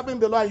you are serving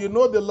the Lord and you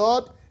know the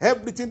Lord,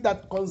 everything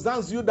that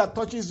concerns you, that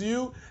touches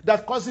you,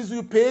 that causes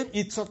you pain,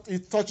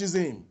 it touches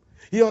him.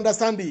 He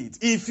understands it.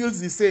 He feels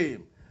the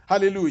same.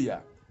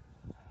 Hallelujah.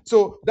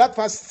 So that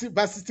verse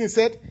 16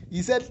 said,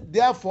 he said,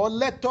 therefore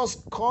let us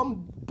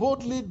come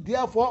boldly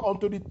therefore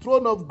unto the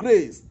throne of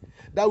grace,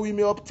 that we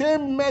may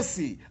obtain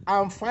mercy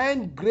and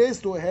find grace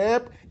to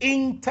help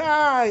in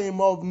time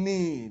of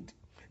need.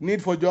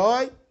 Need for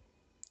joy,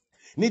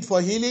 need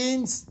for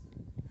healings,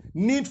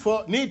 need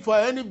for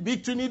any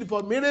victory, need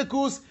for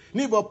miracles,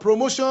 need for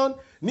promotion,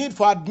 need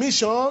for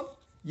admission,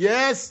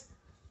 yes,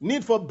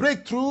 need for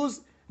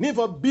breakthroughs, need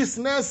for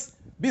business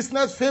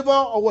favor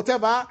or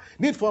whatever,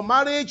 need for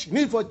marriage,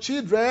 need for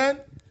children,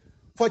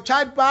 for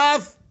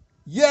childbirth,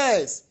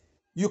 yes.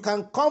 You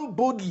can come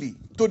boldly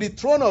to the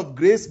throne of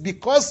grace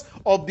because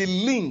of the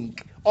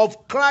link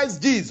of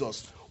Christ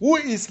Jesus, who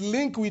is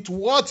linked with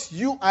what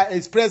you are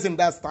expressing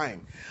that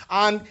time.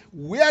 And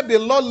where the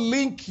Lord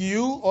links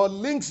you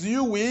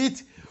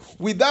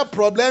with that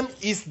problem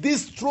is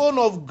this throne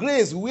of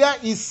grace where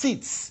he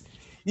sits.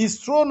 His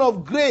throne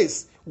of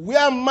grace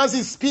where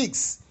mercy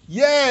speaks.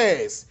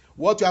 Yes,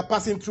 what you are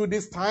passing through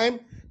this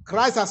time,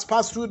 Christ has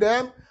passed through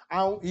them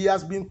and he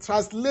has been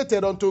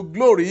translated unto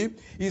glory.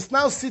 He's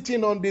now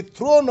sitting on the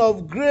throne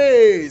of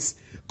grace,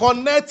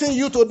 connecting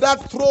you to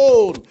that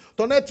throne,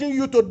 connecting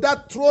you to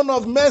that throne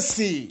of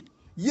mercy.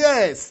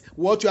 Yes,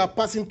 what you are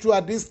passing through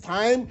at this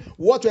time,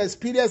 what you are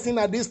experiencing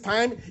at this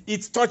time,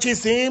 it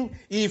touches him.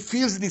 He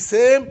feels the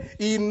same.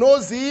 He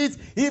knows it.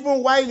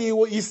 Even while he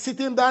is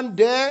sitting down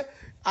there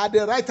at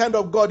the right hand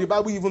of God, the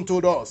Bible even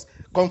told us,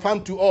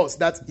 confirmed to us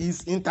that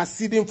he's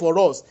interceding for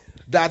us.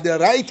 That the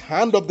right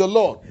hand of the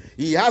Lord,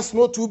 he has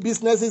no two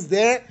businesses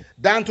there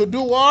than to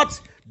do what?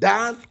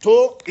 Than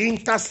to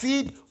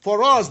intercede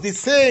for us, the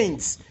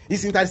saints.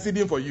 He's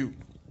interceding for you.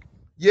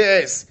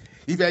 Yes.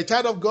 If you're a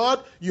child of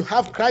God, you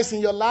have Christ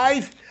in your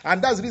life,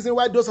 and that's the reason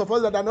why those of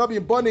us that are not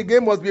being born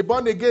again must be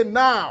born again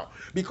now.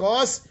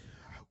 Because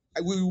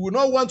we will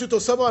not want you to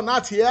suffer on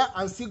earth here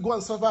and still go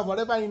and suffer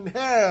forever in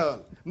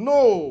hell.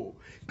 No.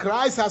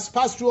 Christ has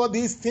passed through all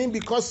these things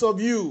because of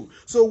you.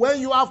 So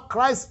when you have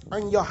Christ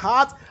in your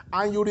heart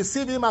and you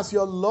receive him as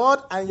your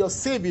Lord and your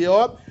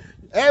Savior,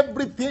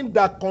 everything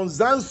that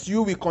concerns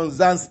you will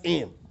concern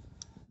him.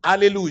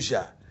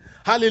 Hallelujah.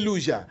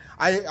 Hallelujah.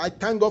 I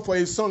thank God for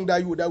a song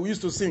that we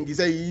used to sing. He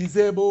said, he's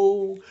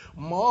able,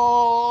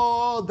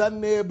 more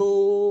than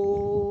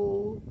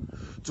able,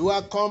 to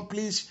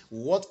accomplish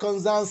what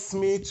concerns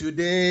me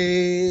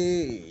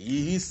today.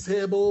 He is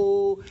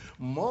able,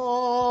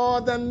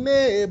 more than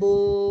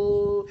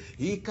able.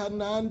 He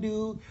can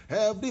undo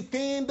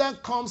everything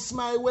that comes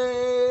my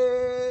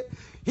way.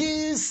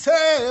 He is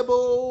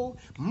able,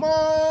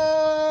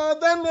 more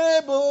than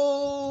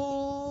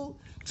able,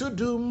 to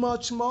do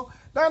much more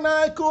than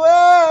I could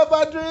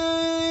ever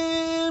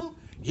dream.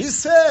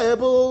 He's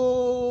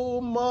able,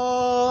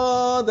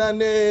 more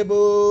than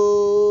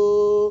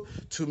able,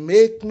 to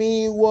make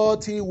me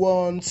what he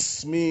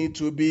wants me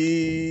to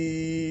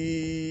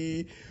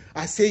be.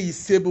 I say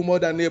he's able, more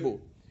than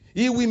able.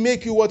 He will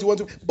make you what you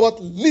want to.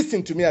 But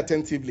listen to me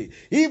attentively.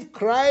 If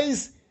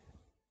Christ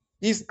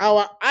is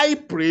our high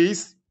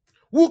priest,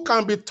 who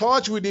can be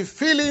touched with the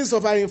feelings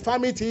of our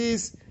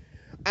infirmities,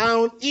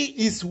 and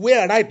he is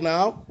where right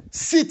now?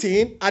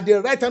 Sitting at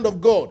the right hand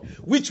of God,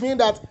 which means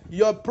that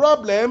your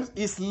problem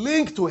is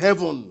linked to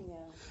heaven.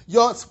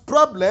 Yeah. Your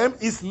problem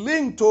is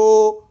linked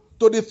to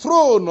the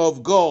throne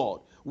of God,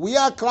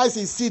 where Christ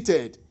is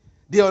seated.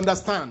 They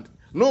understand.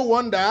 No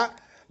wonder,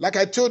 like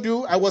I told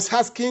you, I was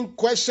asking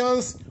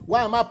questions.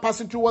 Why am I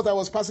passing through what I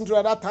was passing through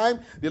at that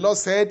time? The Lord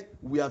said,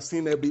 we have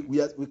seen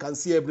we can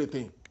see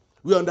everything.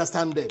 We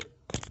understand them.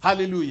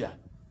 Hallelujah.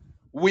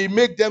 We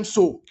make them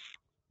so.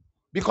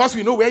 Because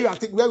we know where we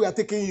are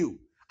taking you.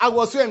 I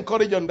was so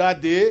encouraged on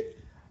that day.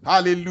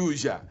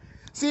 Hallelujah.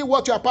 See,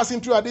 what you are passing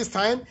through at this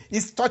time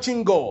is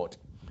touching God.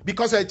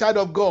 because you're a child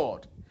of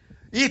God.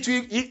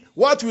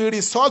 What we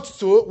resort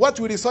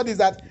is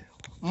that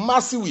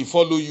mercy will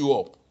follow you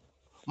up.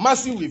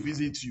 Mercy will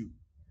visit you.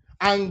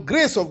 And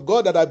grace of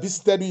God that have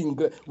visited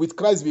you with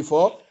Christ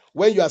before,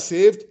 when you are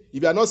saved,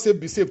 if you are not saved,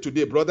 be saved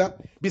today, brother.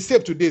 Be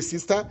saved today,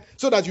 sister,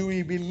 so that you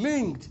will be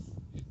linked.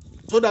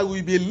 So that we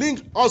will be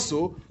linked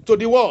also to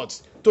the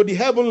words, to the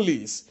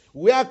heavenlies,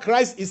 where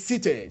Christ is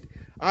seated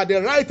at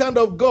the right hand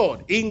of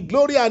God in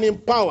glory and in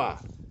power.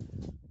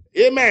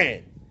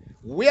 Amen.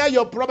 Where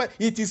your problem,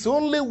 it is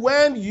only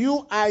when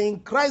you are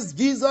in Christ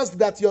Jesus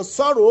that your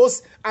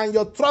sorrows and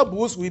your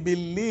troubles will be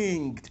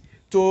linked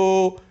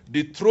to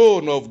the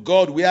throne of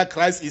God where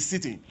Christ is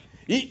sitting.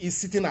 He is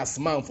sitting as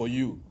man for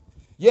you.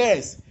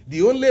 Yes,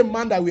 the only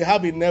man that we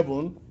have in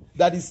heaven,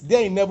 that is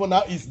there in heaven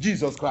now, is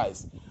Jesus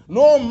Christ.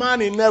 No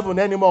man in heaven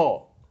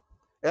anymore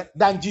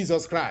than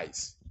Jesus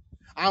Christ.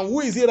 And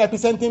who is he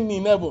representing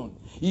in heaven?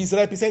 He is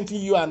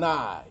representing you and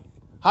I.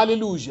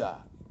 Hallelujah.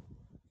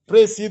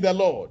 Praise ye the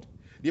Lord.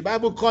 The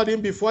Bible called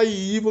him, before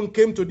he even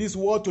came to this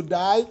world to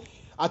die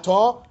at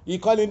all, he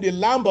called him the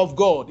Lamb of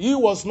God. He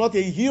was not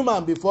a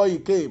human before he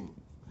came.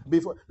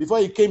 Before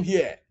he came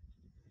here.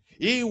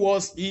 He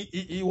was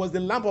the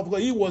Lamb of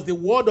God. He was the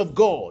Word of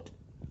God.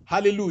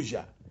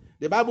 Hallelujah.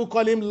 The Bible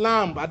called him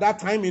Lamb at that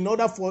time in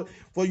order for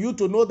you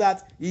to know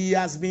that he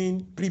has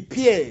been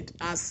prepared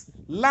as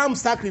lamb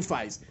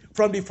sacrifice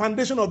from the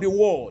foundation of the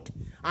world.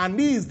 And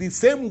he is the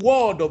same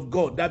Word of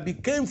God that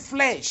became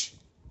flesh,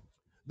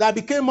 that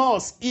became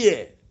us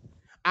here.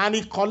 And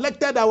he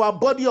collected our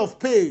body of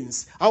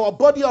pains, our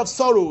body of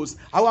sorrows,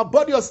 our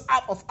body of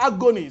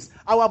agonies,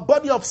 our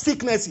body of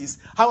sicknesses,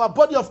 our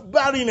body of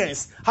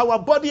barrenness, our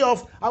body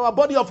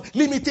of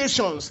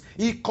limitations.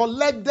 He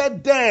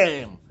collected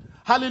them.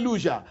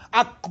 Hallelujah.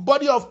 A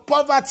body of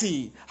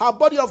poverty, a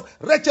body of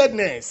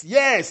wretchedness.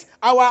 Yes,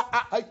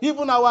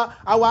 even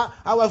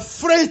our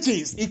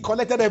frailties. He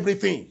collected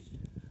everything.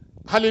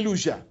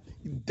 Hallelujah.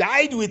 He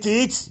died with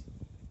it.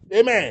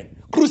 Amen.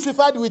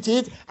 Crucified with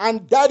it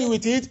and died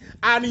with it,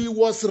 and he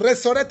was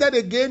resurrected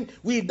again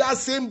with that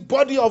same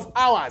body of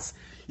ours.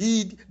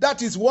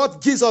 That is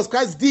what Jesus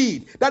Christ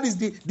did. That is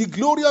the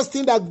glorious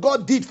thing that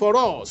God did for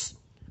us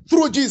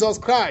through Jesus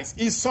Christ,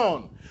 his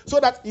Son, so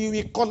that he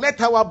will collect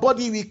our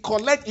body,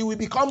 he will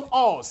become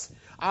us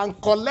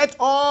and collect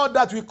all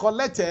that we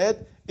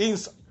collected in.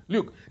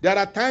 Look, there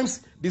are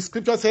times the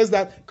scripture says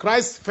that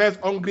Christ felt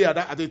hungry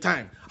at the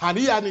time, and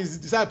he and his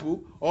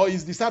disciple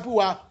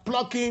were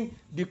plucking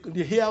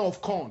the hair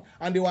of corn,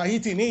 and they were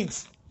eating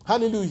it.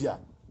 Hallelujah.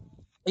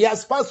 He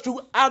has passed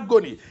through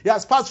agony. He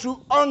has passed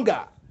through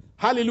hunger.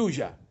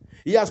 Hallelujah.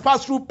 He has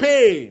passed through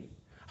pain.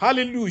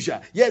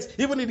 Hallelujah. Yes,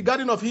 even in the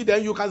Garden of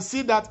Eden, you can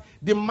see that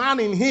the man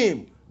in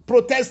him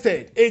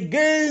protested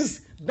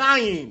against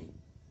dying.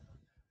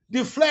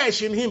 The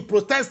flesh in him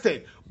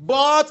protested.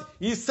 But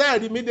he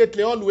said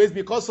immediately, always,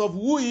 because of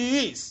who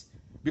he is,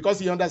 because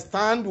he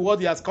understands what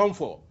he has come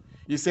for.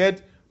 He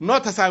said,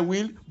 not as I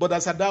will, but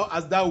as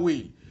thou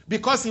will.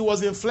 Because he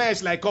was in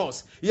flesh like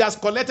us, he has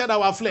collected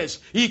our flesh.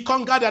 He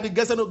conquered at the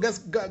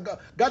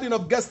Garden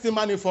of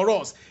Gethsemane for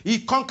us. He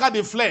conquered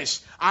the flesh,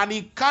 and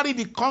he carried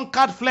the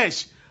conquered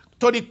flesh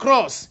to the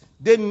cross.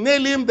 They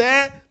nailed him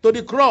there to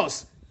the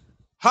cross.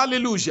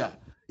 Hallelujah.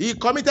 He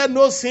committed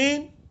no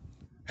sin.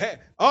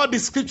 All the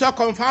scripture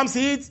confirms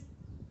it,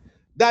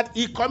 that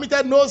he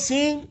committed no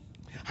sin,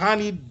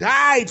 and he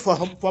died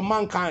for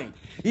mankind.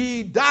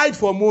 He died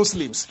for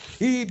Muslims.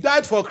 He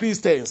died for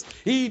Christians.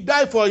 He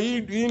died for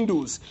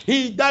Hindus.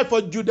 He died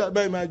for Judaism,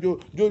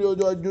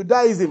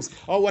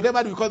 or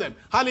whatever we call them.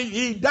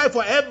 He died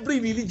for every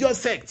religious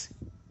sect.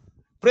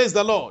 Praise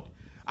the Lord.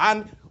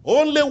 And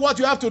only what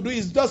you have to do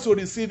is just to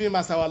receive him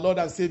as our Lord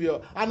and Savior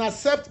and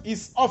accept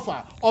his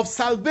offer of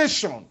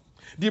salvation.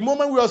 The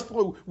moment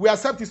we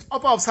accept his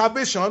offer of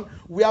salvation,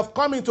 we have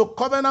come into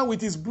covenant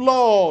with his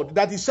blood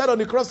that is shed on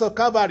the cross of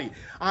Calvary.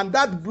 And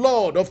that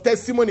blood of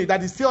testimony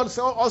that is still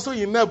also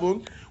in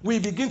heaven, we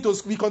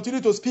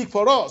continue to speak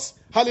for us.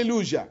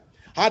 Hallelujah.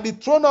 At the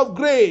throne of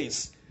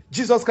grace,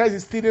 Jesus Christ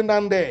is sitting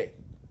down there.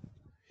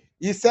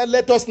 He said,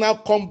 let us now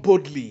come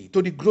boldly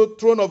to the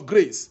throne of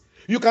grace.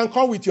 You can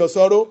come with your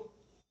sorrow.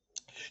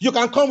 You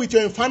can come with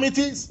your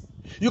infirmities.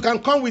 You can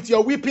come with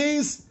your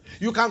weepings.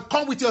 You can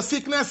come with your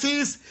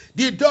sicknesses.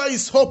 The door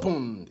is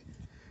opened.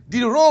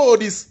 The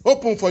road is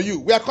open for you.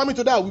 We are coming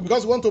to that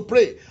because we want to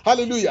pray.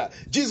 Hallelujah.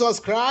 Jesus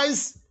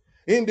Christ,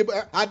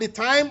 at the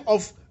time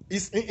of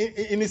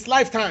in his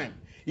lifetime,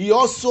 he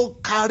also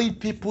carried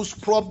people's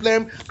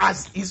problem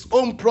as his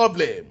own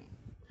problem.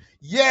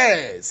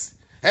 Yes.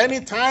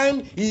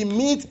 Anytime he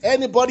meets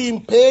anybody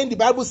in pain, the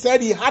Bible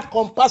said he had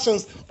compassion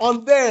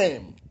on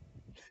them.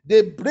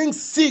 They bring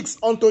sick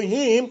unto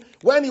him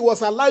when he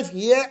was alive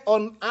here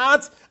on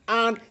earth,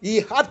 and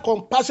he had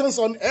compassion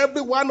on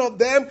every one of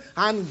them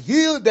and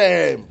healed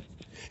them.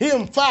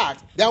 In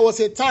fact, there was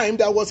a time,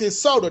 there was a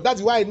sorrow.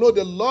 That's why I know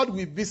the Lord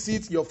will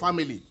visit your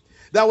family.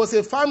 There was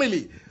a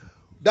family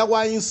that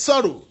were in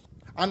sorrow,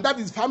 and that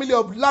is the family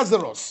of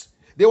Lazarus.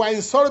 They were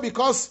in sorrow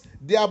because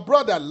their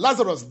brother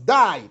Lazarus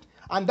died,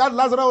 And that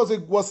Lazarus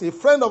was a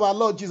friend of our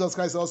Lord Jesus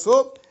Christ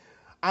also.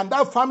 And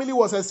that family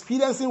was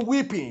experiencing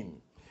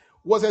weeping,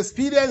 was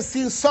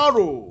experiencing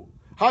sorrow.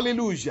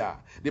 Hallelujah.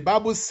 The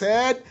Bible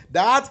said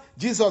that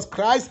Jesus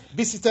Christ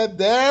visited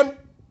them.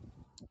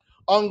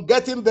 On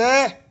getting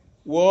there,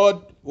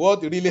 what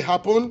really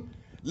happened?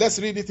 Let's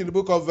read it in the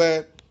book of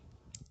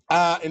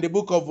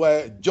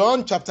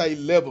John chapter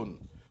 11.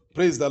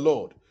 Praise the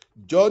Lord.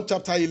 John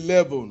chapter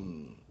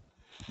 11.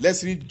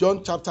 Let's read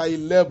John chapter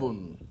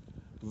 11,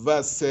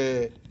 verse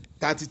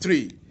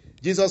 33.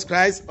 Jesus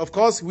Christ, of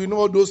course, we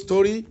know those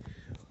stories.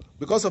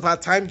 Because of our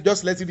time,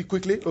 just let's read it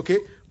quickly. Okay?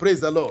 Praise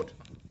the Lord.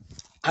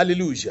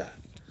 Hallelujah.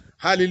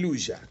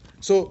 Hallelujah.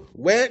 So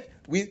when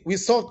we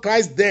saw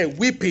Christ there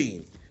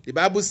weeping, the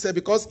Bible said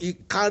because he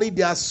carried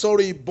their sorrow,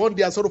 he borne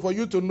their sorrow, for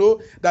you to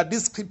know that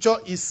this scripture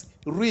is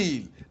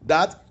real,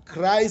 that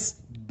Christ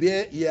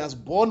he has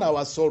borne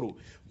our sorrow.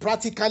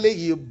 Practically,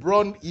 he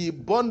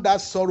borne that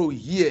sorrow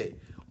here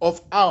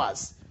of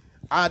ours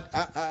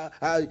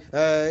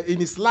in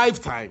his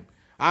lifetime.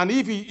 And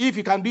if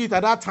he can do it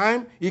at that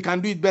time, he can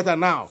do it better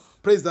now.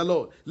 Praise the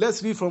Lord.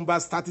 Let's read from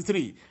verse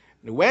 33.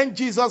 When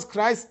Jesus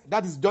Christ,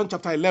 that is John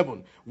chapter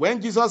 11, when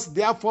Jesus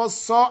therefore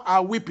saw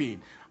her weeping,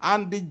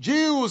 and the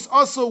Jews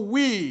also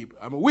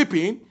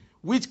weeping,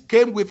 which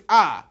came with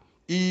her,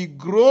 he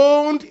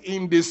groaned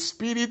in the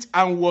spirit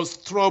and was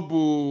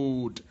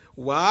troubled.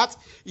 What?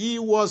 He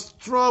was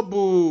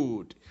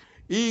troubled.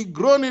 He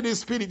groaned in the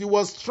spirit. He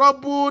was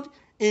troubled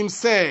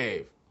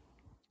himself.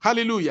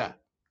 Hallelujah.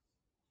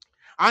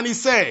 And he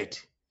said,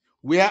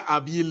 where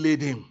have ye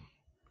laid him?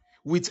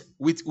 With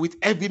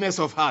heaviness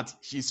of heart,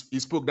 he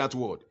spoke that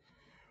word.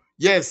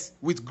 Yes,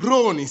 with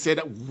groan, he said,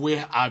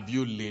 where have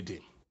you laid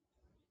him?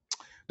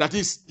 That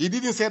is, he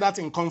didn't say that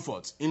in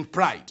comfort, in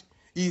pride.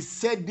 He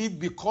said it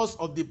because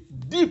of the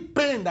deep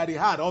pain that he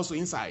had also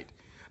inside.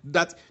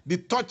 That the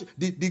touch,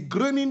 the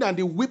groaning and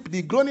the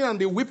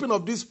weeping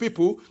of these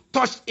people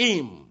touched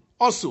him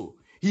also.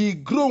 He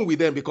groaned with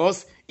them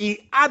because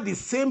he had the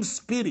same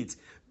spirit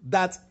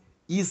that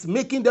is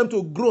making them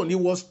to groan. He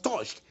was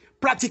touched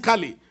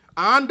practically.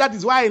 And that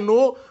is why I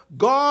know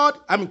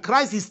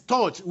Christ is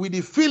touched with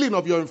the feeling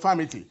of your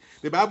infirmity.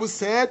 The Bible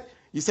said,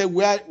 he said,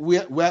 where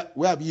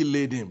have you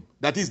laid him?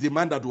 That is the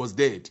man that was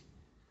dead,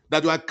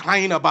 that you are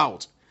crying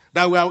about,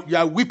 that you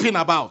are weeping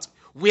about.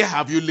 Where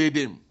have you laid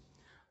him?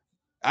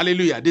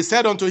 Hallelujah. They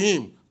said unto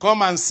him,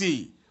 come and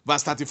see.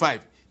 Verse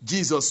 35.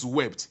 Jesus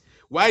wept.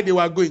 While they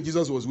were going,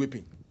 Jesus was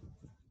weeping.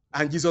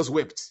 And Jesus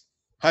wept.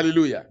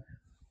 Hallelujah.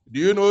 Do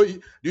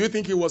you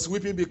think he was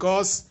weeping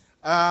because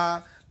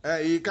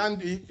he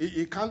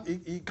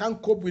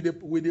can't cope with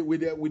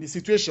the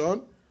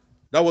situation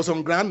that was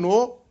on ground?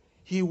 No.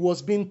 He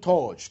was being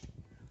touched.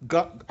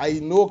 God, I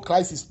know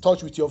Christ is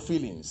touched with your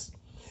feelings.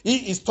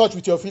 He is touched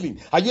with your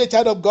feelings. Are you a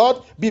child of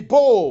God? Be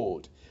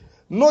bold.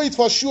 Know it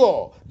for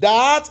sure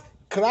that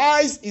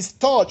Christ is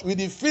touched with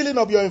the feeling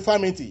of your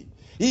infirmity.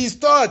 He is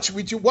touched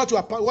with what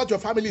your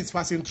family is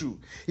passing through.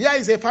 Here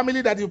is a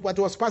family that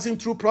was passing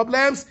through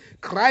problems.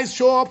 Christ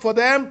showed up for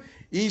them.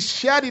 He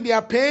shared in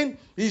their pain.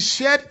 He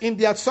shared in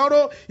their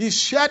sorrow. He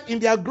shared in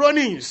their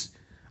groanings.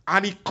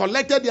 And he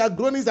collected their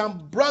groanings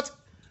and brought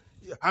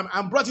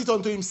it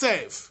unto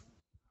himself.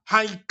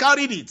 And he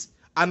carried it.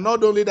 And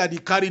not only that he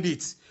carried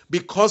it,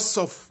 because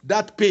of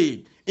that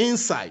pain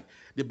inside,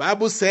 the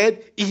Bible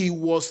said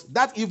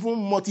that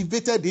even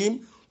motivated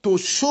him to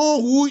show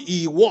who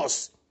he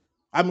was.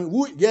 I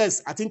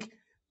think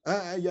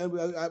I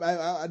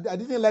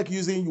didn't like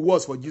using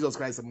words for Jesus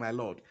Christ, my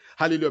Lord.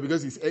 Hallelujah,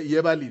 because he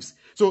ever lives.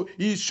 So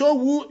he showed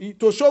who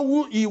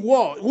he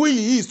was, who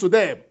he is to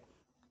them.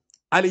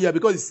 Hallelujah,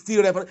 because it's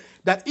still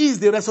that is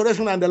the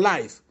resurrection and the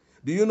life.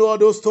 Do you know all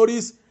those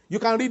stories? You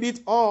can read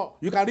it all.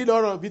 You can read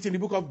all of it in the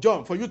book of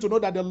John for you to know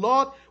that the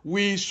Lord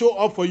will show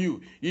up for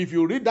you. If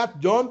you read that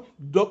John,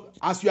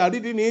 as you are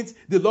reading it,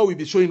 the Lord will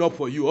be showing up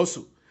for you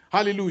also.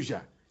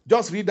 Hallelujah.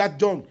 Just read that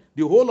John,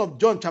 the whole of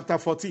John chapter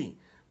 14.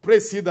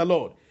 Praise ye the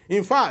Lord.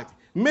 In fact,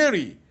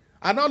 Mary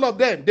and all of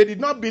them, they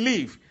did not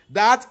believe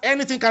that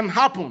anything can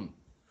happen.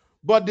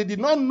 But they did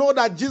not know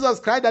that Jesus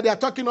Christ that they are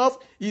talking of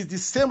is the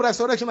same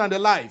resurrection and the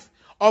life.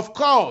 Of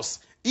course,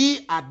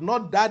 he had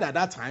not died at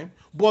that time,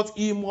 but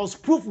he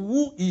must prove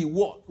who he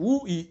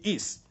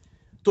is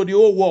to the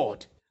whole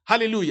world.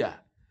 Hallelujah.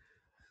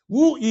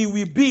 Who he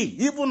will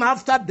be even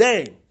after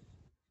then,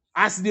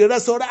 as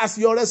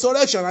your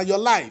resurrection and your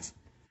life.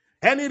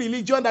 Any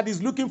religion that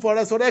is looking for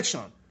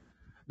resurrection,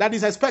 that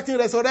is expecting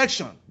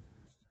resurrection,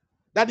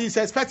 that is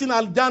expecting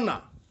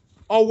Al-Jannah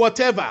or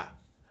whatever,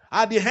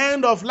 at the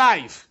end of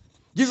life,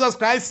 Jesus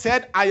Christ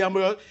said,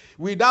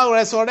 without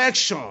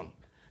resurrection,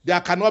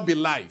 there cannot be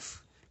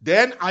life.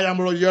 Then I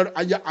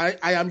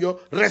am your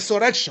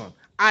resurrection.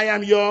 I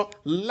am your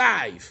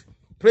life.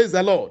 Praise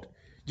the Lord.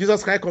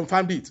 Jesus Christ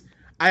confirmed it.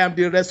 I am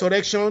the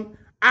resurrection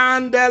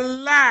and the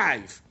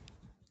life.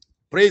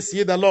 Praise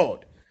ye the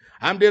Lord.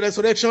 I am the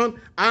resurrection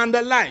and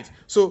the life.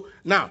 So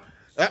now,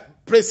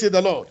 praise ye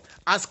the Lord.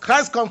 As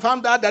Christ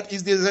confirmed that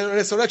is the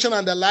resurrection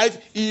and the life,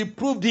 he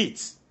proved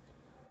it.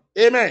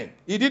 Amen.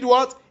 He did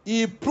what?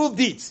 He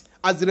proved it.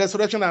 as the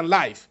resurrection and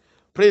life.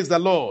 Praise the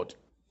Lord.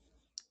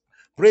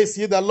 Praise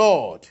ye the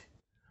Lord.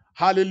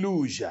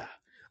 Hallelujah.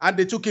 And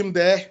they took him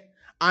there,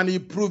 and he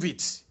proved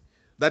it,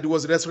 that it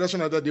was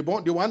resurrection of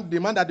the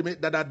man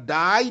that had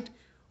died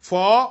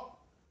for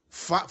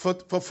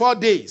 4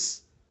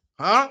 days.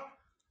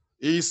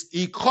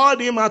 He called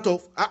him out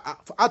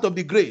of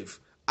the grave,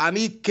 and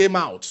he came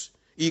out.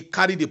 He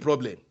carried the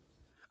problem,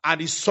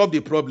 and he solved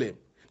the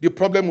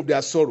problem of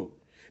their sorrow.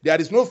 There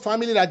is no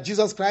family that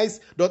Jesus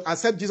Christ does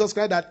accept Jesus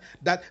Christ,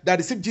 that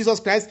receive Jesus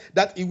Christ,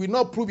 that he will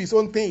not prove his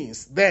own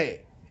things there.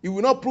 He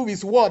will not prove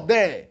his word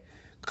there.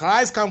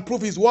 Christ can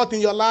prove his word in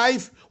your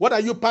life. What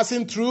are you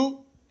passing through?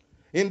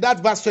 In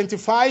that verse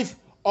 25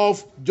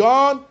 of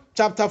John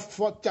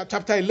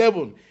chapter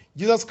 11,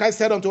 Jesus Christ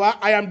said unto her,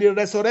 I am the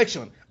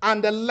resurrection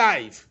and the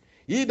life.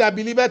 He that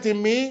believeth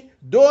in me,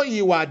 though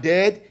he were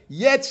dead,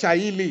 yet shall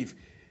he live.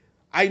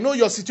 I know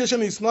your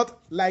situation is not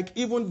like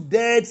even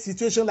dead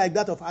situation like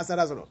that of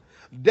Lazarus,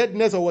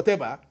 deadness or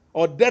whatever,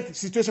 or death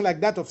situation like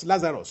that of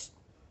Lazarus.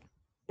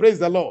 Praise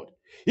the Lord.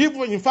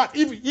 Even in fact,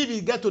 if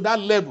you get to that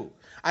level,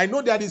 I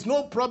know there is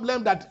no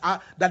problem that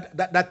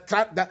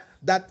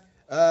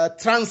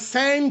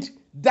transcend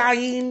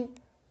dying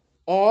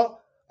or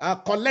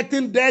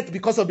collecting death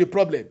because of the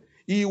problem.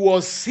 He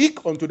was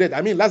sick unto death.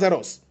 I mean,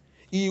 Lazarus.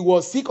 He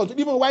was sick unto,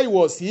 even while he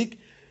was sick,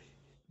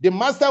 the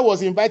master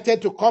was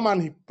invited to come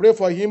and pray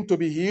for him to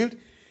be healed.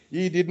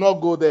 He did not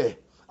go there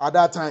at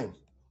that time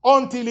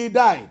until he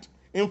died.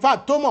 In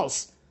fact,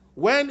 Thomas,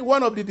 when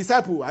one of the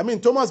disciples,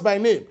 Thomas by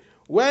name,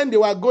 when they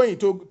were going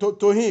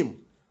to him,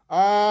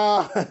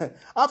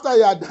 after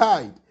he had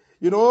died,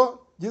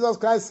 Jesus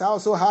Christ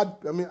also had,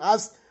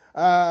 as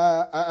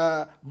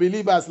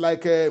believers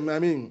like,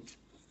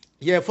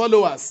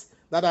 followers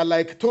that are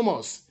like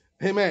Thomas.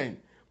 Amen.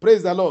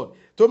 Praise the Lord.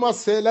 Thomas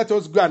said, let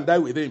us go and die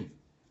with him.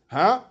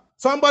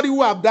 Somebody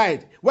who have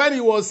died when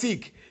he was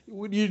sick,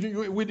 we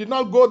did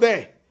not go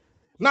there.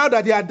 Now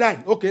that he had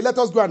died, okay, let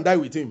us go and die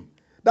with him.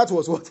 That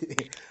was what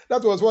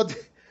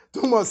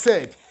Thomas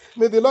said.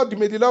 May the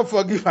Lord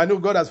forgive. I know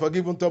God has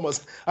forgiven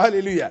Thomas.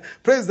 Hallelujah.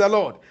 Praise the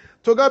Lord.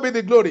 To God be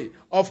the glory.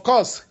 Of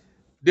course,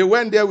 they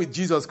went there with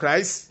Jesus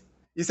Christ.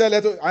 He said,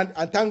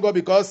 and thank God,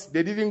 because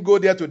they didn't go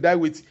there to die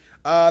with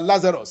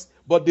Lazarus,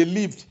 but they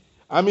lived.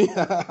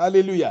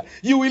 Hallelujah.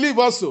 You will live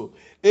also.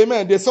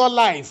 Amen. They saw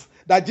life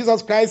that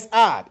Jesus Christ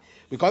had,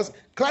 because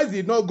Christ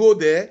did not go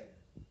there,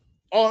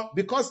 or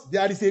because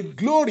there is a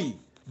glory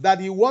that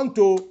he want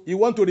to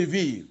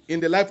reveal in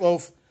the life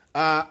of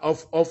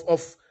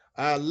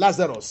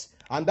Lazarus,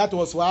 and that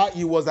was why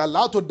he was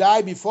allowed to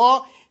die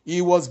before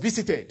he was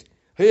visited.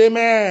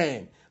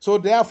 Amen. So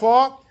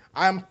therefore,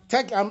 I'm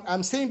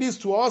saying this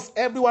to us,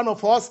 every one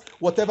of us,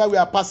 whatever we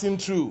are passing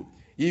through.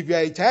 If you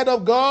are a child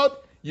of God,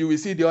 you will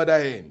see the other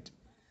end.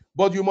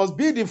 But you must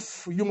be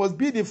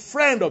the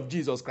friend of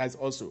Jesus Christ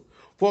also,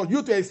 for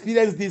you to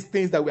experience these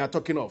things that we are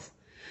talking of.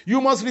 You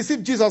must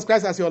receive Jesus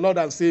Christ as your Lord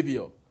and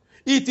Savior.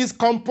 It is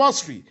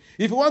compulsory.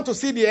 If you want to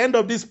see the end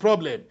of this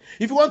problem,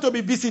 if you want to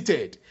be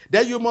visited,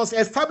 then you must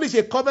establish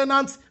a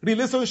covenant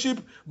relationship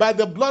by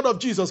the blood of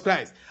Jesus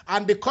Christ.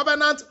 And the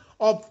covenant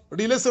of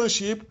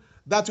relationship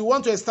that you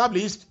want to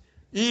establish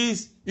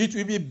it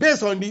will be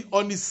based on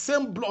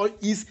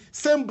the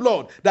same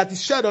blood that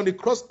is shed on the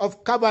cross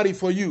of Calvary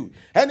for you.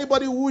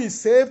 Anybody who is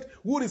saved,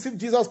 who received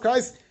Jesus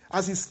Christ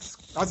as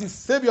his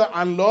Savior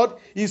and Lord,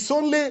 is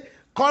only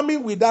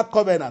coming with that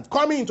covenant,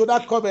 coming into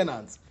that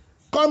covenant,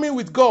 coming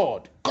with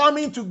God,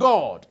 coming to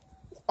God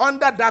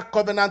under that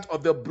covenant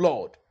of the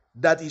blood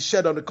that is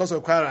shed on the cross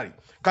of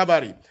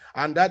Calvary.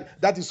 And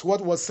that is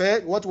what was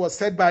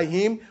said by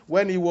him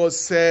when he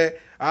was at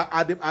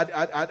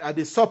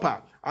the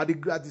supper. At the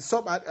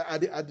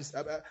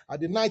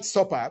night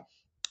supper,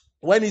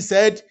 when he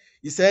said,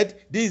 this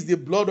is the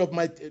blood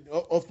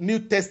of New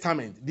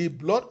Testament, the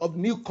blood of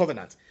New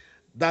Covenant,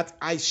 that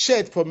I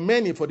shed for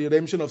many for the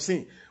remission of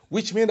sin,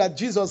 which means that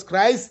Jesus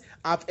Christ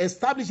have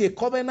established a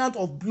covenant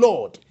of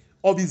blood,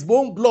 of his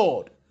own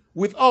blood,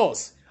 with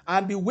us.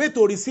 And the way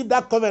to receive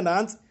that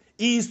covenant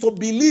is to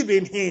believe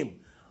in him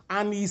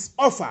and his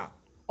offer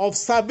of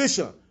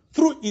salvation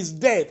through his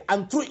death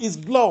and through his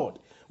blood.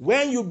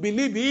 When you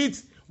believe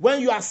it,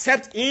 when you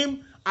accept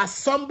him as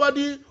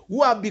somebody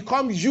who have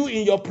become you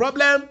in your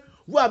problem,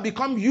 who have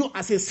become you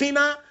as a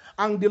sinner,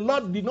 and the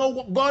Lord did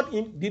not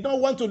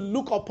want to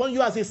look upon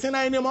you as a sinner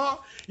anymore.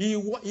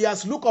 He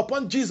has looked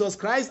upon Jesus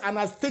Christ and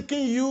has taken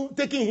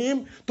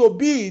him to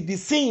be the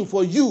sin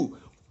for you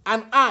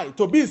and I,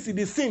 to be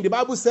the sin. The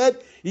Bible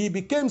said he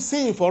became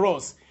sin for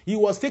us. He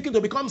was taken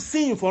to become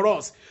sin for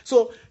us.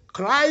 So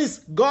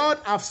Christ, God,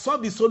 have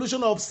solved the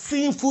solution of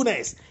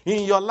sinfulness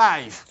in your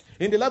life,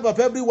 in the life of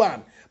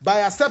everyone.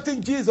 By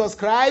accepting Jesus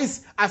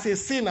Christ as a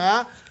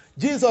sinner,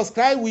 Jesus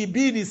Christ will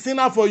be the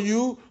sinner for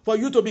you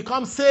to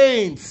become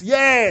saints.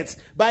 Yes,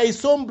 by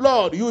his own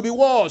blood, you will be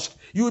washed,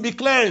 you will be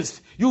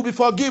cleansed, you will be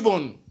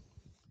forgiven.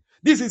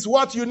 This is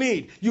what you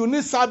need. You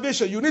need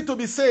salvation. You need to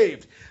be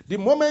saved. The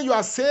moment you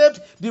are saved,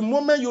 the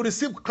moment you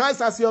receive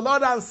Christ as your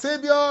Lord and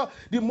Savior,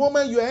 the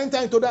moment you enter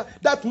into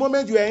that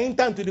moment you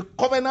enter into the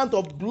covenant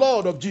of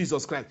blood of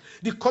Jesus Christ,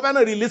 the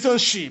covenant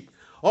relationship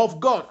of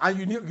God. And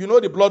you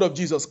know the blood of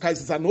Jesus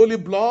Christ is an holy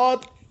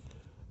blood.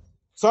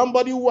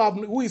 Somebody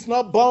who is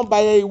not born by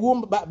a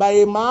womb, by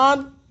a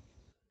man,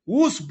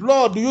 whose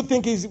blood do you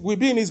think will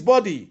be in his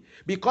body?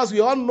 Because we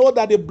all know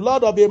that the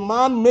blood of a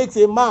man makes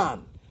a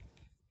man.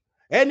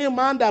 Any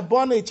man that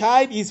born a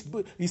child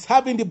is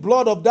having the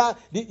blood of that.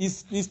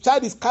 His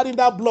child is carrying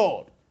that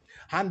blood.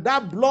 And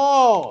that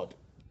blood,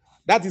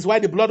 that is why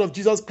the blood of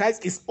Jesus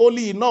Christ is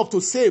only enough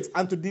to save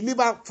and to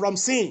deliver from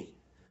sin,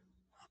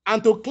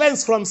 and to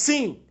cleanse from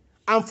sin,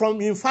 and from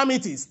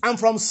infirmities, and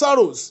from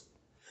sorrows.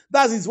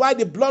 That is why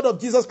the blood of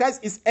Jesus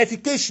Christ is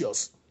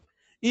efficacious.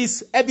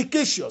 Is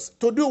efficacious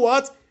to do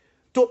what?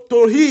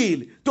 To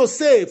heal, to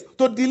save,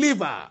 to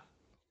deliver.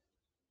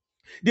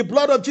 The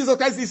blood of Jesus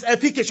Christ is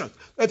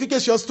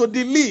efficacious to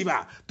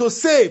deliver, to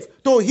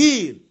save, to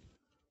heal,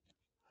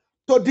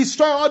 to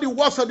destroy all the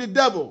works of the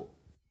devil.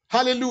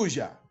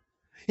 Hallelujah.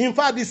 In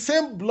fact, the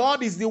same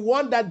blood is the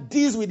one that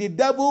deals with the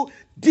devil,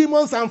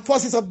 demons, and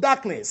forces of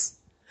darkness.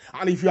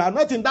 And if you are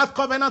not in that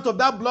covenant of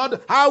that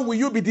blood, how will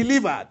you be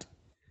delivered?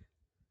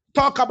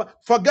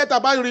 Forget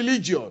about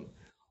religion.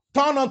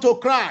 Turn unto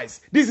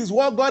Christ. This is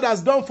what God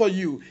has done for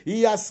you.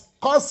 He has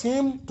caused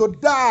him to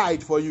die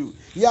for you.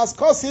 He has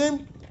caused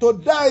him to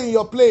die in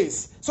your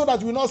place, so that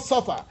you will not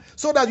suffer,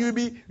 so that you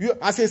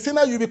as a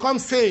sinner you become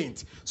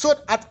saint. So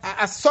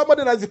as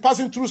somebody that is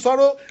passing through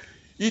sorrow,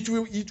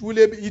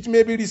 it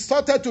may be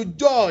resorted to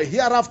joy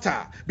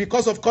hereafter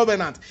because of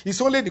covenant.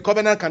 It's only the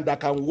covenant that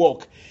can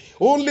work.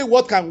 Only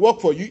what can work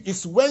for you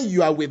is when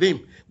you are with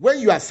him, when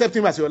you accept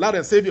him as your Lord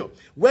and Savior,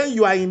 when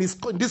you are in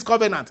this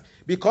covenant.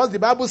 Because the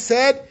Bible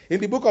said in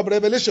the book of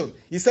Revelation,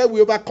 he said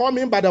we overcome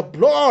him by the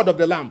blood of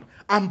the Lamb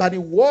and by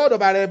the word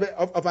of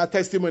our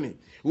testimony.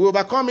 We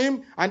overcome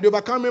him, and they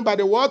overcome him by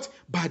the what?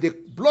 By the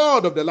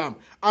blood of the Lamb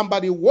and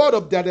by the word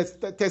of their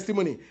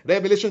testimony.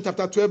 Revelation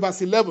chapter 12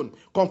 verse 11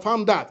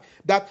 confirm that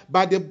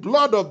by the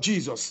blood of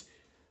Jesus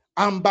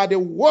and by the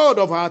word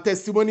of our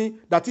testimony,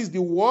 that is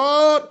the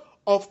word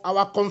of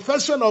our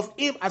confession of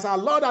him as our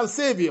Lord and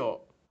Savior,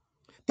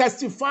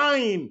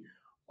 testifying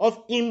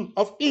of him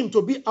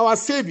to be our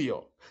Savior.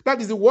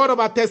 That is the word of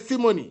our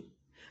testimony.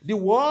 The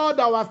word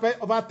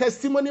of our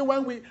testimony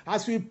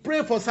as we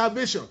pray for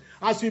salvation,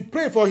 as we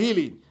pray for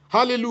healing,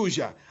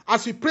 hallelujah,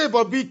 as we pray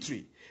for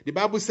victory. The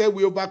Bible says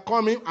we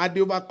overcome him, and they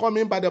overcome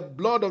him by the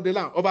blood of the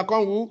Lamb.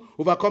 Overcome who?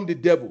 Overcome the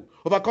devil.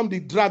 Overcome the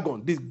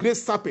dragon, the great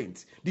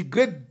serpent, the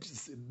great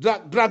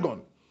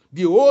dragon,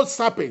 the old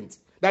serpent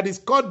that is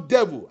called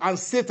devil and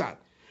Satan.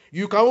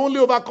 You can only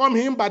overcome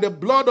him by the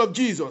blood of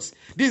Jesus.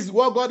 This is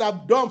what God has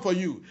done for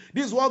you.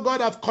 This is what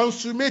God has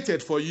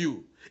consummated for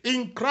you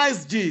in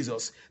Christ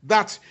Jesus,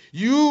 that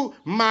you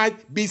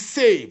might be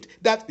saved,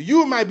 that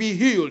you might be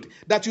healed,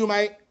 that you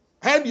might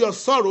end your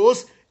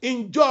sorrows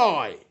in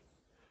joy.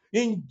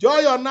 In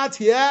joy or not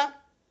here,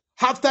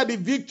 after the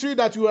victory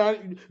that you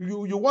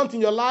want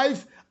in your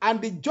life,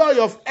 and the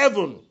joy of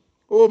heaven.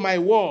 Oh my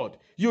word,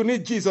 you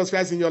need Jesus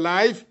Christ in your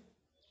life.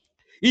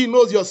 He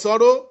knows your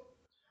sorrow.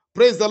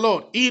 Praise the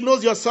Lord. He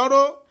knows your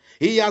sorrow.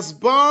 He has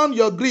borne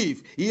your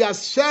grief. He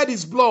has shed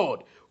his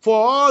blood for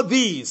all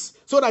these,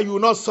 so that you will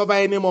not suffer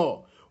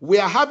anymore. We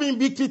are having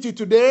victory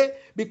today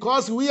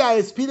because we are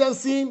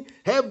experiencing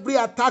every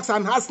attacks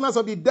and harshness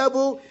of the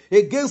devil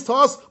against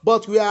us,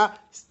 but we are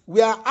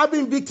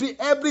having victory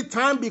every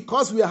time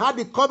because we had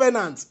the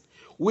covenant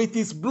with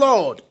his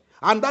blood,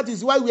 and that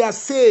is why we are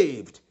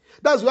saved.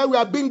 That's why we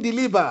are being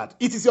delivered.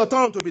 It is your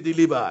turn to be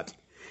delivered.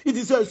 It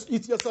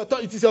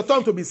is your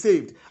turn to be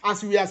saved,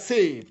 as we are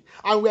saved,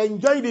 and we are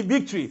enjoying the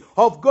victory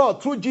of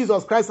God through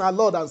Jesus Christ our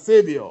Lord and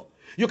Savior.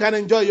 You can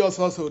enjoy yours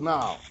also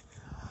now.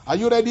 Are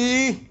you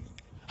ready?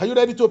 Are you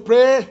ready to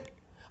pray?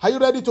 Are you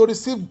ready to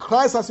receive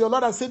Christ as your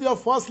Lord and Savior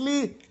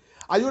firstly?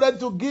 Are you ready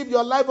to give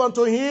your life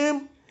unto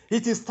him?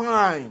 It is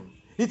time.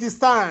 It is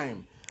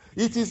time.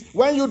 It is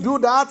when you do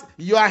that,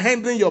 you are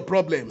handling your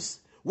problems.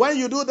 When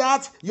you do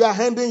that, you are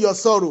handling your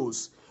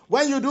sorrows.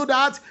 When you do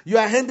that, you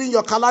are handling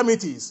your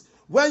calamities.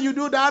 When you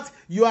do that,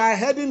 you are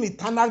heading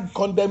eternal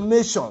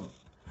condemnation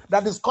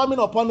that is coming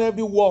upon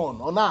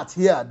everyone on earth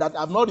here that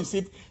have not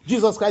received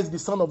Jesus Christ, the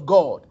Son of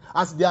God,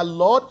 as their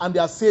Lord and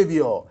their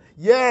Savior.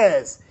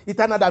 Yes,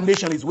 eternal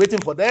damnation is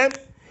waiting for them.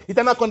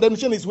 Eternal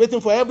condemnation is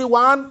waiting for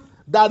everyone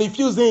that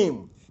refuse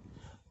him.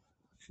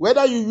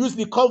 Whether you use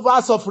the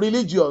covers of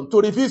religion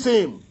to refuse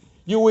him,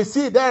 you will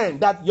see then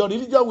that your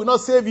religion will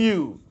not save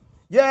you.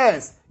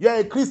 Yes, you are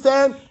a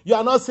Christian, you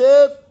are not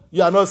saved,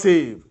 you are not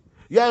saved.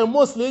 You are a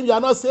Muslim, you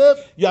are not saved,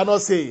 you are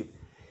not saved.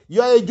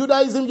 You are a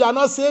Judaism, you are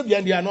not saved,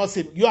 and you are not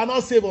saved. You are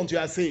not saved until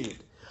you are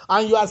saved.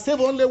 And you are saved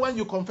only when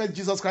you confess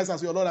Jesus Christ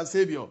as your Lord and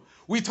Savior.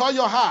 With all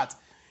your heart,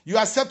 you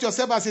accept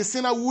yourself as a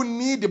sinner who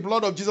need the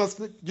blood of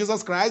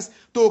Jesus Christ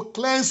to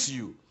cleanse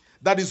you.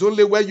 That is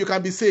only where you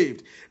can be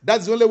saved.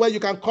 That's the only way you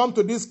can come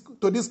to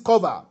this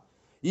cover.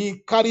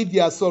 He carried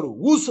their sorrow.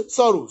 Whose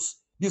sorrows?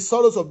 the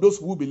sorrows of those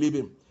who believe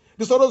him,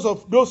 the sorrows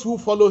of those who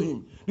follow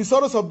him, the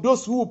sorrows of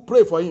those who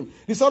pray for him,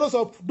 the sorrows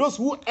of those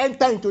who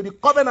enter into the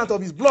covenant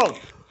of his blood.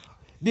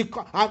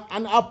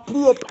 And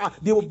approve.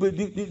 You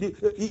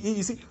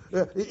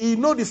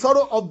know the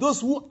sorrow of those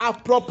who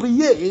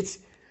appropriate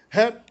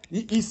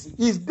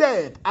his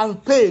death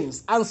and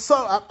pains and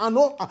sorrow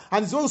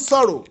and his own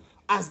sorrow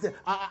as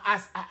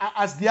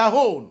their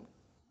own.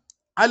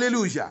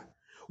 Hallelujah.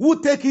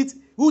 Who take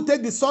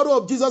the sorrow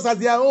of Jesus as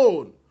their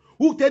own,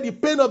 who take the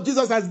pain of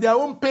Jesus as their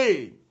own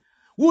pain,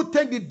 who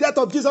take the death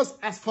of Jesus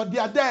as for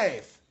their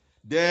death.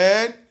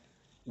 Then,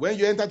 when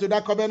you enter to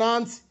that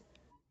covenant,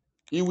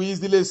 he will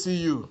easily see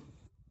you.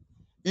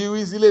 He will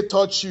easily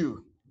touch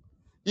you.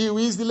 He will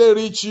easily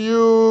reach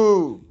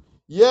you.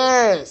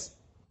 Yes.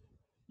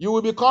 You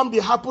will become the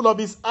apple of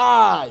his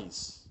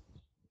eyes.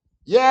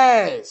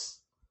 Yes.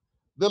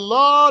 The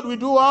Lord will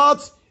do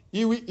what?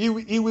 He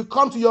will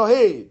come to your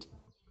aid.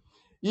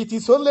 It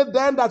is only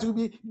then that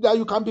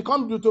you can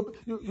become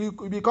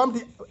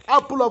the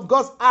apple of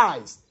God's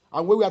eyes.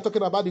 And when we are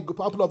talking about the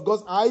apple of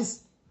God's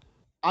eyes,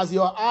 as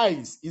your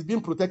eyes is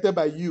being protected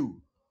by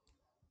you,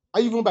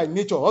 and even by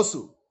nature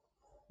also,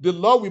 the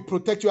Lord will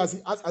protect you as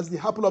the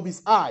apple of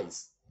his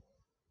eyes.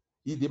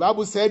 The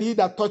Bible said, he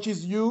that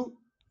touches you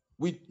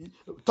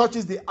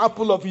touches the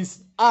apple of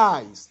his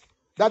eyes.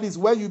 That is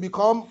when you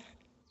become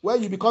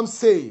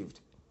saved.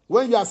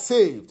 When you are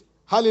saved,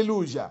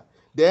 hallelujah,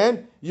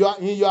 then you are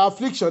in your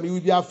affliction, you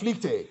will be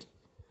afflicted.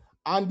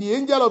 And the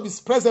angel of his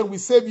presence will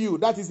save you.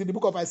 That is in the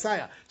book of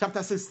Isaiah,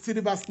 chapter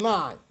 63, verse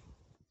 9.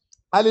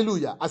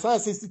 Hallelujah. Isaiah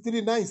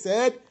 63, 9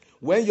 said,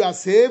 when you are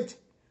saved,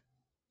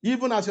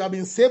 even as you have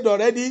been saved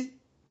already,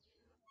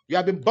 you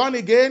have been born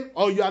again,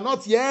 or you are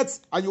not yet,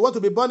 and you want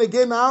to be born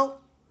again now,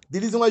 the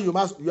reason why you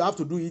have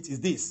to do it is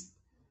this.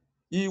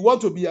 He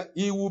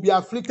will be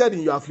afflicted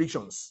in your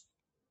afflictions.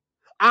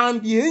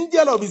 And the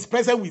angel of his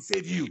presence will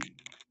save you.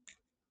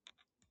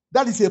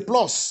 That is a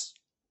plus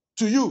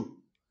to you.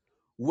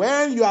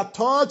 When you are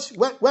touched,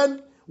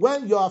 when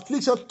your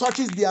affliction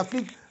touches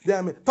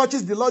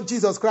the Lord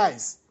Jesus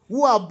Christ,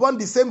 who have borne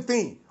the same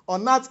thing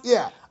on earth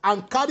here,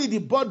 and carry the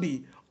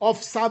body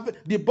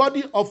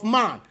of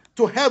man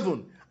to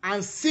heaven,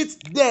 and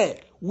sit there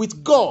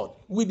with God,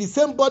 with the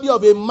same body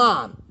of a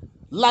man,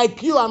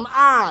 like you and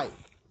I.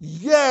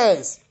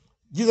 Yes,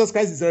 Jesus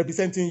Christ is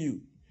representing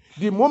you.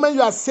 The moment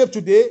you are saved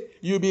today,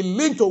 you'll be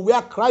linked to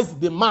where Christ,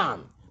 the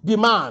man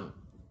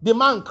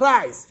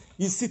Christ,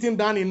 is sitting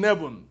down in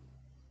heaven,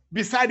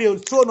 beside the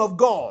throne of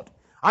God,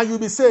 and you'll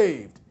be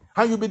saved,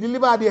 and you'll be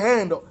delivered at the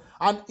end,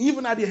 and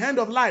even at the end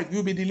of life,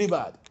 you'll be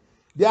delivered.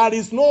 There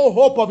is no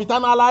hope of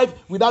eternal life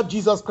without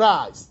Jesus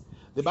Christ.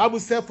 The Bible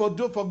said, for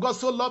God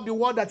so loved the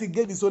world that he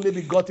gave his only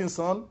begotten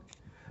Son,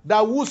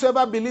 that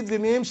whosoever believes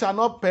in him shall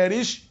not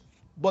perish,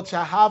 but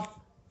shall have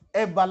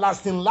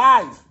everlasting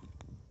life.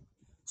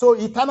 So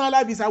eternal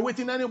life is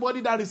awaiting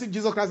anybody that receives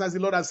Jesus Christ as the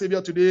Lord and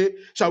Savior today.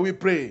 Shall we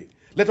pray?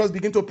 Let us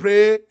begin to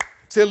pray.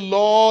 Say,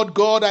 Lord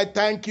God, I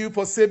thank you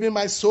for saving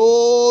my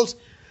souls.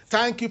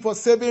 Thank you for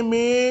saving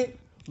me.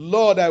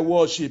 Lord, I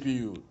worship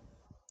you.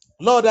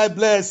 Lord, I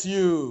bless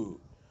you.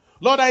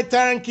 Lord, I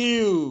thank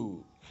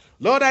you.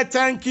 Lord, I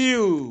thank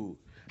you.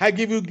 I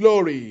give you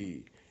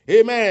glory.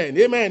 Amen,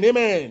 amen,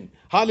 amen.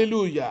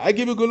 Hallelujah. I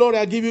give you glory.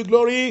 I give you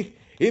glory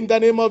in the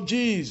name of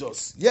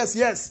Jesus. Yes,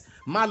 yes.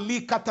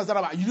 Malika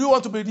Tazaraba. You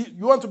want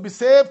to be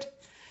saved?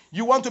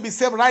 You want to be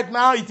saved right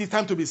now? It is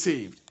time to be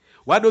saved.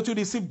 Why don't you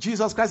receive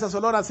Jesus Christ as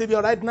your Lord and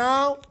Savior right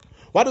now?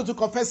 Why don't you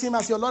confess him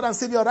as your Lord and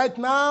Savior right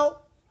now?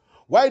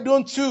 Why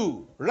don't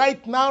you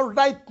right now,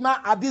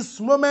 at this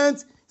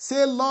moment,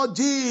 say, Lord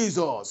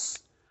Jesus,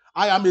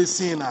 I am a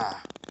sinner,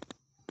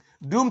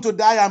 doomed to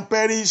die and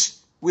perish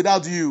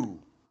without you.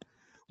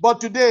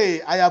 But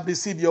today I have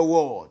received your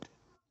word.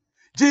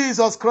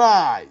 Jesus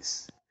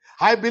Christ,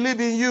 I believe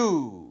in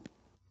you,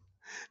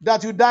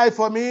 that you died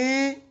for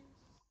me,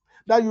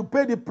 that you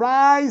paid the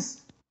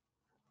price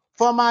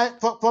for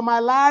my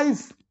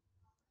life.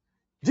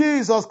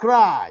 Jesus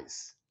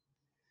Christ,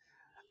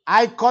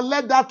 I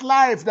collect that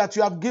life that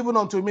you have given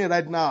unto me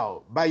right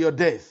now by your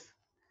death.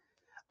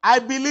 I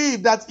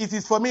believe that it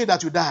is for me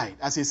that you died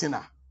as a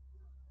sinner.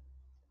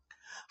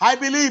 I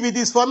believe it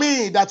is for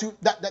me that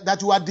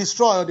you are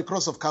destroyed on the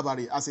cross of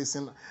Calvary as a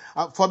sinner,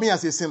 for me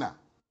as a sinner.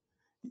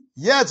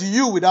 Yet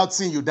you, without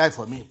sin, you died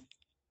for me.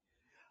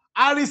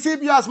 I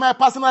receive you as my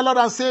personal Lord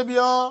and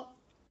Savior.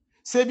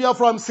 Savior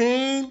from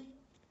sin.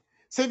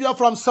 Savior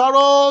from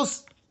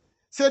sorrows.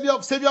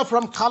 Savior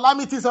from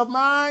calamities of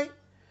mine.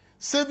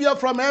 Savior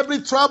from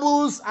every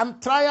troubles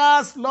and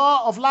trials,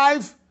 Lord of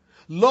life.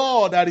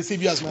 Lord, I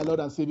receive you as my Lord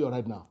and Savior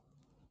right now.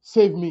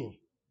 Save me.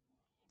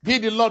 Be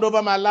the Lord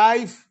over my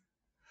life,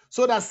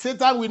 so that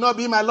Satan will not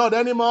be my Lord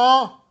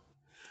anymore.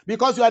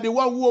 Because you are the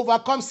one who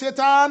overcomes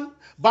Satan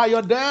by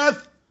your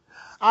death.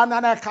 And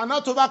I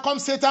cannot overcome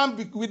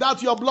Satan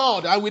without your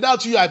blood. And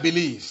without you, I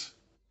believe.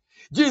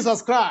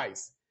 Jesus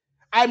Christ,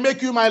 I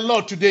make you my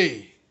Lord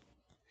today,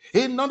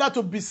 in order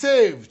to be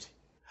saved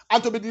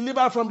and to be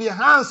delivered from the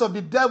hands of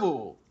the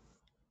devil.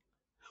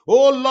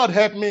 Oh Lord,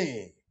 help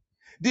me.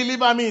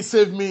 Deliver me,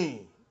 save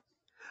me.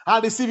 I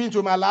receive you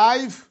into my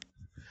life.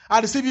 I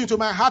receive you into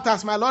my heart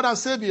as my Lord and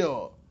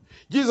Savior.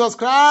 Jesus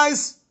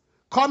Christ,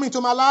 come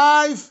into my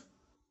life.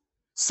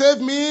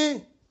 Save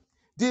me.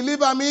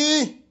 Deliver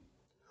me.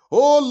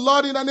 Oh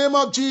Lord, in the name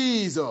of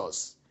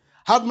Jesus,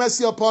 have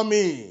mercy upon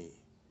me.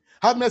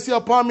 Have mercy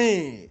upon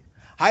me.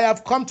 I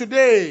have come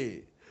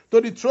today to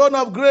the throne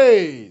of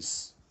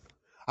grace.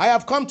 I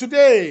have come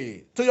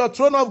today to your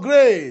throne of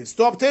grace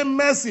to obtain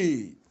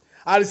mercy.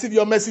 I receive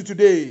your mercy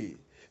today.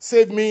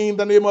 Save me in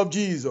the name of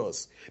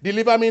Jesus.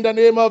 Deliver me in the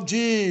name of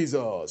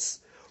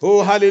Jesus.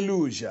 Oh,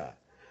 hallelujah.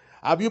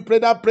 Have you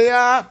prayed that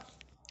prayer?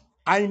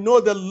 I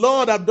know the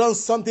Lord have done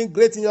something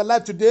great in your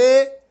life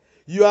today.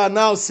 You are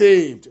now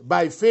saved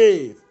by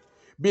faith.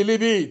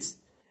 Believe it.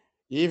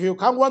 If you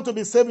can't want to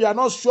be saved, you are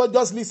not sure,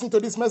 just listen to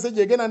this message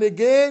again and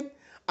again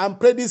and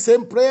pray the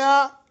same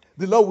prayer.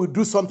 The Lord will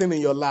do something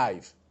in your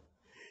life.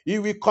 He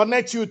will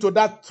connect you to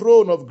that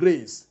throne of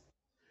grace.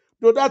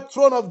 To that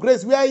throne of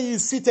grace where He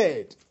is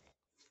seated.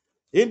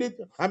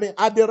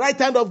 At the right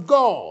hand of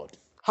God.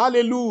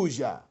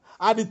 Hallelujah.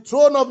 At the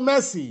throne of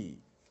mercy.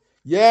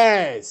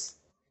 Yes.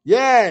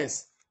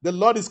 Yes. The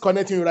Lord is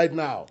connecting you right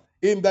now.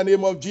 In the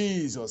name of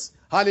Jesus.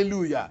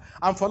 Hallelujah.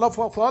 And for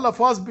all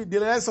of us, the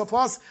rest of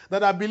us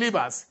that are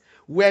believers,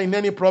 we are in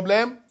any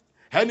problem,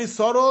 any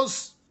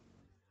sorrows,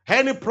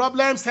 any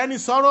problems, any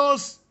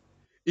sorrows,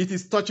 it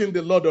is touching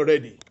the Lord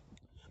already.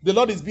 The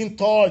Lord is being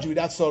touched with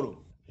that sorrow.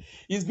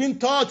 He's being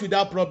touched with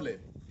that problem.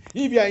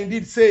 If you are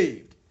indeed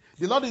saved,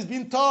 the Lord is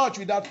being touched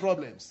with that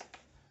problems.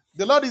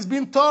 The Lord is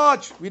being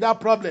touched with that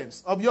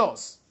problems of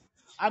yours.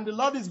 And the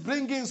Lord is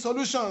bringing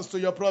solutions to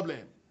your problem.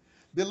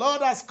 The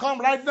Lord has come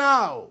right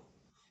now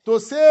to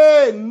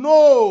say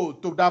no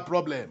to that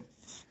problem.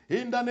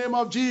 In the name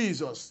of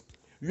Jesus.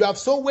 You have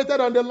so waited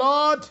on the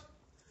Lord.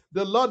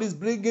 The Lord is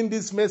bringing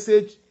this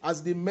message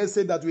as the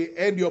message that will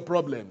end your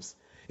problems.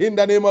 In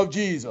the name of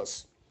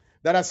Jesus.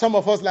 There are some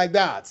of us like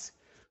that.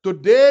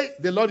 Today,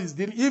 the Lord is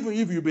dealing, even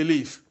if you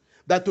believe,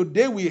 that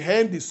today we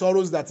end the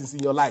sorrows that is in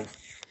your life.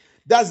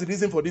 That's the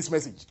reason for this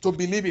message, to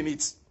believe in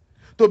it.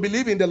 To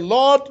believe in the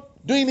Lord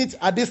doing it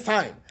at this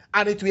time.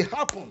 And it will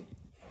happen.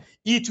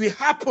 It will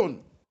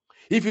happen.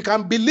 If you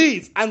can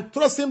believe and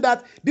trust Him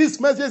that this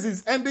message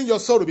is ending your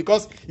sorrow,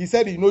 because He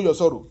said He knows your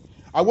sorrow.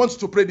 I want you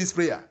to pray this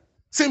prayer.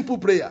 Simple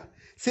prayer.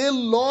 Say,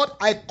 Lord,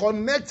 I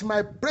connect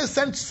my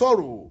present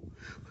sorrow.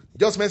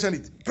 Just mention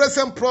it.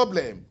 Present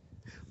problem.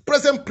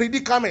 Present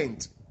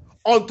predicament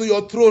onto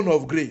your throne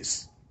of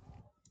grace.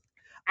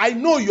 I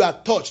know you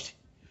are touched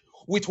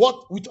with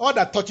all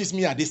that touches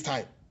me at this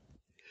time.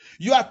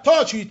 You are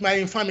touched with my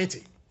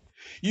infirmity.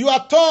 You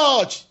are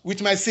touched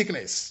with my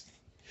sickness.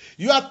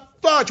 You are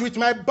touched with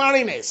my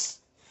barrenness.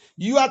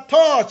 You are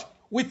touched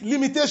with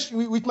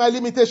my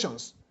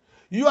limitations.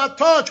 You are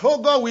touched, oh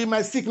God, with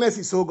my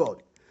sicknesses, oh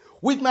God.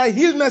 With my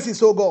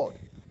illnesses, oh God.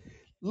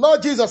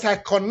 Lord Jesus, I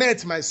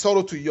connect my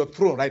sorrow to your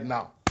throne right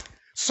now.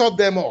 Sort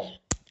them all.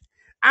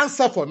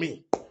 Answer for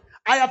me.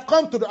 I have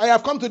come to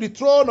the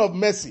throne of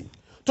mercy,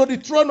 to the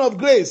throne of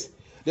grace.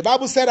 The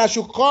Bible said I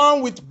should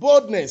come with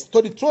boldness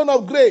to the throne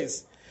of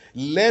grace.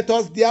 Let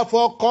us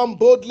therefore come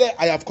boldly.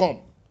 I have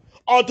come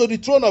unto the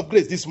throne of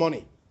grace this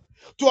morning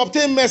to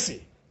obtain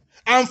mercy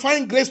and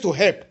find grace to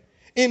help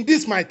in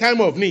this my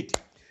time of need.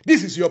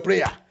 This is your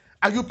prayer.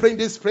 Are you praying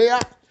this prayer?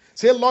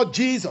 Say, Lord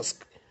Jesus,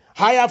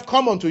 I have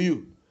come unto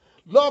you.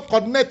 Lord,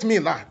 connect me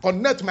now.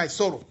 Connect my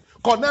sorrow.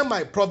 Connect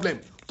my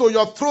problem to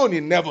your throne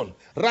in heaven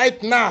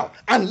right now,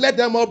 and let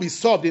them all be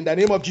solved in the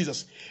name of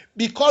Jesus.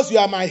 Because you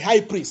are my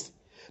high priest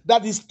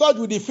that is touched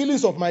with the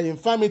feelings of my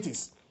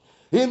infirmities.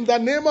 In the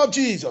name of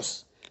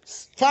Jesus,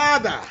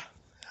 Father,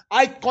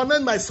 I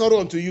connect my sorrow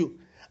unto you.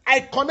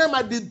 I connect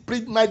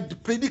my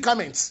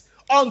predicaments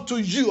unto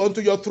you,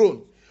 unto your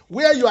throne.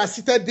 Where you are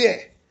seated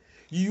there,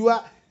 you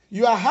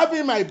are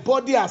having my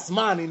body as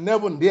man in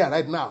heaven there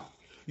right now.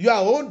 You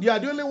are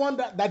the only one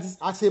that is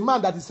as a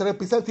man that is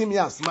representing me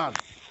as man.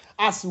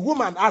 As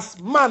woman, as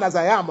man as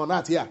I am on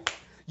earth here.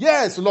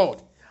 Yes,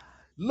 Lord.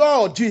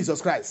 Lord Jesus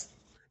Christ.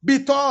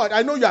 Be touched.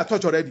 I know you are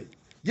touched already.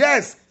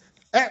 Yes.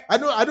 I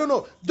don't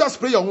know. Just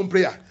pray your own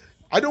prayer.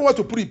 I don't want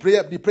to put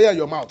the prayer in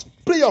your mouth.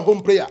 Pray your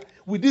own prayer.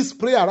 With this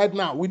prayer right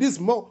now, with this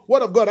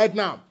word of God right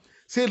now.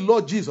 Say,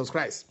 Lord Jesus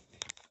Christ,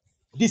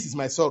 this is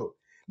my sorrow.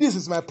 This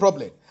is my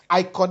problem.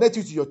 I connect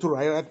you to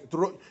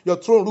your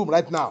throne room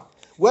right now.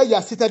 Where you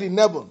are seated in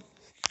heaven.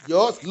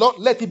 Yours, Lord,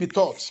 let it be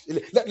touched.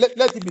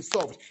 Let it be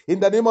solved in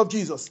the name of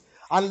Jesus.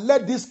 And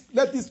let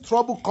this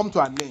trouble come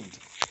to an end.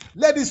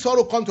 Let this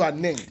sorrow come to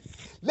an end.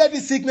 Let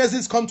these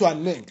sicknesses come to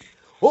an end.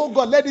 Oh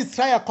God, let this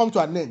trial come to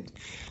an end.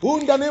 Oh,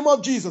 in the name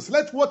of Jesus,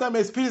 let what I'm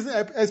experiencing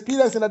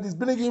that is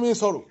bringing me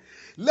sorrow,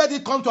 let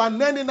it come to an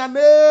end in the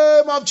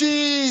name of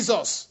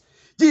Jesus.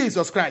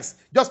 Jesus Christ.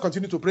 Just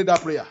continue to pray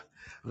that prayer.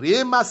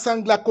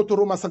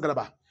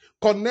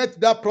 Connect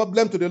that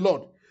problem to the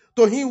Lord.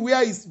 To him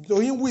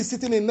who is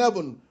sitting in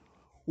heaven,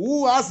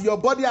 who has your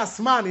body as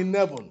man in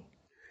heaven.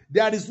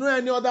 There is no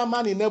any other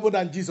man in heaven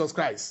than Jesus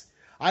Christ.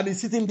 And he's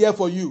sitting there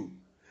for you.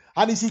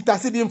 And he's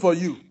interceding for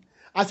you.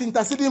 As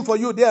interceding for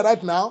you there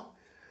right now,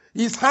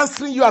 He's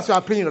answering you as you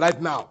are praying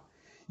right now.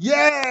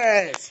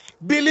 Yes,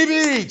 believe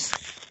it.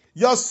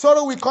 Your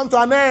sorrow will come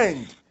to an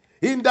end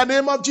in the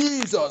name of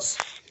Jesus.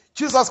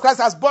 Jesus Christ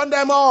has borne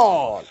them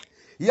all.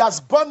 He has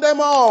borne them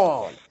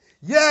all.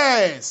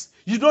 Yes,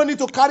 you don't need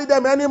to carry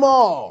them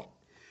anymore.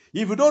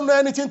 If you don't know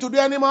anything to do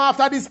anymore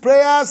after these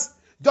prayers,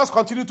 just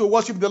continue to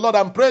worship the Lord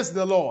and praise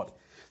the Lord.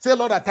 Say,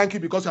 Lord, I thank you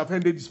because you have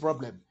ended this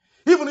problem.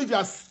 Even if you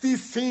are still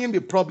seeing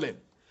the problem,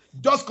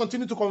 just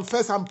continue to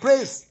confess and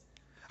praise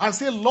and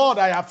say, Lord,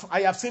 I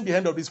have seen the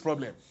end of this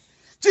problem.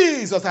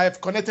 Jesus, I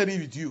have connected it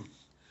with you.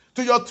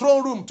 To your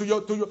throne room, to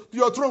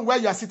your throne where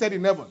you are seated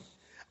in heaven.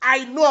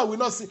 I know I will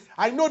not see.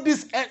 I know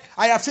this.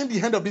 I have seen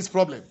the end of this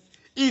problem.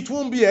 It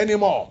won't be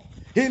anymore.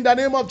 In the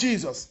name of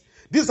Jesus,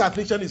 this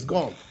affliction is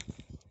gone.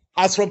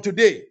 As from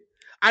today,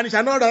 and it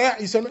shall not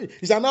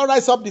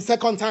rise up the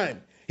second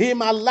time in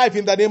my life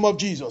in the name of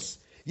Jesus.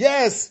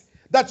 Yes,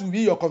 that will be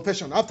your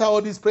confession after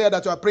all this prayer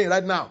that you are praying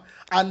right now.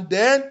 And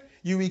then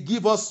you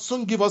will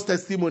soon give us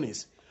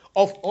testimonies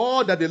of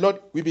all that the Lord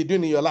will be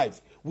doing in your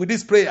life with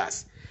these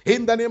prayers.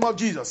 In the name of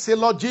Jesus, say,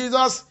 Lord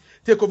Jesus,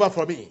 take over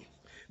for me.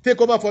 Take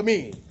over for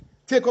me.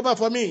 Take over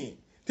for me.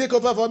 Take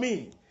over for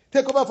me.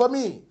 Take over for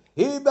me.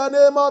 In the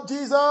name of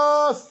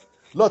Jesus,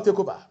 Lord, take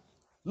over.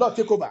 Lord,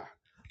 take over.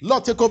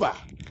 Lord, take over.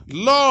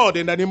 Lord,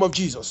 in the name of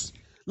Jesus.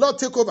 Lord,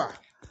 take over.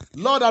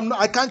 Lord,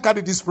 I can't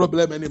carry this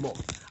problem anymore.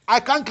 I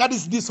can't carry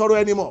this sorrow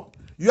anymore.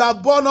 You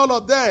have borne all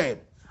of them,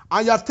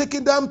 and you have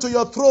taken them to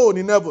your throne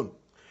in heaven.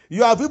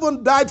 You have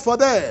even died for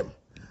them,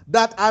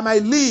 that I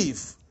might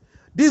live.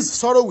 This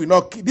problem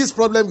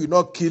will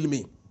not kill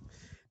me.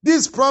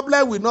 This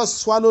problem will not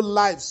swallow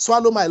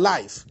my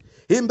life.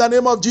 In the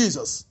name of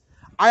Jesus,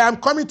 I am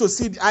coming to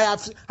see.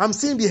 I'm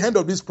seeing the end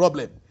of this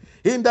problem.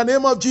 In the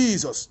name of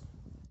Jesus,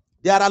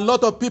 there are a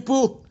lot of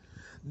people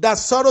that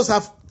sorrows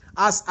have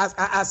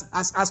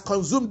has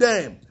consumed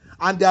them,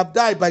 and they have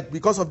died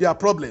because of their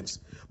problems.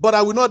 But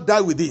I will not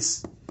die with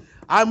this.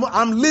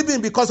 I'm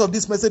living because of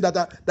this message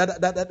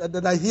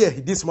that I hear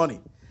this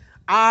morning.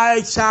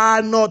 I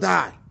shall not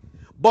die,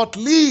 but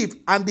live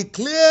and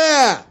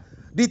declare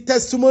the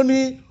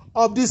testimony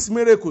of these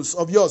miracles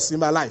of yours in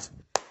my life.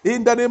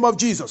 In the name of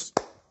Jesus.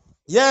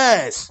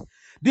 Yes,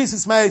 this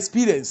is my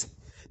experience.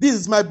 This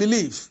is my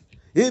belief.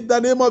 In the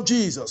name of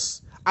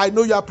Jesus. I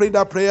know you are praying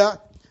that prayer.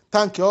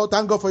 Thank you.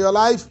 Thank God for your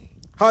life.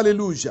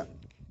 Hallelujah.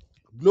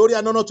 Glory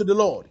and honor to the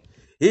Lord.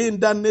 In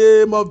the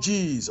name of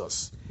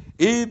Jesus.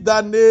 In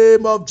the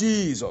name of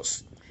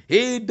Jesus.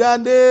 In the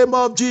name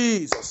of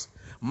Jesus.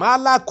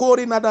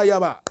 Malakori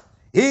nadayaba.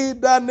 In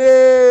the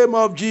name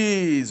of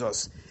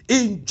Jesus.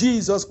 In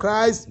Jesus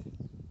Christ,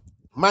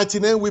 mighty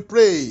name we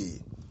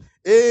pray.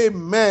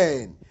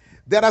 Amen.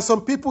 There are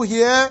some people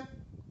here.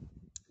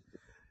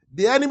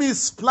 The enemy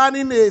is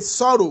planning a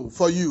sorrow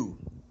for you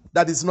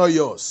that is not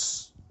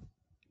yours.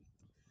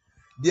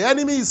 The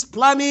enemy is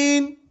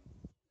planning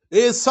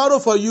a sorrow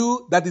for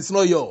you that is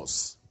not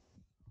yours.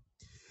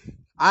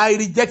 I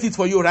reject it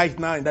for you right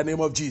now in the name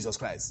of Jesus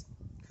Christ.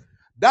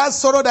 That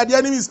sorrow that the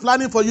enemy is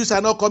planning for you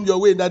shall not come your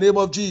way in the name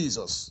of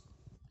Jesus.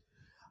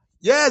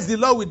 Yes, the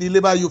Lord will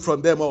deliver you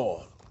from them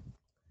all.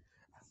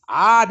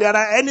 There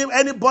are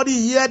anybody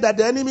here that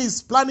the enemy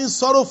is planning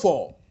sorrow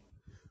for.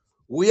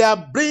 We are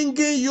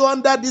bringing you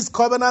under this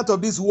covenant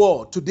of this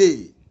war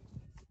today.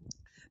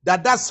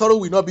 That sorrow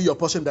will not be your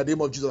portion in the name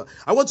of Jesus.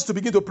 I want you to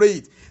begin to pray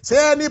it.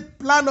 Say, any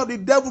plan of the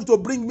devil to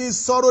bring me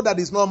sorrow that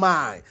is not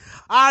mine,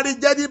 I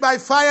reject it by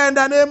fire in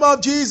the name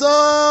of Jesus.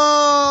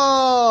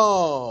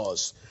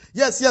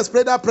 Yes,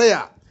 pray that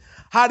prayer.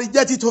 I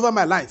reject it over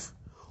my life,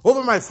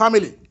 over my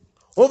family,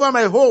 over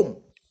my home,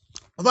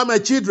 over my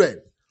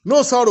children.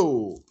 No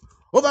sorrow.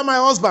 Over my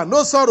husband,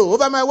 no sorrow.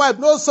 Over my wife,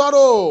 no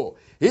sorrow.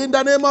 In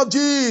the name of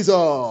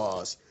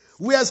Jesus.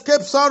 We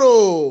escape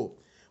sorrow.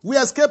 We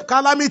escape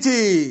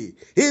calamity.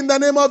 In the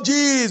name of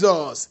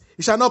Jesus.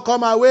 It shall not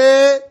come our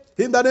way.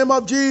 In the name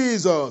of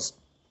Jesus.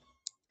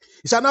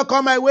 It shall not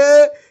come my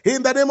way.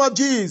 In the name of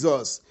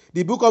Jesus.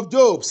 The book of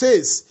Job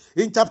says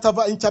in chapter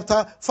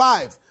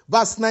 5,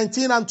 verse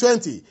 19 and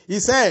 20, he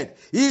said,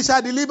 he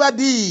shall deliver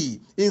thee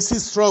in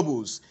 6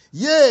 troubles.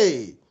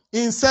 Yea,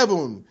 in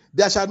 7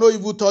 there shall no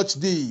evil touch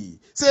thee.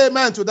 Say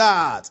amen to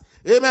that.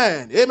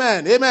 Amen,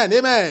 amen, amen,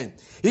 amen.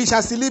 He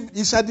shall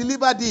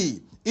deliver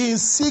thee in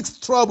 6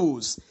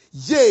 troubles.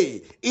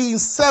 Yea, in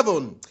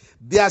 7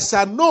 there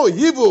shall no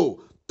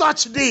evil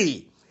touch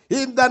thee.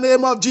 In the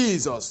name of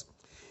Jesus.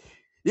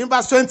 In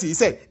verse 20, he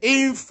said,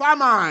 in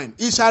famine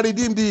he shall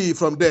redeem thee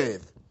from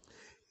death.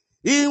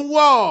 In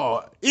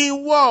war,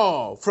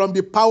 from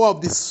the power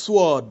of the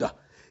sword.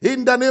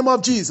 In the name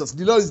of Jesus.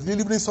 The Lord is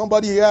delivering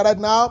somebody here right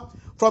now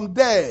from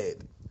death.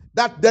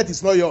 That death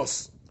is not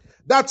yours.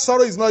 That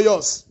sorrow is not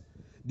yours.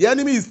 The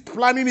enemy is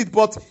planning it,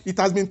 but it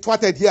has been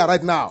thwarted here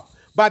right now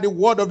by the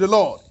word of the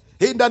Lord.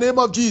 In the name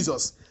of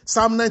Jesus.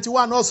 Psalm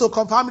 91 also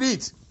confirmed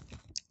it,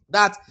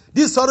 that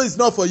this sorrow is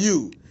not for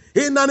you.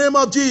 In the name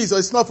of Jesus,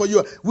 it's not for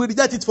you. We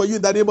reject it for you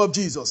in the name of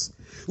Jesus.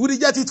 We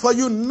reject it for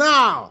you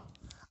now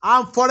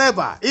and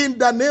forever in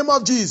the name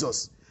of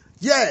Jesus.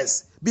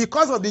 Yes,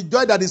 because of the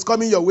joy that is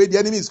coming your way, the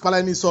enemy is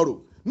planning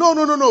sorrow. No.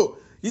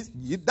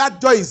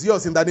 That joy is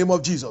yours in the name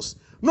of Jesus.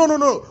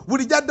 No. We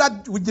reject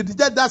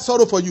that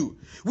sorrow for you.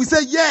 We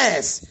say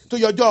yes to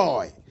your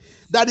joy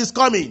that is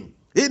coming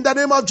in the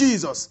name of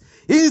Jesus.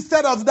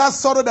 Instead of that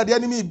sorrow that the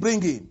enemy is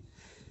bringing,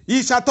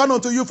 he shall turn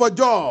unto you for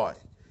joy.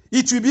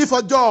 It will be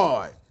for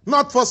joy,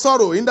 not for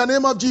sorrow, in the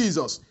name of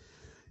Jesus.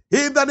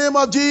 In the name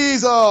of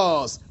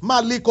Jesus.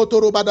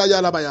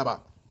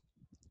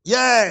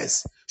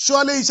 Yes,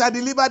 surely he shall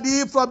deliver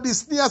thee from the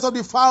snares of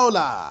the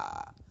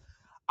fowler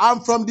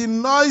and from the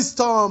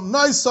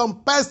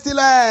noisome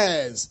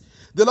pestilence.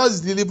 The Lord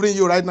is delivering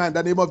you right now in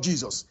the name of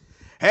Jesus.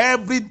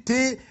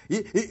 Everything,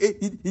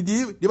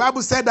 the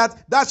Bible said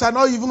that thou shalt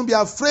not even be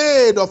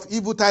afraid of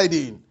evil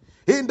tidings.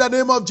 In the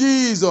name of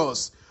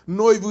Jesus,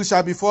 no evil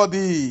shall befall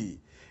thee.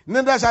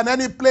 Neither shall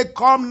any plague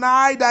come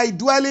nigh thy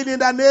dwelling in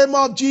the name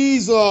of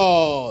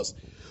Jesus.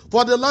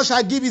 For the Lord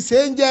shall give his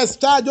angels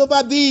charge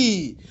over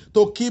thee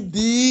to keep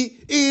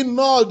thee in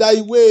all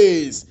thy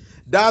ways.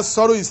 That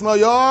sorrow is not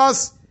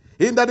yours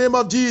in the name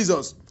of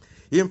Jesus.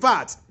 In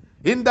fact,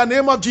 in the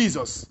name of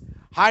Jesus,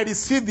 I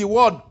receive the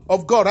word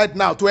of God right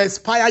now to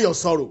expire your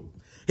sorrow.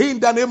 In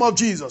the name of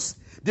Jesus,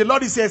 the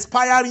Lord is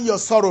expiring your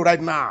sorrow right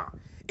now.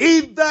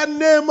 In the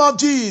name of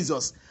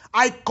Jesus,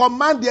 I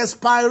command the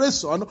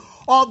expiration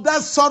of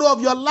that sorrow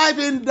of your life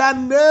in the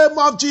name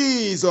of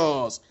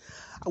Jesus.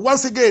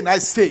 Once again, I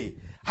say,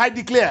 I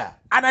declare,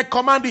 and I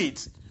command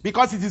it,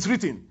 because it is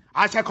written,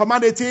 I shall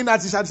command a thing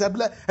that it shall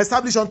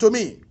establish unto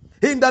me.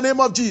 In the name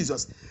of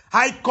Jesus,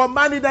 I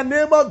command in the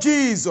name of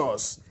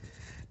Jesus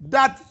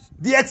that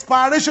the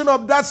expiration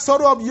of that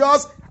sorrow of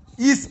yours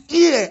is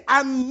here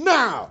and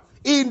now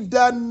in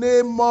the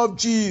name of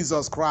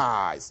Jesus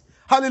Christ.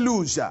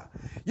 Hallelujah.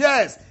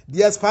 Yes,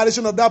 the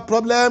expiration of that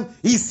problem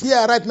is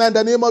here right now in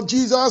the name of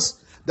Jesus.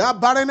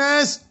 That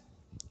barrenness,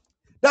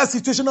 that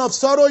situation of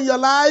sorrow in your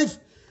life,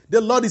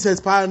 the Lord is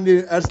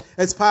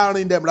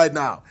expiring them right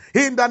now.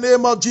 In the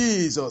name of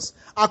Jesus,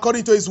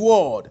 according to his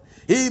word.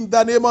 In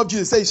the name of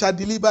Jesus, he shall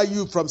deliver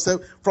you from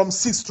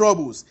 6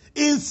 troubles.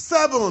 In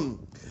 7.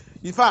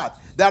 In fact,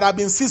 there have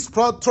been 6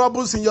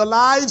 troubles in your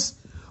lives,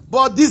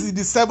 but this is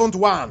the 7th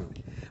one.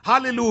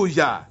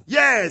 Hallelujah.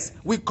 Yes,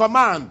 we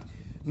command,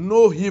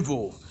 no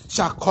evil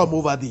shall come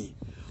over thee.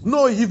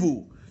 No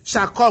evil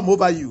shall come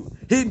over you.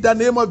 In the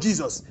name of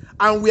Jesus.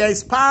 And we are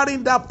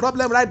expiring that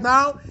problem right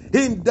now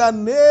in the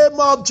name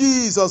of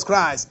Jesus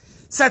Christ.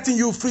 Setting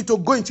you free to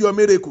go into your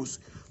miracles,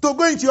 to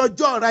go into your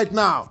joy right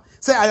now.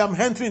 Say, I am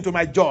entering into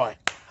my joy.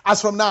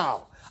 As from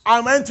now,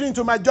 I'm entering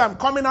into my joy. I'm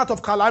coming out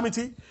of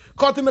calamity,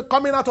 coming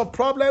out of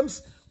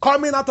problems,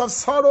 coming out of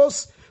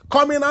sorrows,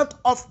 coming out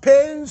of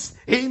pains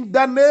in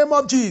the name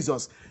of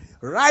Jesus.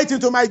 Right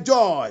into my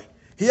joy.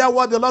 Hear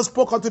what the Lord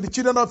spoke unto the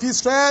children of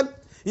Israel.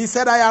 He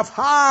said, I have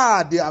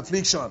heard the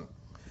affliction.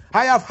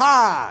 I have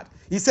heard.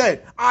 He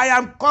said, I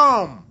am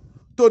come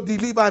to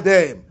deliver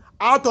them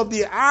out of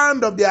the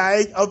hand of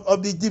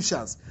the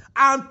Egyptians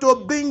and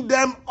to bring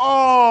them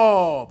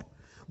up.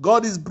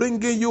 God is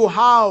bringing you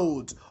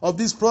out of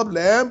this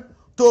problem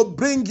to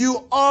bring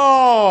you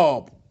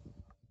up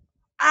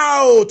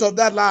out of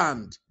that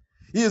land.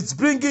 He is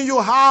bringing you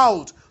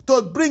out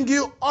to bring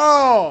you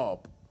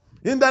up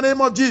in the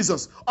name of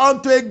Jesus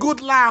unto a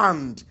good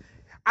land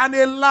and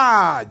a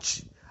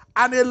large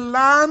and a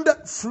land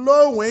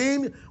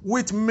flowing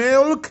with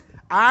milk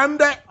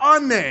and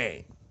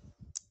honey.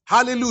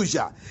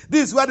 Hallelujah.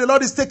 This is where the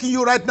Lord is taking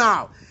you right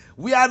now.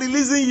 We are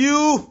releasing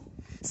you,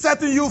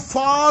 setting you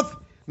forth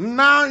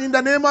now in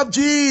the name of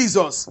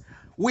Jesus.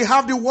 We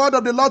have the word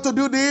of the Lord to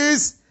do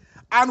this,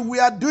 and we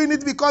are doing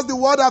it because the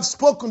word has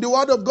spoken, the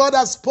word of God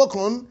has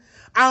spoken,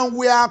 and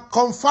we are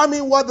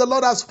confirming what the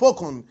Lord has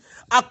spoken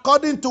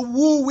according to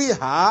who we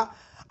are,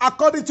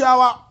 according to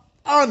our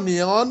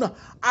union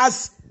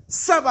as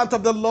servant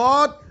of the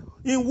Lord,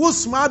 in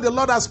whose mouth the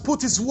Lord has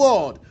put his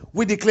word.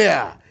 We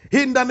declare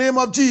in the name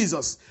of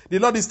Jesus, the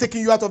Lord is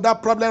taking you out of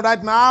that problem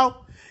right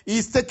now. He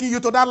is taking you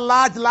to that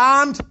large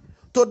land,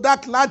 to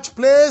that large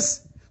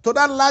place,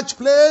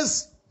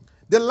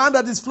 the land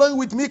that is flowing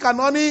with milk and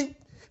honey.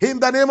 In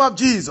the name of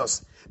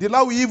Jesus, the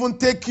Lord will even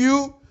take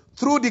you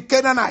through the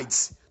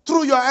Canaanites,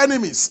 through your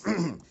enemies.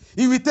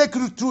 He will take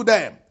you through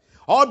them.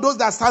 All those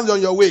that stand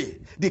on your way,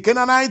 the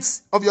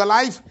Canaanites of your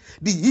life,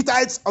 the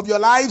Hittites of your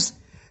lives,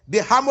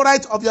 the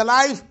Amorites of your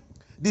life,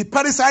 the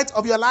Perizzites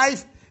of your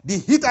life, the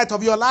Hittites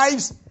of your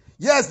lives,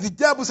 yes, the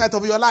Jebusite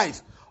of your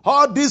life.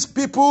 All these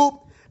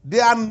people, they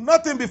are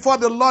nothing before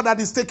the Lord that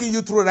is taking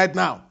you through right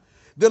now.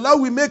 The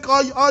Lord will make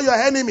all your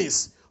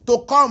enemies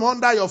to come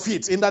under your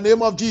feet in the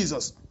name of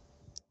Jesus.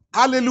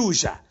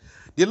 Hallelujah.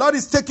 The Lord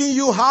is taking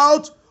you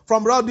out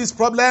from all this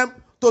problem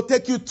to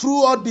take you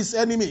through all these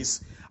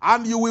enemies.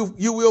 And you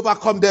will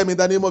overcome them in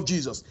the name of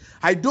Jesus.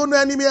 I don't know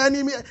any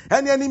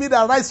enemy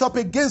that rises up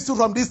against you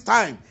from this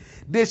time.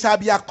 They shall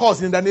be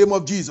accursed in the name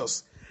of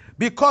Jesus.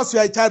 Because you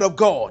are a child of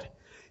God.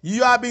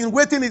 You have been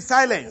waiting in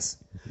silence.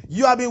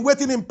 You have been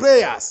waiting in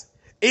prayers,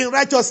 in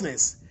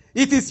righteousness.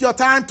 It is your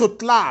time to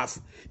laugh.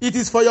 It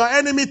is for your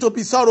enemy to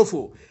be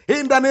sorrowful.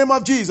 In the name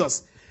of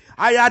Jesus.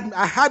 I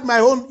had my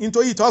own into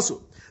it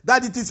also.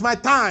 that it is my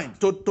time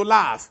to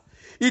laugh.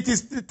 It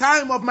is the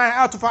time of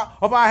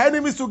of our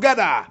enemies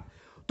together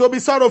to be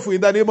sorrowful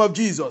in the name of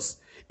Jesus.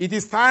 It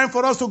is time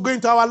for us to go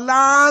into our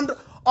land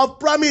of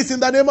promise in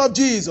the name of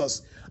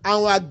Jesus.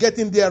 And we are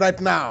getting there right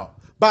now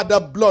by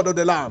the blood of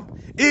the Lamb.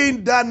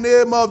 In the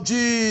name of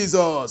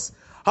Jesus.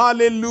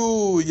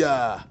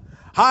 Hallelujah.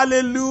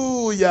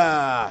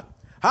 Hallelujah.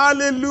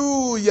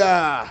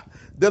 Hallelujah.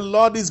 The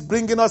Lord is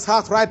bringing us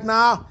out right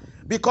now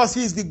because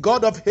He is the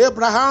God of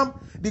Abraham,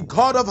 the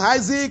God of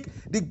Isaac,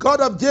 the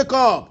God of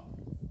Jacob.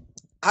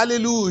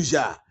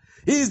 Hallelujah.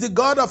 He is the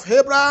God of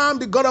Abraham,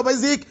 the God of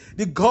Isaac,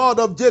 the God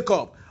of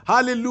Jacob.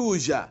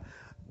 Hallelujah.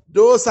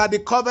 Those are the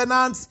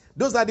covenants.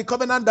 Those are the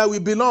covenants that we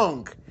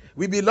belong.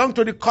 We belong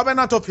to the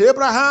covenant of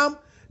Abraham,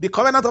 the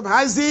covenant of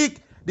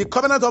Isaac, the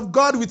covenant of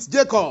God with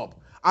Jacob.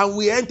 And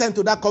we enter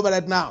into that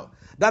covenant now.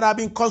 That have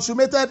been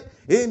consummated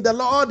in the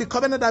Lord, the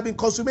covenant that have been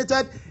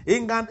consummated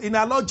in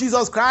our Lord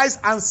Jesus Christ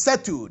and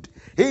settled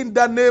in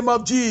the name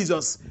of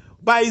Jesus.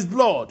 By His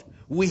blood,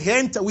 we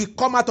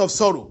come out of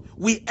sorrow.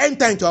 We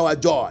enter into our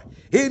joy.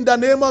 In the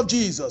name of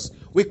Jesus,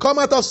 we come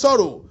out of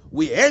sorrow.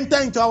 We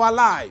enter into our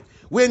life.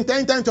 We enter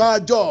into our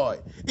joy,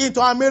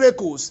 into our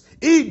miracles.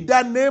 In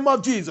the name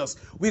of Jesus,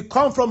 we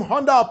come from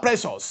under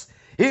oppressors.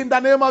 In the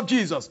name of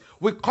Jesus,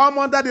 we come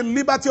under the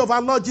liberty of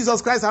our Lord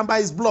Jesus Christ and by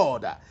His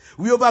blood.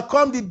 We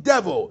overcome the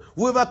devil.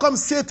 We overcome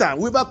Satan.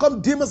 We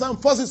overcome demons and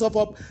forces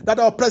that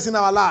are oppressing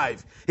our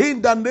life.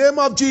 In the name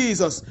of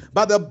Jesus,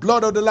 by the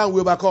blood of the Lamb,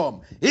 we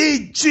overcome.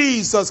 In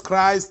Jesus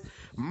Christ's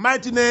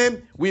mighty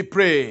name, we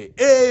pray.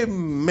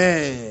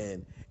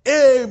 Amen.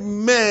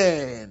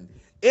 Amen.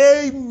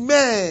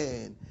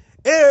 Amen.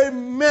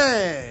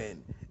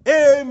 Amen.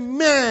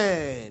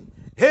 Amen.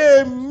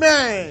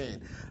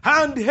 Amen.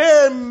 And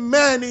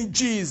amen. In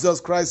Jesus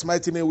Christ's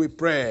mighty name, we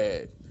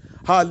pray.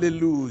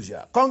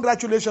 Hallelujah.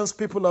 Congratulations,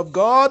 people of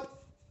God.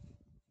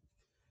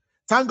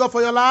 Thank God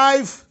for your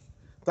life.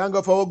 Thank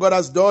God for what God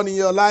has done in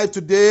your life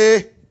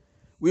today.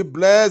 We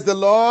bless the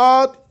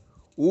Lord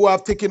who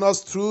have taken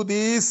us through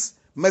this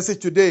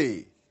message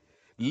today.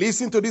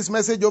 Listen to this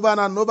message over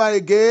and over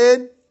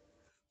again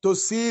to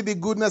see the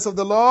goodness of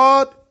the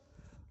Lord,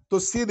 to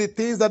see the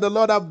things that the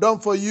Lord have done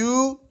for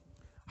you.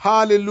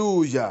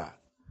 Hallelujah.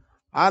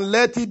 And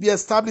let it be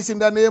established in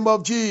the name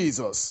of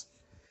Jesus.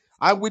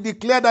 And we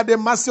declare that the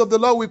mercy of the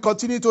Lord will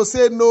continue to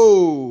say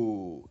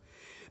no.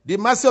 The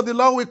mercy of the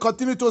Lord will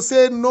continue to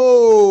say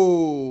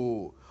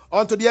no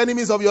unto the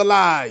enemies of your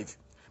life.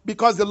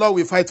 Because the Lord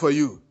will fight for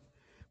you.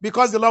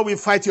 Because the Lord will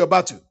fight your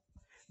battle.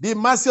 The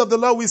mercy of the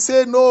Lord will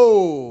say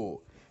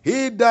no.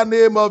 In the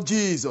name of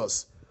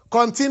Jesus.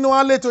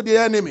 Continually to the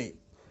enemy.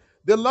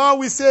 The Lord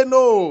will say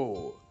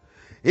no.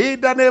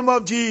 In the name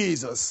of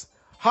Jesus.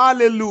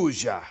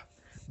 Hallelujah.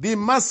 The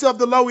mercy of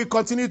the Lord will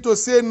continue to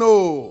say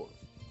no.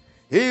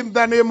 In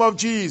the name of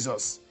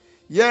Jesus.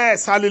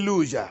 Yes,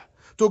 hallelujah.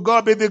 To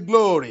God be the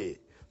glory.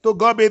 To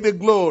God be the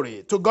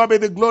glory. To God be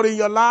the glory in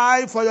your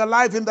life, for your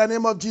life in the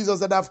name of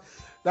Jesus that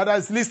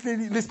is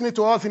listening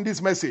to us in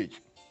this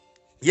message.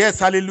 Yes,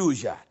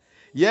 hallelujah.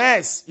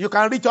 Yes, you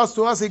can reach out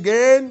to us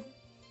again.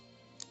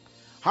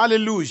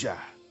 Hallelujah.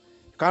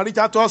 You can reach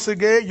out to us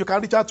again. You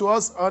can reach out to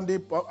us on the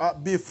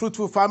Be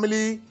Fruitful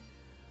Family,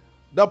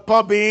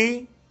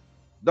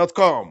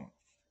 thepodbean.com.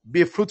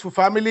 Be Fruitful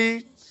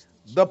Family,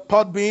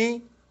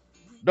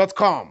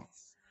 thepodbean.com.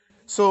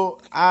 So,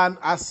 and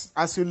as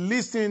you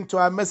listen to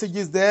our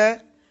messages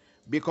there,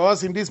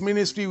 because in this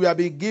ministry we have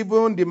been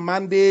given the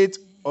mandate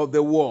of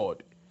the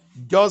word.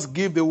 Just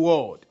give the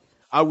word,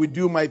 I will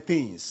do my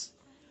things.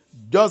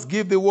 Just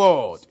give the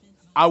word,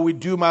 I will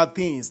do my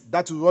things.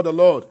 That is what the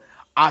Lord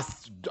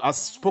has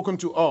spoken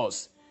to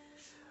us.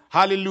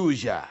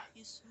 Hallelujah.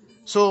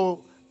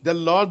 So, the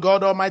Lord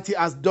God Almighty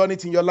has done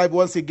it in your life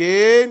once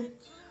again.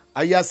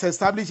 And He has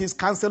established His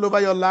counsel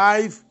over your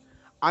life.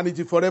 And it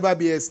will forever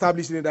be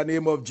established in the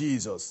name of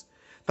Jesus.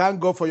 Thank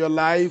God for your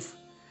life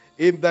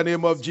in the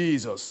name of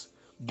Jesus.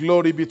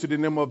 Glory be to the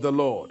name of the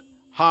Lord.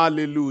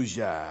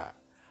 Hallelujah.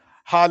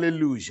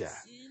 Hallelujah.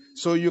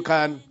 So you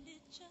can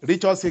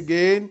reach us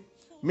again,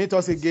 meet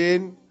us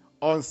again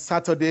on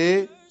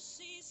Saturday.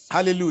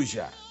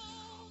 Hallelujah.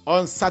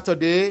 On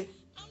Saturday,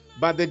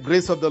 by the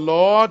grace of the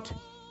Lord,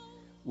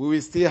 we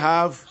will still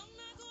have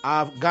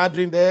our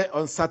gathering there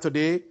on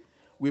Saturday.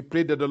 We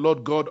pray that the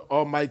Lord God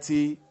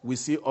Almighty will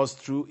see us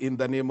through in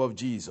the name of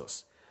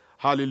Jesus.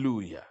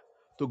 Hallelujah.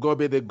 To God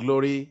be the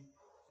glory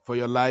for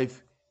your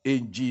life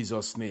in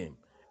Jesus' name.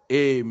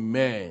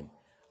 Amen.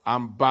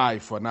 And bye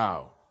for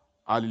now.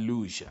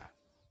 Hallelujah.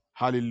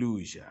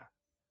 Hallelujah.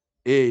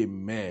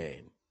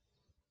 Amen.